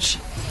age,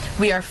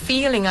 we are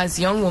feeling as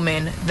young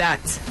women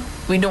that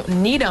we don't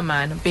need a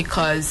man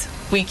because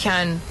we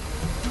can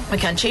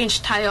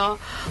change tire.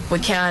 We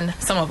can,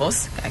 some of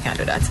us, I can't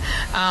do that.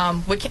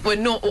 We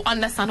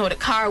understand how the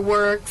car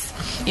works.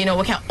 We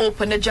can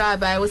open the jar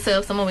by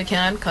ourselves. Some of we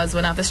can because we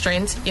don't have the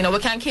strength. We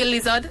can kill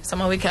lizard.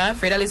 Some of we can.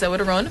 Afraid a lizard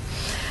would run.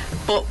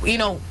 But,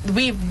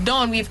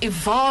 we've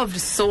evolved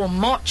so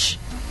much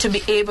to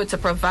be able to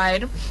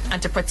provide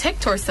and to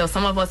protect ourselves.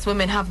 Some of us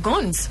women have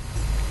guns.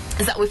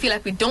 Is that we feel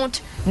like we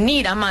don't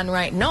need a man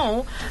right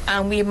now,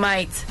 and we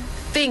might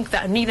think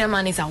that needing a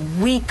man is a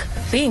weak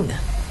thing.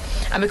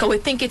 And because we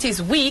think it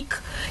is weak,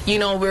 we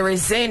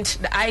resent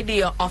the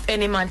idea of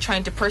any man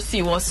trying to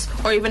pursue us,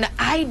 or even the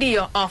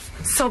idea of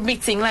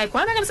submitting, like,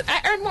 why am I going to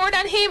I earn more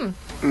than him?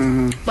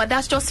 Mm-hmm. But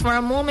that's just for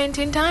a moment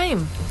in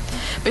time.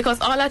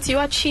 Because all that you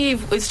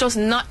achieve is just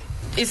not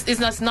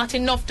not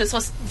enough to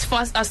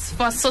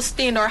for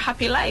sustain our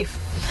happy life.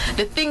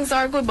 The things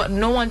are good, but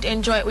no one to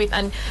enjoy it with,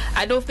 and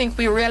I don't think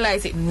we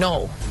realize it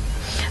now.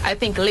 I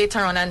think later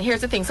on, and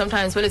here's the thing,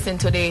 sometimes we listen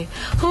to the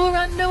Who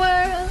Run the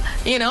World,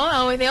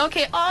 and we think,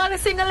 okay, all the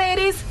single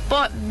ladies,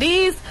 But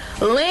these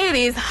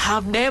ladies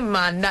have their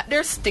man that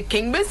they're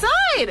sticking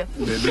beside.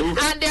 They do.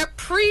 And they're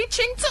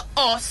preaching to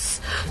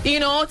us,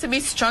 to be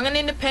strong and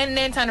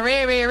independent and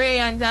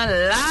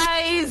and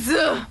lies.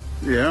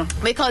 Yeah.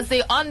 Because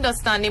they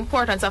understand the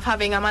importance of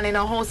having a man in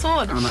a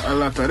household. And a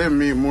lot of them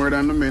make more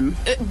than the men.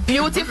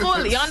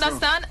 Beautiful, you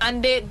understand?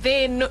 And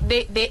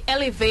they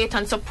elevate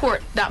and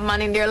support that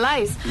man in their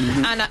lives.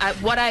 Mm-hmm. And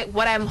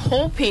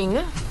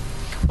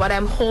what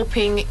I'm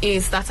hoping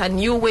is that a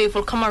new wave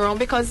will come around,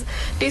 because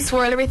this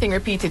world, everything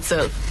repeats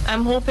itself.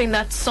 I'm hoping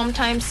that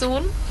sometime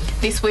soon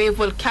this wave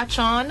will catch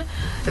on,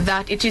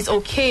 that it is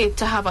okay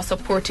to have a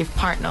supportive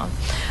partner.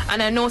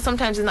 And I know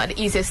sometimes it's not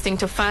the easiest thing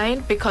to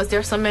find, because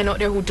there are some men out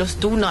there who just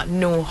do not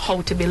know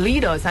how to be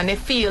leaders, and they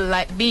feel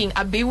like being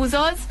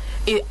abusers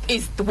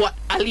is what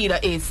a leader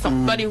is.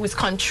 Somebody who's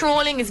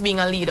controlling is being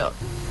a leader.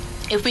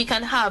 If we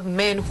can have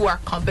men who are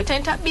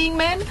competent at being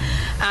men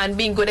and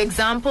being good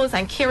examples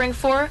and caring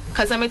for,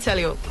 because let me tell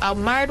you, a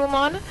married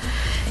woman,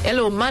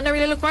 man don't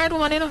really look married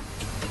woman,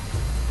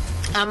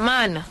 A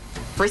man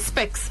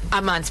respects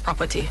a man's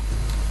property.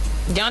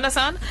 Do you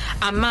understand?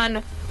 A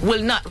man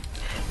will not.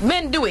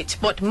 Men do it,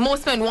 but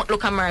most men won't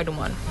look at a married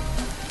woman.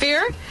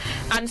 Fair?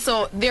 And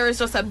so there is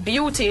just a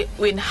beauty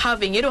in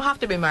having, you don't have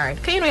to be married.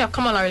 Because you have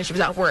common law relationships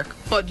at work.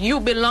 But you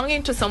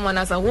belonging to someone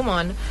as a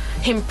woman,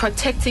 him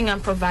protecting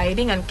and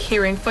providing and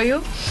caring for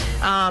you.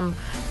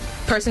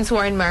 Persons who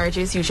are in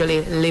marriages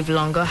usually live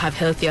longer, have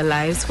healthier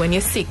lives. When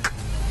you're sick,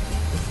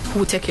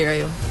 who take care of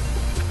you?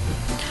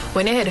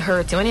 When your head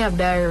hurts, when you have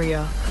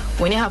diarrhea,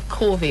 when you have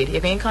COVID,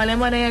 you can call them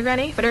mother and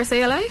granny for the rest of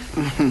your life.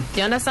 Do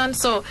you understand?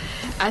 So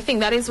I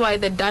think that is why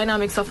the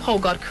dynamics of how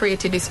God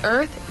created this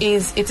earth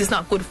it is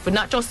not good for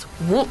not just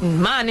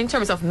man in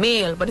terms of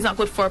male, but it's not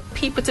good for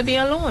people to be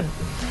alone.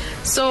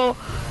 So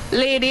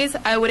ladies,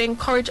 I would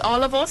encourage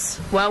all of us,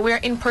 while we're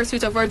in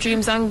pursuit of our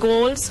dreams and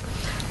goals,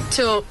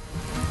 to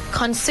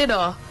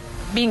consider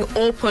being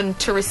open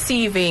to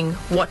receiving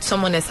what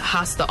someone else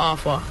has to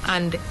offer.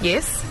 And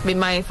yes, be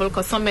mindful,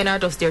 because some men are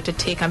just there to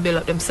take and build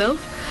up themselves.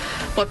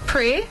 But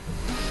pray,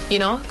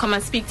 come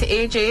and speak to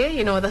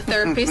AJ, the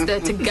therapist,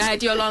 to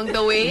guide you along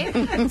the way,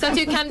 so that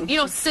you can,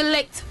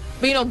 select,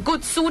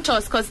 good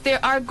suitors, because there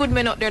are good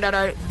men out there that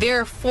are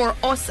there for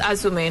us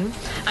as women,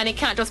 and it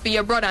can't just be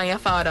your brother and your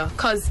father,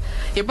 because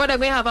your brother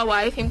may have a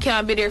wife, him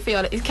can't be there for you.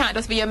 It can't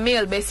just be your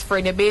male best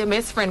friend. Your male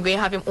best friend will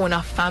have him own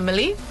a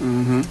family.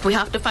 Mm-hmm. We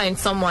have to find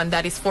someone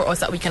that is for us,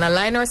 that we can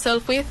align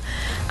ourselves with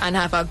and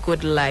have a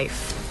good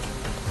life.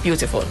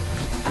 Beautiful.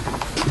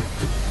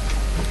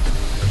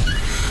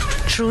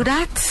 True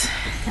that.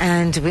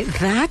 And with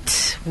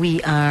that,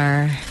 we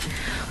are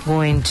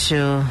going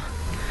to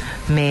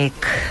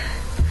make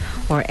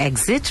or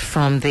exit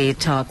from the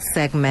talk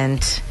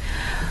segment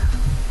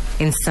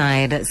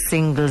inside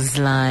Singles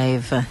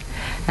Live.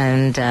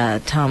 And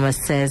Thomas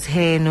says,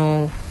 hey,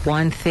 no,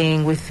 one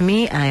thing with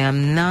me, I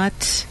am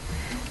not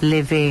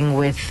living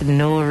with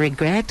no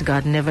regret.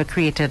 God never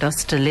created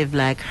us to live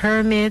like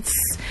hermits.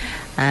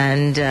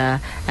 And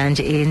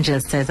Angel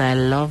says, I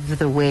love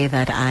the way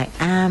that I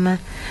am.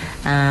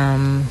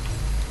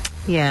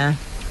 Yeah,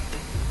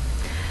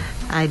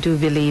 I do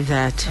believe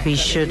that we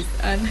should.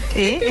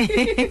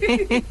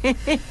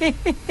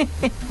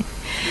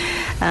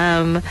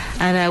 And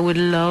I would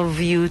love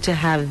you to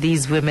have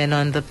these women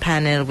on the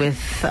panel with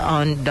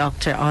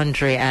Dr.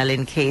 Andre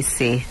Allen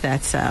Casey.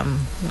 That's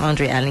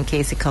Andre Allen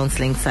Casey,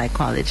 counseling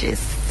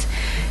psychologist.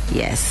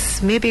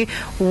 Yes, maybe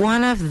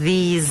one of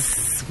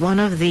these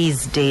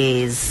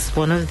days,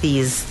 one of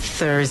these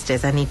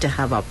Thursdays, I need to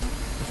have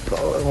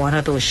one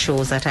of those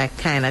shows that I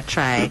kind of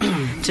try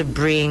to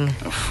bring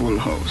a full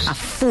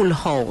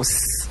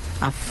house,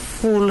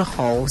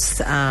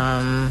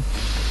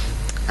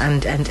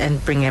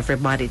 and bring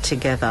everybody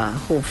together.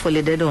 Hopefully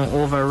they don't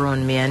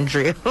overrun me and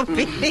Dre.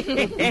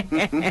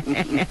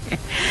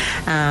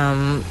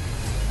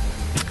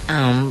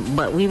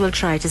 But we will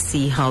try to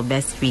see how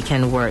best we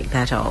can work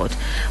that out.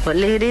 But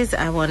ladies,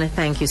 I want to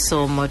thank you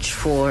so much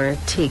for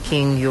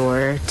taking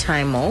your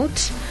time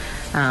out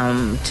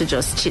to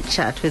just chit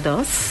chat with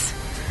us,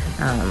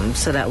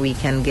 so that we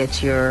can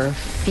get your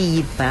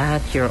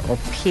feedback, your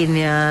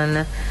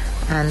opinion,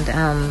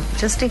 and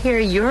just to hear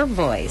your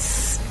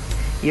voice,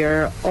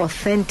 your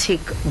authentic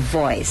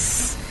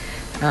voice,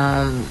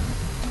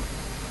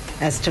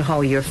 as to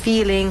how you're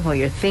feeling, how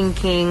you're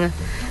thinking.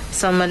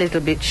 Some a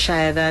little bit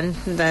shyer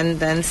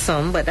than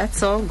some, but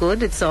that's all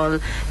good. It's all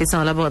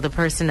about the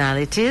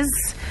personalities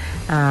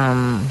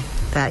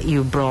that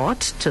you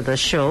brought to the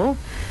show.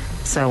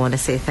 So I want to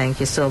say thank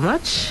you so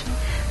much.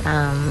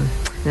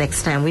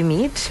 Next time we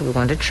meet, we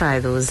want to try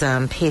those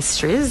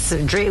pastries.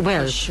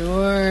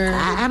 Sure.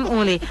 I'm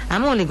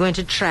only going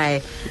to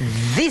try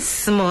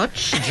this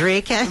much.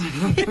 Dre can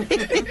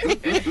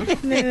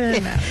No.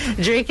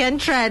 Dre can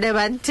try them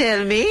and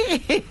tell me.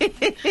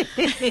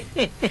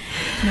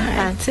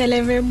 I tell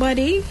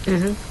everybody.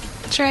 Mm-hmm.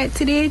 Try it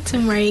today.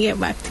 Tomorrow you get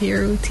back to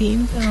your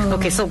routine.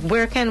 Okay, so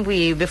where can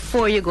we,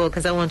 before you go,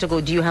 because I want to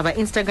go, do you have an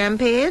Instagram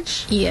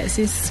page? Yes,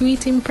 it's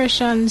Sweet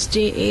Impressions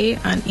JA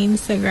on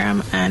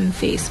Instagram and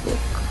Facebook.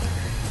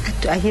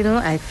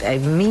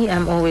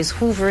 I'm always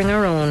hoovering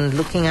around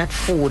looking at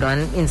food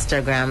on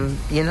Instagram.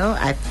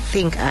 I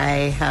think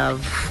I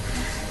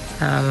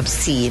have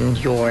seen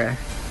your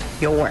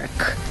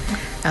work.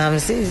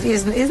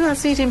 Isn't that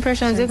Sweet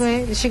Impressions?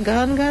 Is she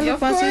gone?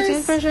 Look at Sweet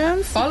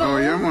Impressions. Follow. Oh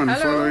yeah, man.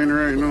 Hello. Following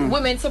right now.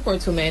 Women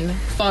support women.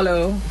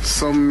 Follow.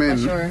 Some men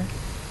For sure.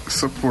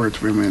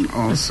 support women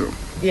also.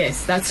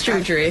 Yes, that's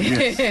true, Dre.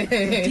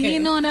 Do you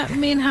know that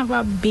men have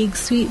a big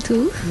sweet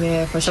tooth?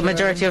 Yeah, for The sure.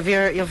 majority of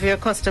your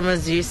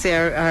customers, you say,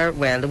 are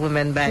the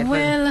women buy.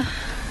 Well,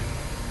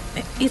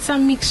 it's a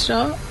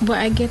mixture, but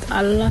I get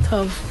a lot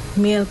of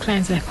male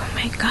clients like, oh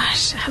my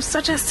gosh, I have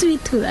such a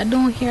sweet tooth. I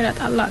don't hear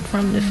that a lot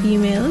from the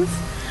females.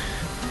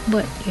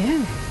 But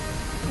yeah.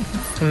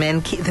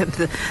 Men keep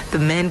the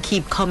men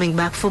keep coming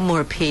back for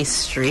more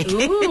pastry.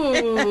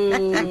 Ooh.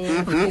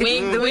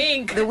 Wink,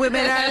 wink. The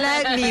women are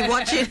like me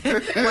watching. Hey,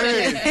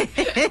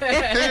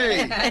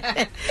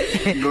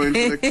 going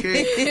for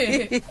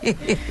the cake.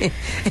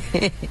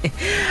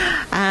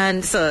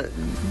 And so,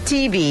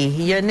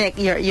 TB, your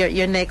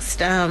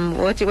next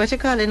what you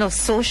calling of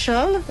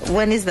social?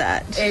 When is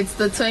that? It's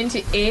the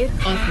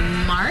 28th of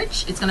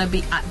March. It's going to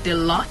be at The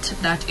Lot.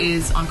 That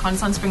is on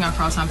Constant Spring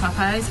across from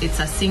Popeyes.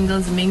 It's a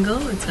singles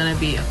mingle. It's going to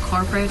be a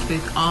corporate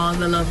with all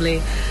the lovely,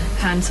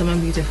 handsome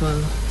and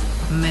beautiful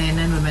men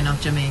and women of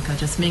Jamaica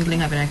just mingling,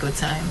 having a good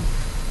time.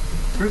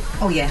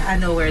 Oh yeah, I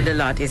know where The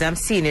Lot is. I'm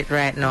seeing it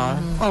right now.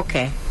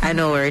 Okay, I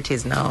know where it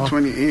is now.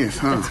 28th,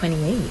 huh?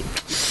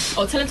 28.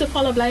 Oh, tell them to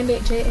follow Blind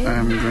Date JA.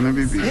 I'm gonna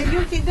be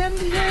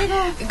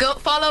busy. Go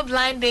follow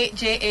Blind Date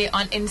JA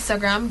on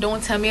Instagram.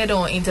 Don't tell me I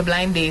don't into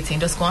blind dating.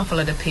 Just go and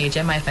follow the page.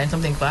 I might find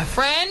something for a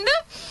friend.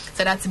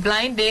 So that's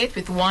Blind Date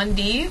with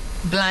 1D,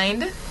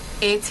 Blind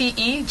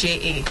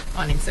ATEJA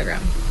on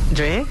Instagram.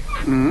 Dre,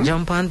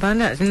 jump on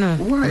that. No.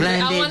 Why?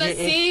 Blind I Date want to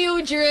JA. see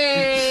you,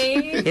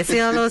 Dre. You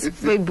see all those?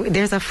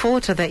 There's a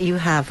photo that you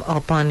have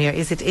up on your.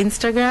 Is it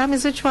Instagram?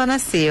 Is which one I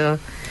see you?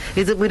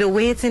 Is it with the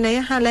weights in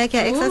your hand like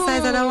your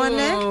exercise on that one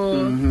there?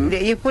 Mm-hmm.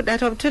 You put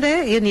that up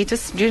today. You need to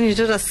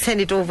just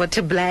send it over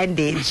to Blind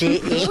Date JA.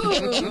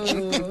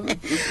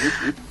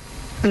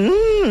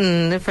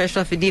 The Fresh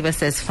Coffee Diva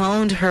says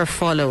found her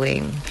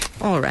following.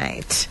 All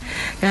right,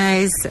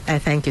 guys. I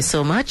thank you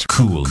so much.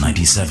 Cool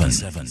 97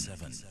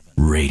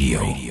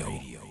 Radio.